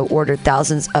also ordered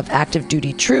thousands of active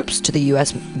duty troops to the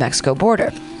U.S.-Mexico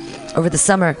border. Over the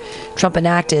summer, Trump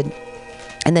enacted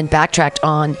and then backtracked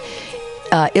on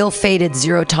ill-fated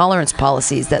zero-tolerance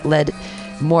policies that led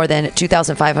more than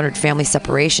 2,500 family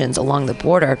separations along the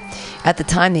border. At the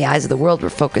time, the eyes of the world were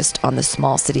focused on the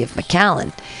small city of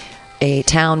McAllen, a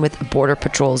town with Border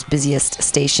Patrol's busiest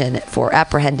station for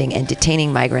apprehending and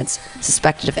detaining migrants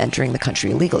suspected of entering the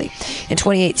country illegally. In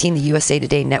 2018, the USA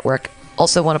Today network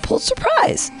also won a Pulitzer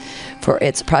Prize for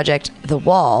its project The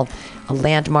Wall, a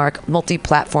landmark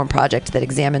multi-platform project that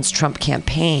examines Trump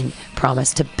campaign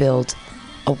promise to build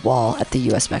a wall at the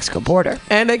U.S.-Mexico border.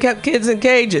 And they kept kids in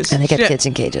cages. And they kept kids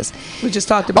in cages. We just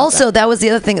talked about also, that was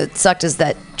the other thing that sucked, is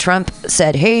that Trump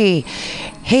said, hey,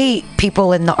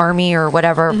 people in the Army or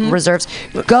whatever, reserves,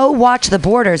 go watch the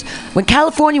borders. When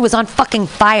California was on fucking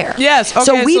fire. Yes, okay,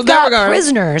 so we've got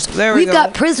prisoners. We've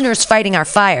got prisoners fighting our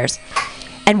fires.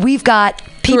 And we've got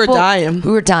people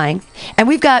who are dying. And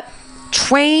we've got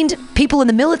trained people in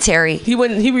the military he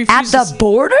refuses at the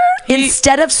border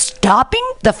instead of stopping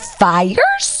the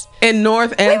fires in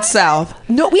north and south.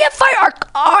 No, we have fire.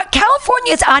 Our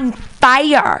California is on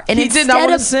fire, and he did not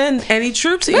want to send any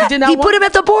troops. He did not. He put them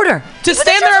at the border to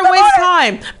stand there and waste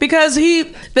time because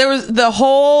there was the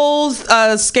whole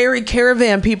scary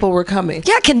caravan people were coming.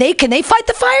 Yeah, can they fight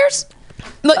the fires?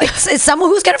 Look, it's someone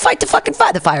who's going to fight the fucking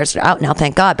fire. The fires are out now,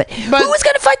 thank God. But who's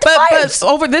going to fight the fires?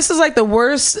 But this is like the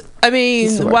worst. I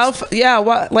mean, over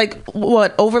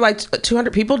like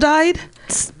 200 people died.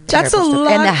 That's a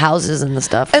lot. And the houses and the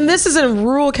stuff. And this is in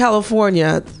rural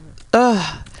California.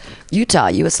 Utah,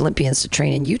 U.S. Olympians to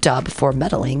train in Utah before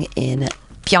medaling in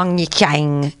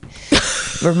Pyeongchang,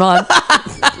 Vermont.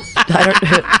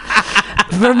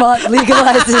 Vermont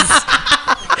legalizes.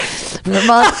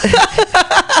 Vermont.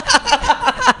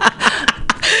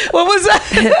 What was that?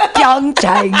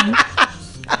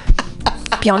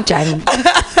 Pyeongchang.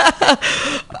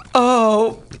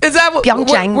 Oh, is that what?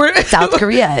 Pyeongchang, South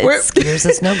Korea. It's skiers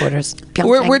and snowboarders.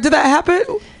 Where did that happen?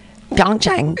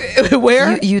 Pyeongchang.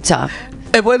 Where? Utah.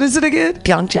 And what is it again?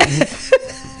 Pyeongchang,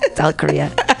 South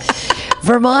Korea.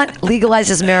 Vermont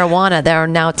legalizes marijuana. There are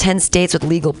now 10 states with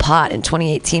legal pot. In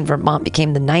 2018, Vermont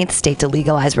became the 9th state to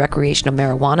legalize recreational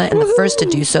marijuana and the first to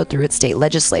do so through its state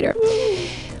legislature.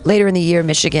 Later in the year,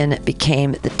 Michigan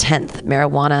became the 10th.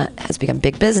 Marijuana has become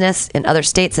big business in other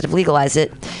states that have legalized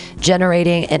it,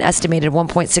 generating an estimated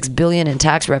 $1.6 billion in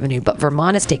tax revenue. But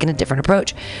Vermont has taken a different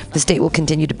approach. The state will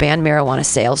continue to ban marijuana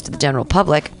sales to the general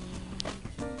public,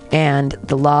 and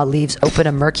the law leaves open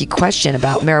a murky question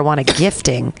about marijuana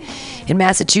gifting. In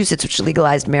Massachusetts, which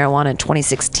legalized marijuana in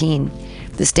 2016,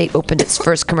 the state opened its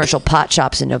first commercial pot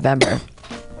shops in November.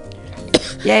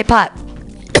 Yay, pot.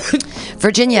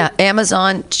 Virginia,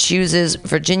 Amazon chooses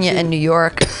Virginia and New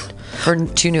York for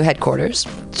 2 new headquarters.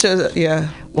 Yeah.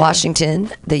 Washington,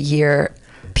 the year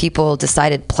people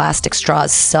decided plastic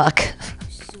straws suck.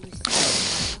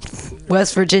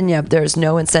 West Virginia, there's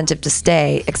no incentive to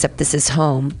stay except this is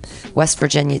home. West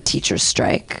Virginia teachers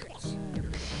strike.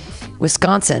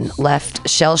 Wisconsin left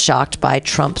shell-shocked by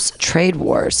Trump's trade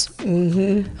wars.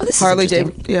 Mm-hmm. Oh, this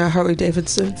Harley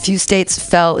Davidson. Few states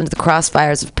fell into the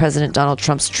crossfires of President Donald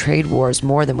Trump's trade wars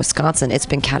more than Wisconsin. It's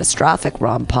been catastrophic,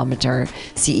 Ron Palmer,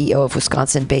 CEO of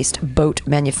Wisconsin-based boat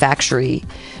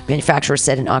manufacturer,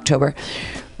 said in October.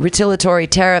 Retaliatory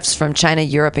tariffs from China,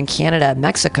 Europe, and Canada,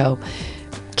 Mexico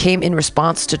came in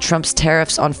response to Trump's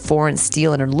tariffs on foreign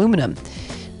steel and aluminum.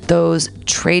 Those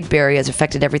trade barriers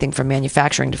affected everything from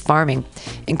manufacturing to farming,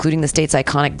 including the state's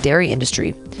iconic dairy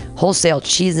industry. Wholesale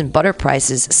cheese and butter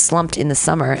prices slumped in the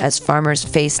summer as farmers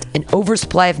faced an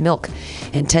oversupply of milk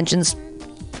and tensions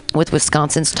with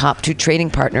Wisconsin's top 2 trading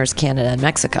partners, Canada and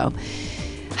Mexico.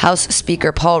 House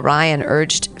Speaker Paul Ryan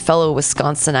urged fellow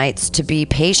Wisconsinites to be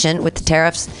patient with the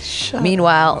tariffs.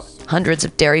 Meanwhile, Hundreds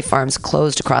of dairy farms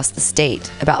closed across the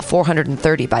state, about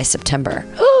 430 by September.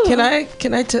 They're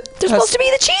supposed to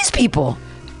be the cheese people.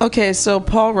 Okay, so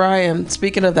Paul Ryan,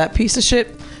 speaking of that piece of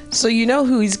shit, so you know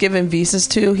who he's giving visas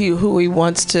to? Who he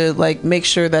wants to like make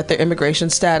sure that their immigration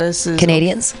status is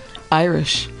Canadians?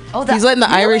 Irish. Oh, he's letting the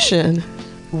Irish in.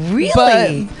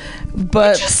 Really?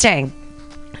 But interesting.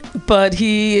 But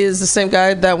he is the same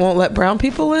guy that won't let brown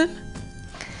people in?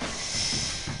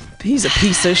 He's a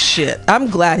piece of shit. I'm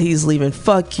glad he's leaving.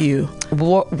 Fuck you.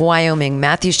 Wyoming,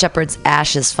 Matthew Shepard's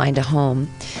ashes find a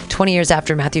home. 20 years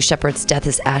after Matthew Shepard's death,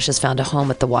 his ashes found a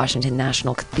home at the Washington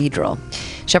National Cathedral.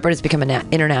 Shepard has become an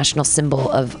international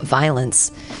symbol of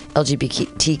violence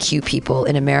LGBTQ people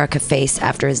in America face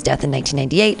after his death in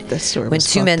 1998, when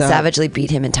two men savagely beat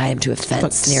him and tied him to a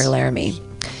fence near Laramie.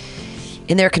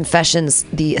 In their confessions,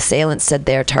 the assailants said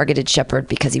they targeted Shepard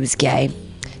because he was gay.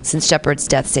 Since Shepard's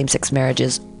death, same-sex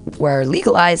marriages were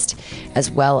legalized, as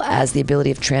well as the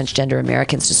ability of transgender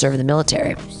Americans to serve in the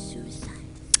military,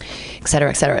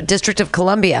 etc., etc. District of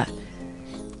Columbia.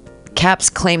 Caps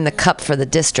claim the cup for the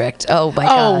district. Oh my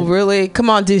God! Oh really? Come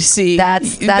on, DC.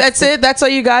 That's it. That's all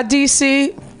you got,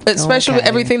 DC. Especially with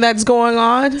everything that's going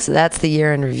on. So that's the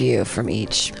year in review from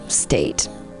each state.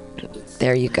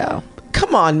 There you go.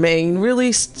 Come on, Maine.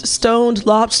 Really? Stoned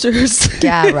lobsters?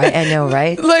 Yeah, right. I know,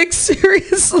 right? Like,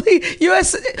 seriously.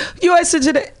 USA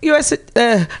Today.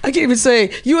 I can't even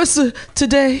say. USA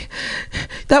Today.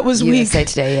 That was weak. USA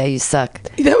Today, yeah, you suck.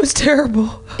 That was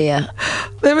terrible. Yeah.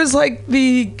 That was like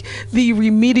the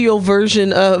remedial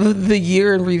version of the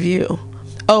year in review.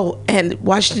 Oh, and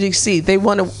Washington, D.C., they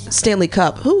won a Stanley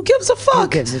Cup. Who gives a fuck? Who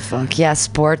gives a fuck? Yeah,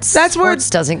 sports. Sports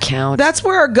doesn't count. That's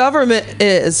where our government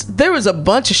is. There was a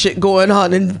bunch of shit going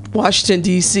on in Washington,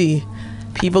 D.C.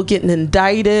 People getting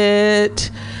indicted.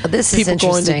 This is people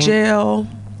going to jail.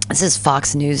 This is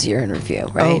Fox News Year in Review,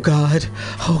 right?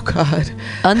 Oh, God.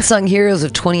 Unsung Heroes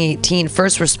of 2018,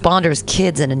 first responders,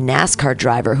 kids, and a NASCAR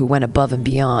driver who went above and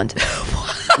beyond.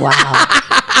 Wow.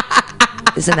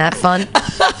 Isn't that fun?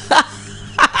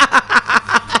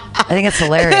 I think it's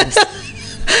hilarious.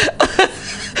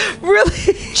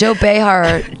 Really? Joe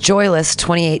Behar, Joyless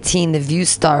 2018, the View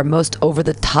star, most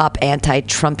over-the-top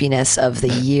anti-Trumpiness of the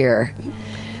year.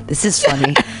 This is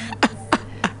funny.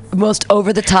 Most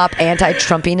over-the-top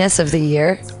anti-Trumpiness of the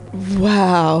year.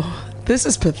 Wow. This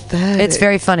is pathetic. It's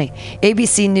very funny.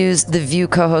 ABC News, The View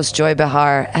co-host Joy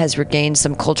Behar has regained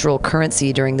some cultural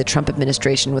currency during the Trump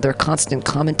administration with her constant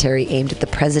commentary aimed at the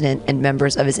president and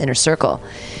members of his inner circle.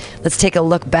 Let's take a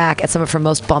look back at some of her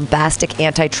most bombastic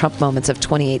anti-Trump moments of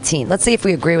 2018. Let's see if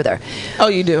we agree with her. Oh,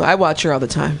 you do? I watch her all the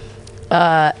time.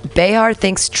 Behar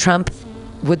thinks Trump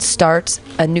would start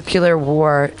a nuclear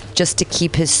war just to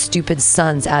keep his stupid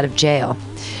sons out of jail.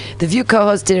 The View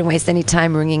co-host didn't waste any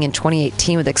time ringing in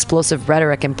 2018 with explosive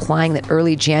rhetoric implying that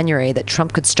early January that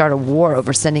Trump could start a war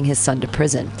over sending his son to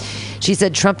prison. She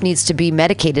said Trump needs to be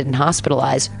medicated and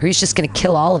hospitalized or he's just going to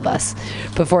kill all of us,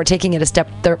 before taking it a step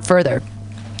further.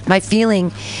 My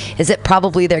feeling is that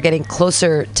probably they're getting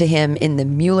closer to him in the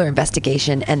Mueller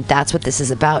investigation, and that's what this is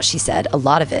about, she said. A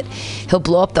lot of it. He'll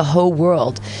blow up the whole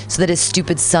world so that his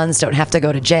stupid sons don't have to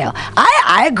go to jail.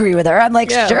 I agree with her. I'm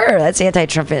like, yeah. Sure, that's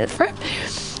anti-Trump.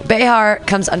 Behar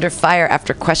comes under fire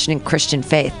after questioning Christian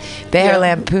faith. Behar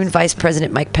lampooned Vice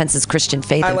President Mike Pence's Christian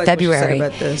faith in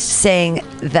February, saying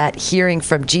that hearing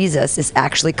from Jesus is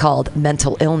actually called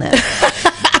mental illness.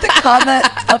 The comment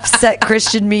upset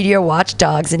Christian media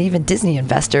watchdogs and even Disney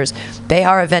investors.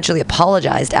 Behar eventually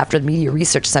apologized after the Media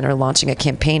Research Center launching a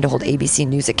campaign to hold ABC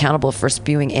News accountable for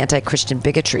spewing anti-Christian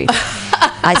bigotry.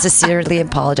 I sincerely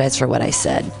apologize for what I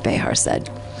said, Behar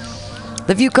said.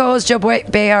 The View co-host Joe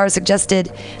Behar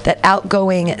suggested that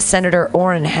outgoing Senator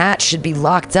Orrin Hatch should be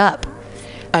locked up.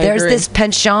 There's this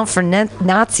penchant for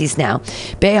Nazis now.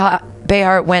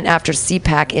 Behar went after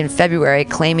CPAC in February,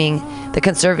 claiming the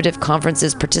conservative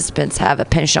conference's participants have a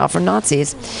penchant for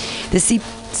Nazis. The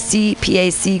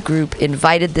CPAC group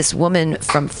invited this woman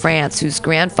from France whose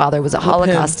grandfather was a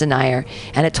Holocaust denier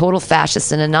and a total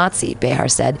fascist and a Nazi, Behar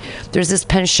said. There's this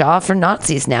penchant for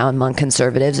Nazis now among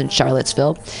conservatives in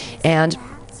Charlottesville and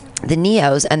the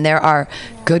Neos, and there are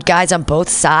good guys on both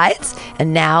sides,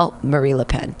 and now Marie Le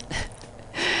Pen.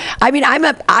 I mean,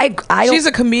 she's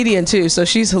a comedian too, so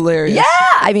she's hilarious. Yeah,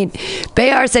 I mean,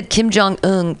 Behar said Kim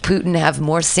Jong-un, Putin have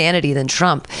more sanity than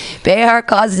Trump. Behar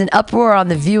caused an uproar on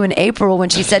The View in April when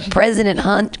she said President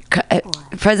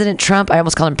Trump, I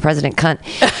almost called him President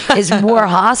Cunt, is more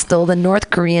hostile than North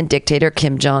Korean dictator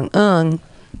Kim Jong-un,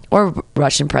 or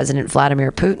Russian President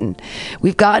Vladimir Putin.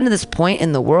 We've gotten to this point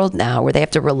in the world now where they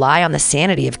have to rely on the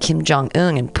sanity of Kim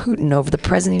Jong-un and Putin over the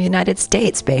President of the United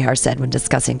States, Behar said when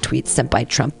discussing tweets sent by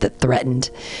Trump that threatened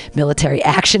military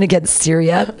action against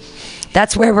Syria.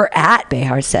 That's where we're at,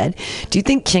 Behar said. Do you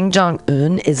think Kim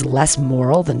Jong-un is less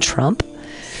moral than Trump?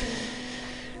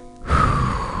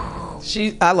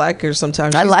 I like her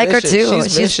sometimes. I like vicious. her too.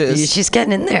 She's vicious. She's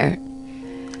getting in there.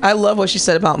 I love what she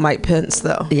said about Mike Pence,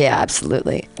 though. Yeah,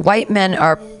 absolutely. White men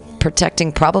are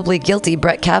protecting probably guilty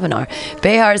Brett Kavanaugh.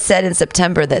 Behar said in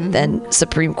September that then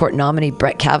Supreme Court nominee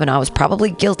Brett Kavanaugh was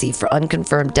probably guilty for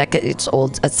unconfirmed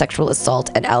decades-old sexual assault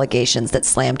and allegations that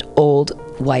slammed old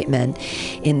white men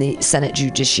in the Senate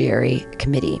Judiciary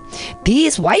Committee.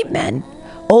 These white men,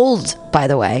 old by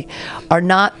the way, are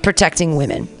not protecting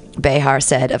women. Behar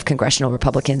said of congressional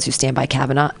Republicans who stand by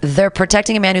Kavanaugh, they're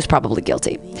protecting a man who's probably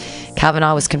guilty.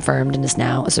 Kavanaugh was confirmed and is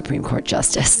now a Supreme Court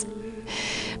justice.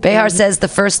 Behar says the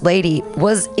First Lady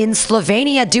was in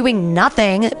Slovenia doing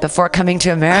nothing before coming to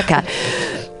America.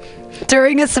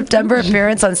 During a September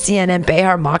appearance on CNN,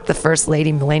 Behar mocked the First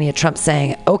Lady, Melania Trump,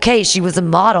 saying, okay, she was a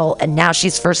model and now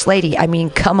she's First Lady. I mean,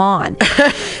 come on.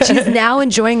 She's now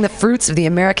enjoying the fruits of the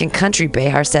American country,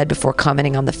 Behar said before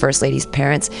commenting on the First Lady's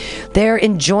parents. They're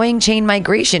enjoying chain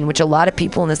migration, which a lot of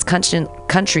people in this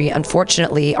country,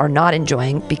 unfortunately, are not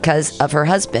enjoying because of her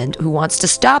husband who wants to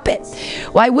stop it.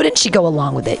 Why wouldn't she go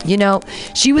along with it? You know,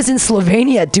 she was in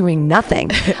Slovenia doing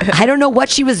nothing. I don't know what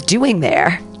she was doing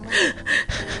there.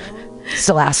 It's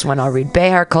the last one I'll read.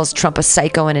 Behar calls Trump a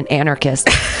psycho and an anarchist.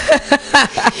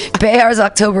 Behar's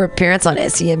October appearance on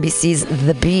CNBC's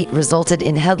The Beat resulted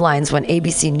in headlines when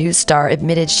ABC News star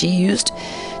admitted she used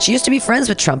to be friends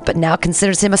with Trump, but now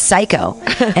considers him a psycho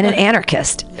and an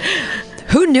anarchist.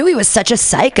 Who knew he was such a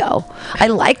psycho? I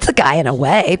liked the guy in a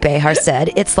way, Behar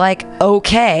said. It's like,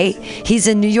 okay, he's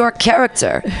a New York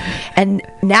character. And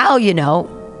now, you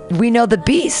know, we know the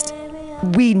beast.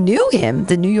 We knew him.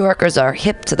 The New Yorkers are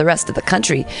hip to the rest of the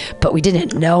country, but we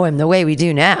didn't know him the way we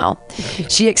do now.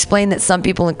 She explained that some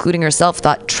people, including herself,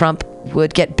 thought Trump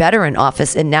would get better in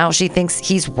office, and now she thinks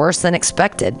he's worse than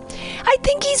expected. I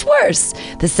think he's worse,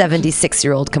 the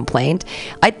 76-year-old complained.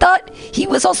 I thought he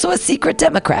was also a secret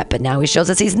Democrat, but now he shows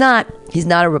us he's not. He's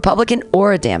not a Republican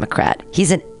or a Democrat. He's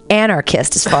an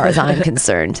anarchist as far as I'm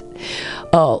concerned.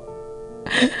 Oh,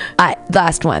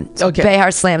 last one. Okay. Behar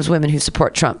slams women who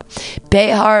support Trump.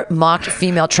 Behar mocked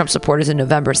female Trump supporters in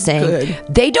November, saying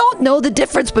they don't know the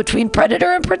difference between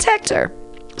predator and protector.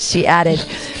 She added,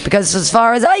 because as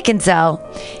far as I can tell,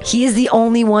 he is the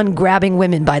only one grabbing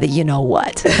women by the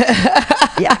you-know-what.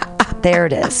 Yeah, there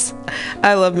it is.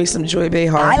 I love me some Joy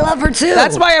Behar. I love her too.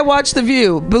 That's why I watch The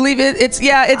View. Believe it, it's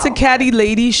a catty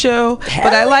lady show,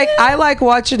 but I like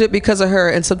watching it because of her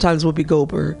and sometimes Whoopi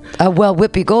Goldberg. Well,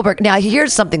 Whoopi Goldberg. Now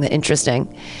here's something that's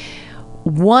interesting.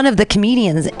 One of the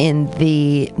comedians in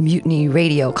the Mutiny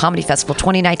Radio Comedy Festival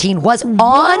 2019 was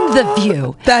on The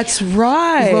View. That's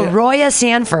right. LaRoya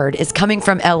Sanford is coming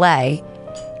from LA,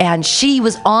 and she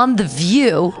was on The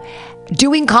View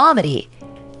doing comedy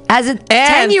as a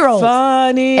 10-year-old.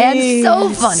 Funny. And so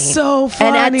funny. So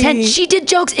funny. And at 10, she did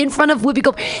jokes in front of Whoopi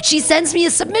Goldberg. She sends me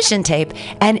a submission tape,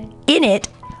 and in it,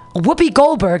 Whoopi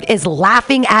Goldberg is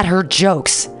laughing at her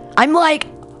jokes. I'm like,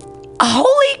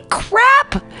 holy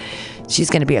crap. She's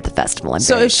going to be at the festival. I'm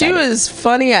so very if excited. she was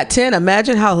funny at 10,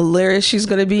 imagine how hilarious she's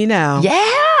going to be now.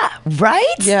 Yeah,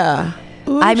 right? Yeah.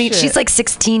 Ooh, I mean, shit. she's like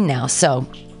 16 now, so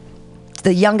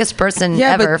the youngest person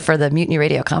ever for the Mutiny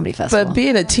Radio Comedy Festival. But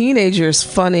being a teenager is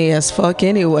funny as fuck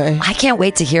anyway. I can't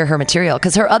wait to hear her material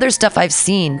because her other stuff I've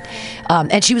seen,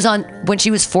 and she was on, when she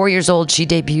was 4 years old, she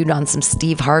debuted on some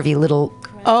Steve Harvey little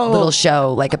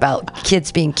show like about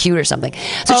kids being cute or something.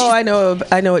 So I know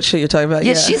what show you're talking about.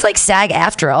 Yeah, she's like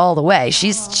SAG-AFTRA all the way.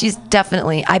 She's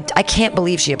definitely. I can't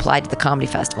believe she applied to the comedy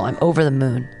festival. I'm over the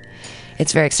moon.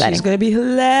 It's very exciting. She's gonna be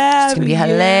hilarious. She's gonna be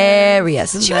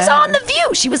hilarious. She was on The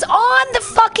View. She was on the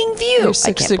fucking View. There's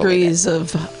 6 degrees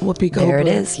of Whoopi Goldberg. There it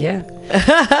is. Yeah.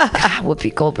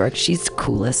 Whoopi Goldberg. She's the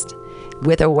coolest,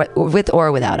 with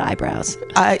or without eyebrows.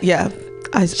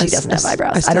 She doesn't have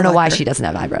eyebrows. I don't know why she doesn't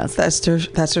have eyebrows. That's her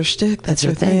shtick. That's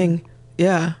her thing.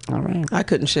 Yeah. All right. I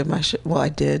couldn't shave my shit. Well, I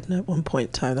did at one point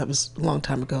in time. That was a long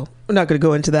time ago. We're not going to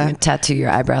go into that. Tattoo your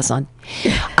eyebrows on.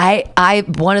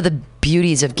 One of the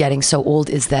beauties of getting so old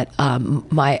is that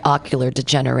my ocular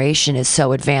degeneration is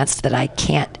so advanced that I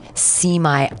can't see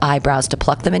my eyebrows to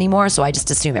pluck them anymore. So I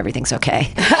just assume everything's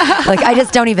okay. Like I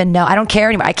just don't even know. I don't care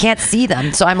anymore. I can't see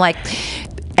them. So I'm like,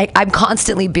 I'm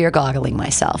constantly beer goggling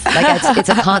myself. Like it's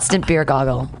a constant beer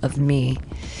goggle of me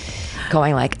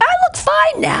going like, I look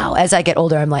fine now. As I get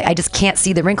older, I'm like, I just can't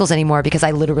see the wrinkles anymore because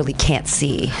I literally can't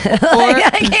see.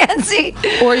 I can't see.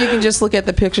 Or you can just look at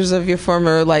the pictures of your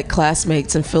former like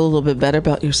classmates and feel a little bit better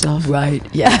about yourself. Right.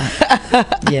 Yeah.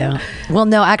 Yeah. Well,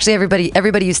 no, actually,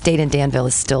 everybody who stayed in Danville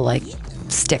is still like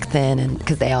stick thin, and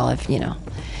because they all have,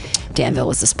 Danville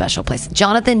was a special place.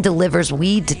 Jonathan delivers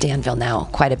weed to Danville now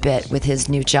quite a bit with his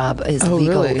new job, his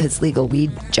legal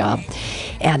weed job.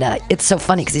 And it's so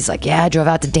funny because he's like, yeah, I drove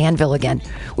out to Danville again,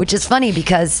 which is funny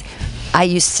because I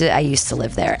used to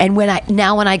live there. And when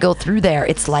I go through there,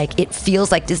 it's like, it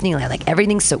feels like Disneyland. Like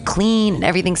everything's so clean and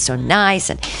everything's so nice.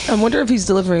 And I wonder if he's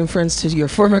delivering friends to your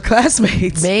former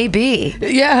classmates. Maybe.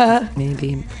 Yeah.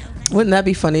 Maybe. Wouldn't that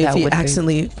be funny if he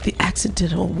the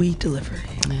accidental weed delivery?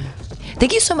 Yeah.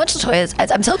 Thank you so much, LaToya.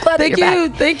 I'm so glad that you're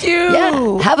back. Thank you.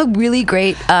 Yeah. Have a really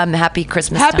great happy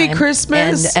Christmas Happy time.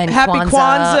 Christmas. And happy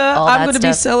Kwanzaa. I'm going to be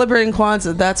stuff. celebrating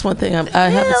Kwanzaa. That's one thing I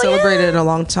haven't celebrated in a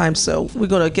long time. So we're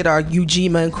going to get our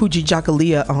Ujima and Kuji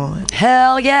Jakalia on.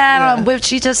 Hell yeah. What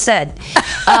she just said.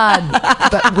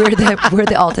 But we're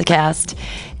the Alta-Cast.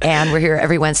 And we're here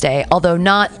every Wednesday, although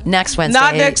not next Wednesday.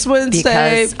 Not next Wednesday.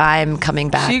 Because I'm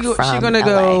coming back from She's going to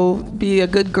go be a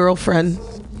good girlfriend.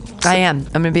 I am.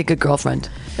 I'm going to be a good girlfriend.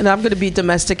 And I'm going to be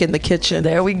domestic in the kitchen.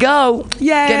 There we go. Yay.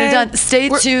 Get it done. Stay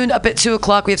tuned. Up at 2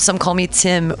 o'clock, we have Some Call Me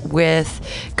Tim with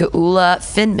Gaula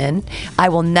Finman. I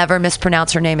will never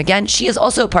mispronounce her name again. She is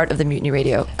also part of the Mutiny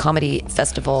Radio Comedy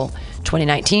Festival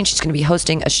 2019. She's going to be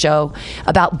hosting a show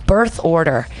about birth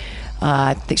order.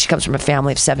 I think she comes from a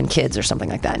family of 7 kids or something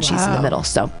like that. And she's in the middle.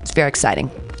 So it's very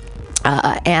exciting.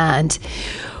 And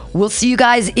we'll see you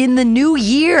guys in the new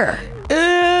year.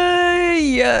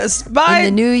 Yes. By in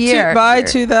the new year. By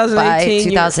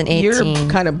 2018. By 2018.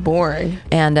 You're kind of boring.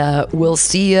 And we'll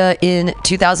see you in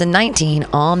 2019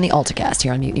 on the Alta-Cast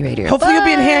here on Mutiny Radio. Hopefully you'll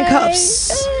be in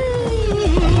handcuffs.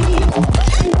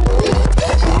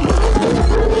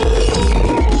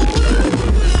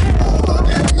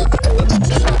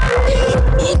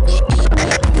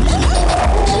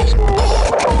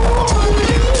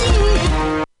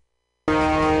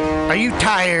 Are you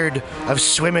tired of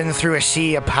swimming through a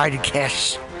sea of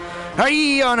podcasts? Are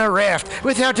ye on a raft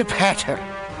without a paddle?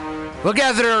 Well,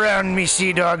 gather around me,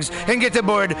 sea dogs, and get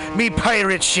aboard me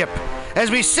pirate ship as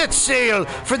we set sail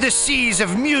for the seas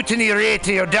of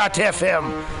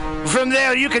MutinyRadio.fm. From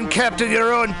there, you can captain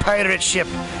your own pirate ship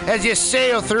as you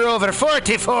sail through over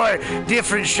 44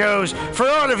 different shows for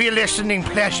all of your listening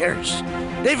pleasures.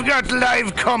 They've got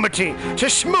live comedy to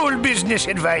small business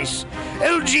advice,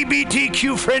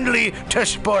 LGBTQ friendly to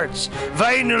sports,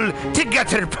 vinyl to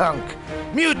gutter punk.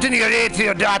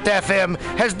 MutinyRadio.fm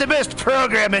has the best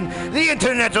programming the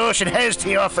internet ocean has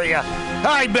to offer you.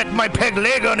 I bet my peg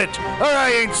leg on it, or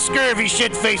I ain't scurvy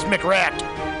shit-faced McRat.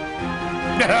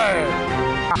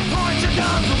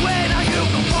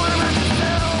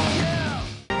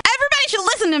 Everybody should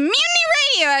listen to Mutiny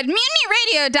Radio at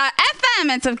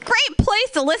MutinyRadio.fm. It's a great place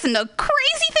to listen to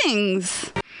crazy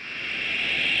things.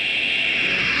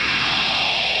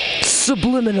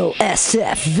 Subliminal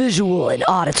SF visual and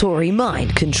auditory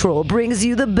mind control brings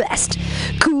you the best,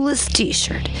 coolest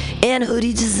t-shirt and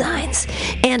hoodie designs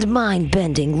and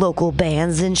mind-bending local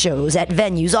bands and shows at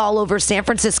venues all over San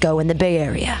Francisco and the Bay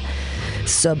Area.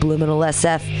 Subliminal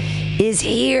SF is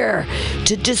here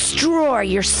to destroy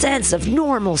your sense of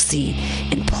normalcy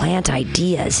and plant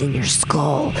ideas in your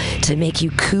skull to make you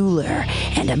cooler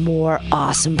and a more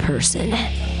awesome person.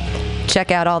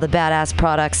 Check out all the badass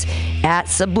products at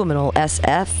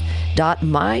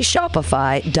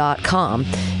subliminalsf.myshopify.com.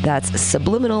 That's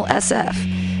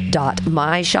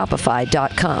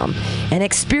subliminalsf.myshopify.com and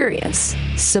experience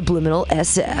Subliminal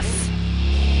SF.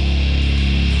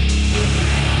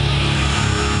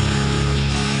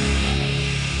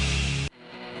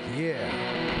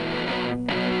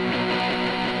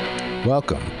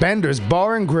 Welcome. Bender's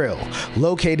Bar and Grill,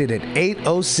 located at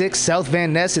 806 South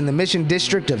Van Ness in the Mission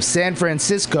District of San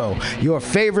Francisco. Your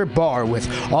favorite bar with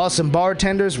awesome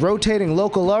bartenders, rotating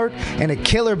local art, and a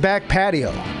killer back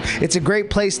patio. It's a great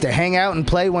place to hang out and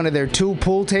play one of their 2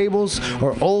 pool tables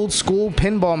or old school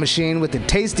pinball machine with a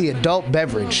tasty adult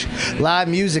beverage. Live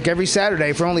music every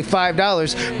Saturday for only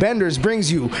 $5. Bender's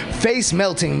brings you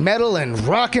face-melting metal and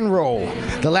rock and roll.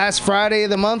 The last Friday of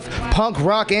the month, punk,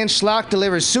 rock, and schlock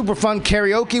delivers super fun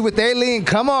karaoke with Aileen.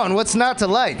 Come on, what's not to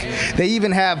like? They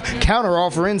even have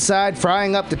counteroffer inside,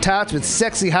 frying up the tots with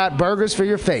sexy hot burgers for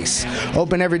your face.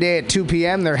 Open every day at 2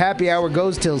 p.m. Their happy hour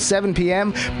goes till 7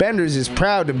 p.m. Bender's is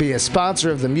proud to be a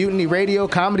sponsor of the Mutiny Radio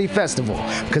Comedy Festival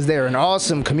because they're an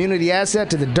awesome community asset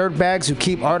to the dirtbags who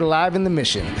keep art alive in the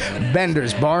Mission.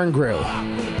 Bender's Bar and Grill.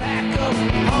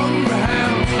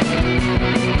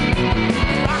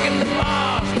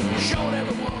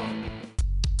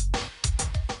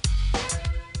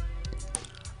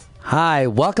 Hi,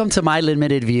 welcome to My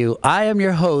Limited View. I am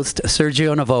your host,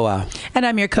 Sergio Navoa. And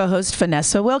I'm your co-host,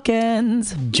 Vanessa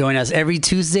Wilkins. Join us every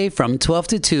Tuesday from 12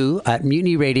 to 2 at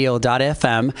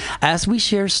MutinyRadio.fm as we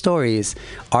share stories,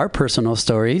 our personal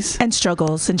stories. And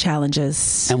struggles and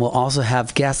challenges. And we'll also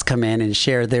have guests come in and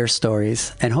share their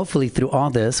stories. And hopefully through all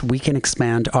this, we can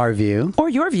expand our view. Or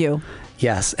your view.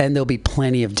 Yes, and there'll be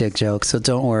plenty of dick jokes, so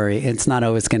don't worry. It's not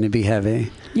always going to be heavy.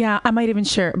 Yeah, I might even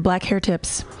share black hair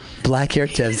tips. Black hair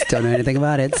tips. Don't know anything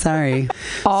about it. Sorry.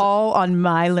 All on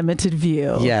My Limited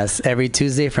View. Yes, every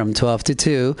Tuesday from 12 to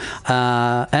 2.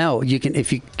 You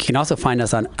can also find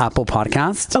us on Apple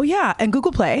Podcasts. Oh yeah, and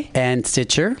Google Play and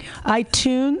Stitcher,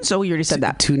 iTunes. Oh, you already said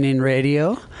that.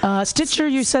 MutinyRadio. Stitcher,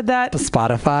 you said that.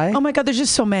 Spotify. Oh my God, there's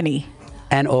just so many.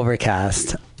 And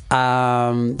Overcast.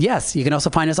 Yes, you can also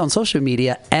find us on social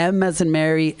media. M as in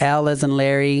Mary, L as in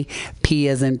Larry, P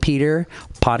as in Peter,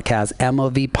 podcast.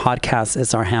 MOV Podcast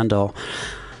is our handle.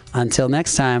 Until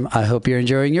next time, I hope you're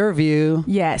enjoying your view.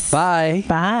 Yes. Bye.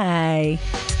 Bye.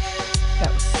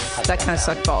 That kind of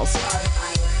sucked balls.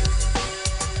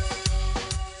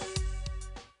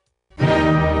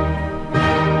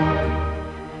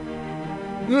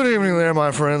 Good evening there, my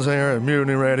friends here at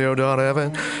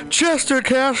MutinyRadio.fm. Chester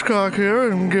Cashcock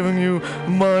here, and giving you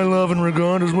my love and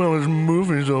regard as well as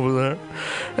movies over there.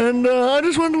 And I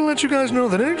just wanted to let you guys know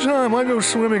that anytime I go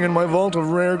swimming in my vault of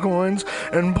rare coins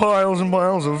and piles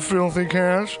of filthy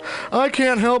cash, I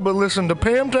can't help but listen to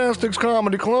Pamtastic's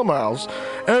Comedy Clubhouse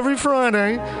every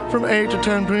Friday from 8 to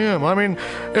 10 p.m. I mean,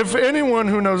 if anyone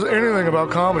who knows anything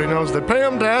about comedy knows that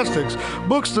Pamtastic's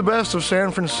books the best of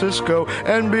San Francisco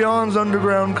and beyond's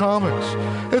underground comics.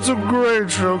 It's a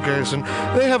great showcase, and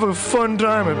they have a fun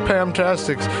time at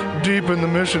Pamtastic's deep in the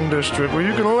Mission District, where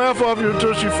you can laugh off your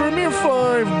tushy for a mere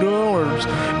 $5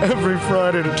 every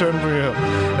Friday to 10 p.m.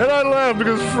 And I laugh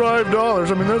because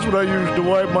 $5, I mean, that's what I use to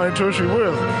wipe my tushy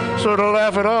with. So to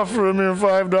laugh it off for a mere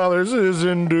 $5 is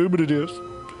indubitious.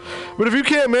 But if you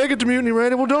can't make it to Mutiny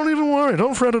Radio, well, don't even worry.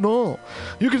 Don't fret at all.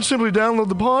 You can simply download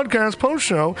the podcast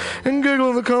post-show and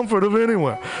giggle in the comfort of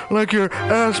anywhere, like your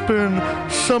Aspen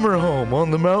summer home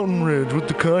on the mountain ridge with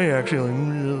the kayak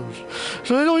feeling.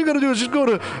 So all you got to do is just go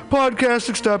to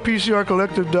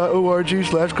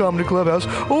podcastics.pcrcollective.org/comedy clubhouse,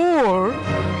 or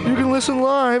you can listen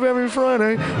live every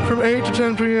Friday from 8 to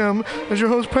 10 p.m. as your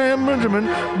host Pam Benjamin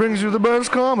brings you the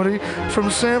best comedy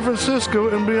from San Francisco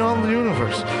and beyond the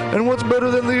universe. And what's better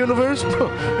than the universe?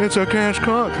 It's a cash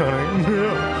cock, honey.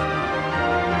 Yeah.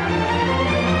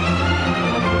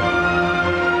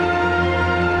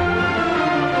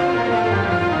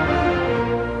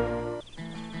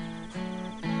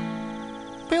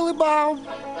 Billy Bob,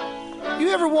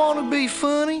 you ever want to be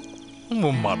funny?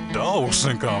 Well, my dogs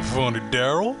think I'm funny,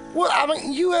 Daryl. Well, I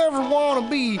mean, you ever want to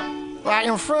be, like,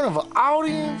 in front of an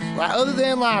audience? Like, other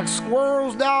than, like,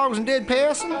 squirrels, dogs, and dead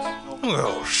peasants?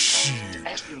 Oh, shit.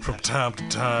 From time to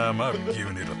time, I've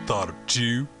given it a thought or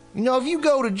two. You know, if you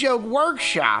go to Joke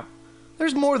Workshop,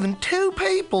 there's more than 2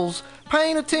 peoples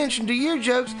paying attention to your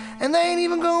jokes, and they ain't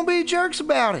even gonna be jerks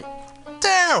about it.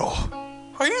 Daryl,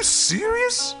 are you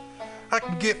serious? I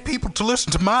can get people to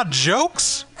listen to my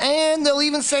jokes? And they'll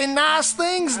even say nice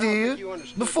things to you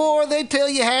before they tell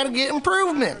you how to get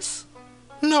improvements.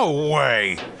 No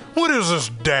way. What is this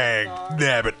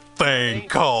dag-nabbit thing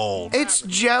called? It's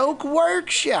Joke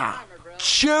Workshop.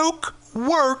 Joke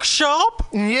Workshop?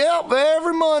 Yep,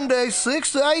 every Monday,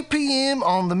 6 to 8 p.m.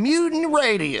 on the Mutiny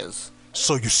Radios.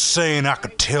 So you're saying I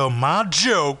could tell my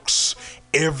jokes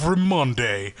every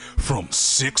Monday from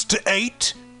 6 to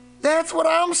 8? That's what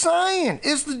I'm saying.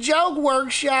 It's the Joke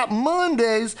Workshop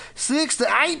Mondays, 6 to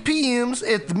 8 p.m.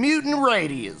 at the Mutiny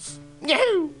Radios.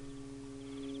 Yahoo!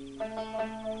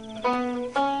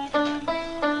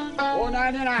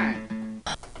 $4.99.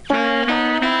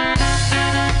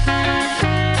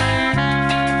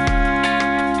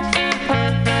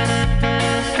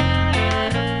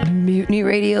 Mutiny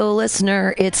Radio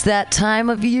listener, it's that time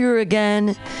of year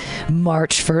again.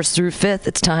 March 1st through 5th,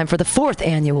 it's time for the 4th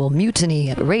annual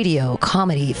Mutiny Radio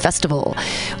Comedy Festival.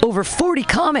 Over 40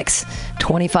 comics,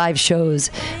 25 shows,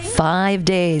 5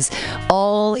 days,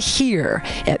 all here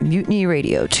at Mutiny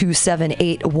Radio,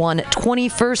 2781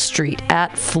 21st Street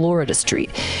at Florida Street.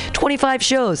 25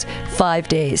 shows, 5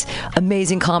 days,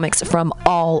 amazing comics from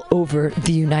all over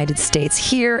the United States,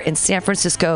 here in San Francisco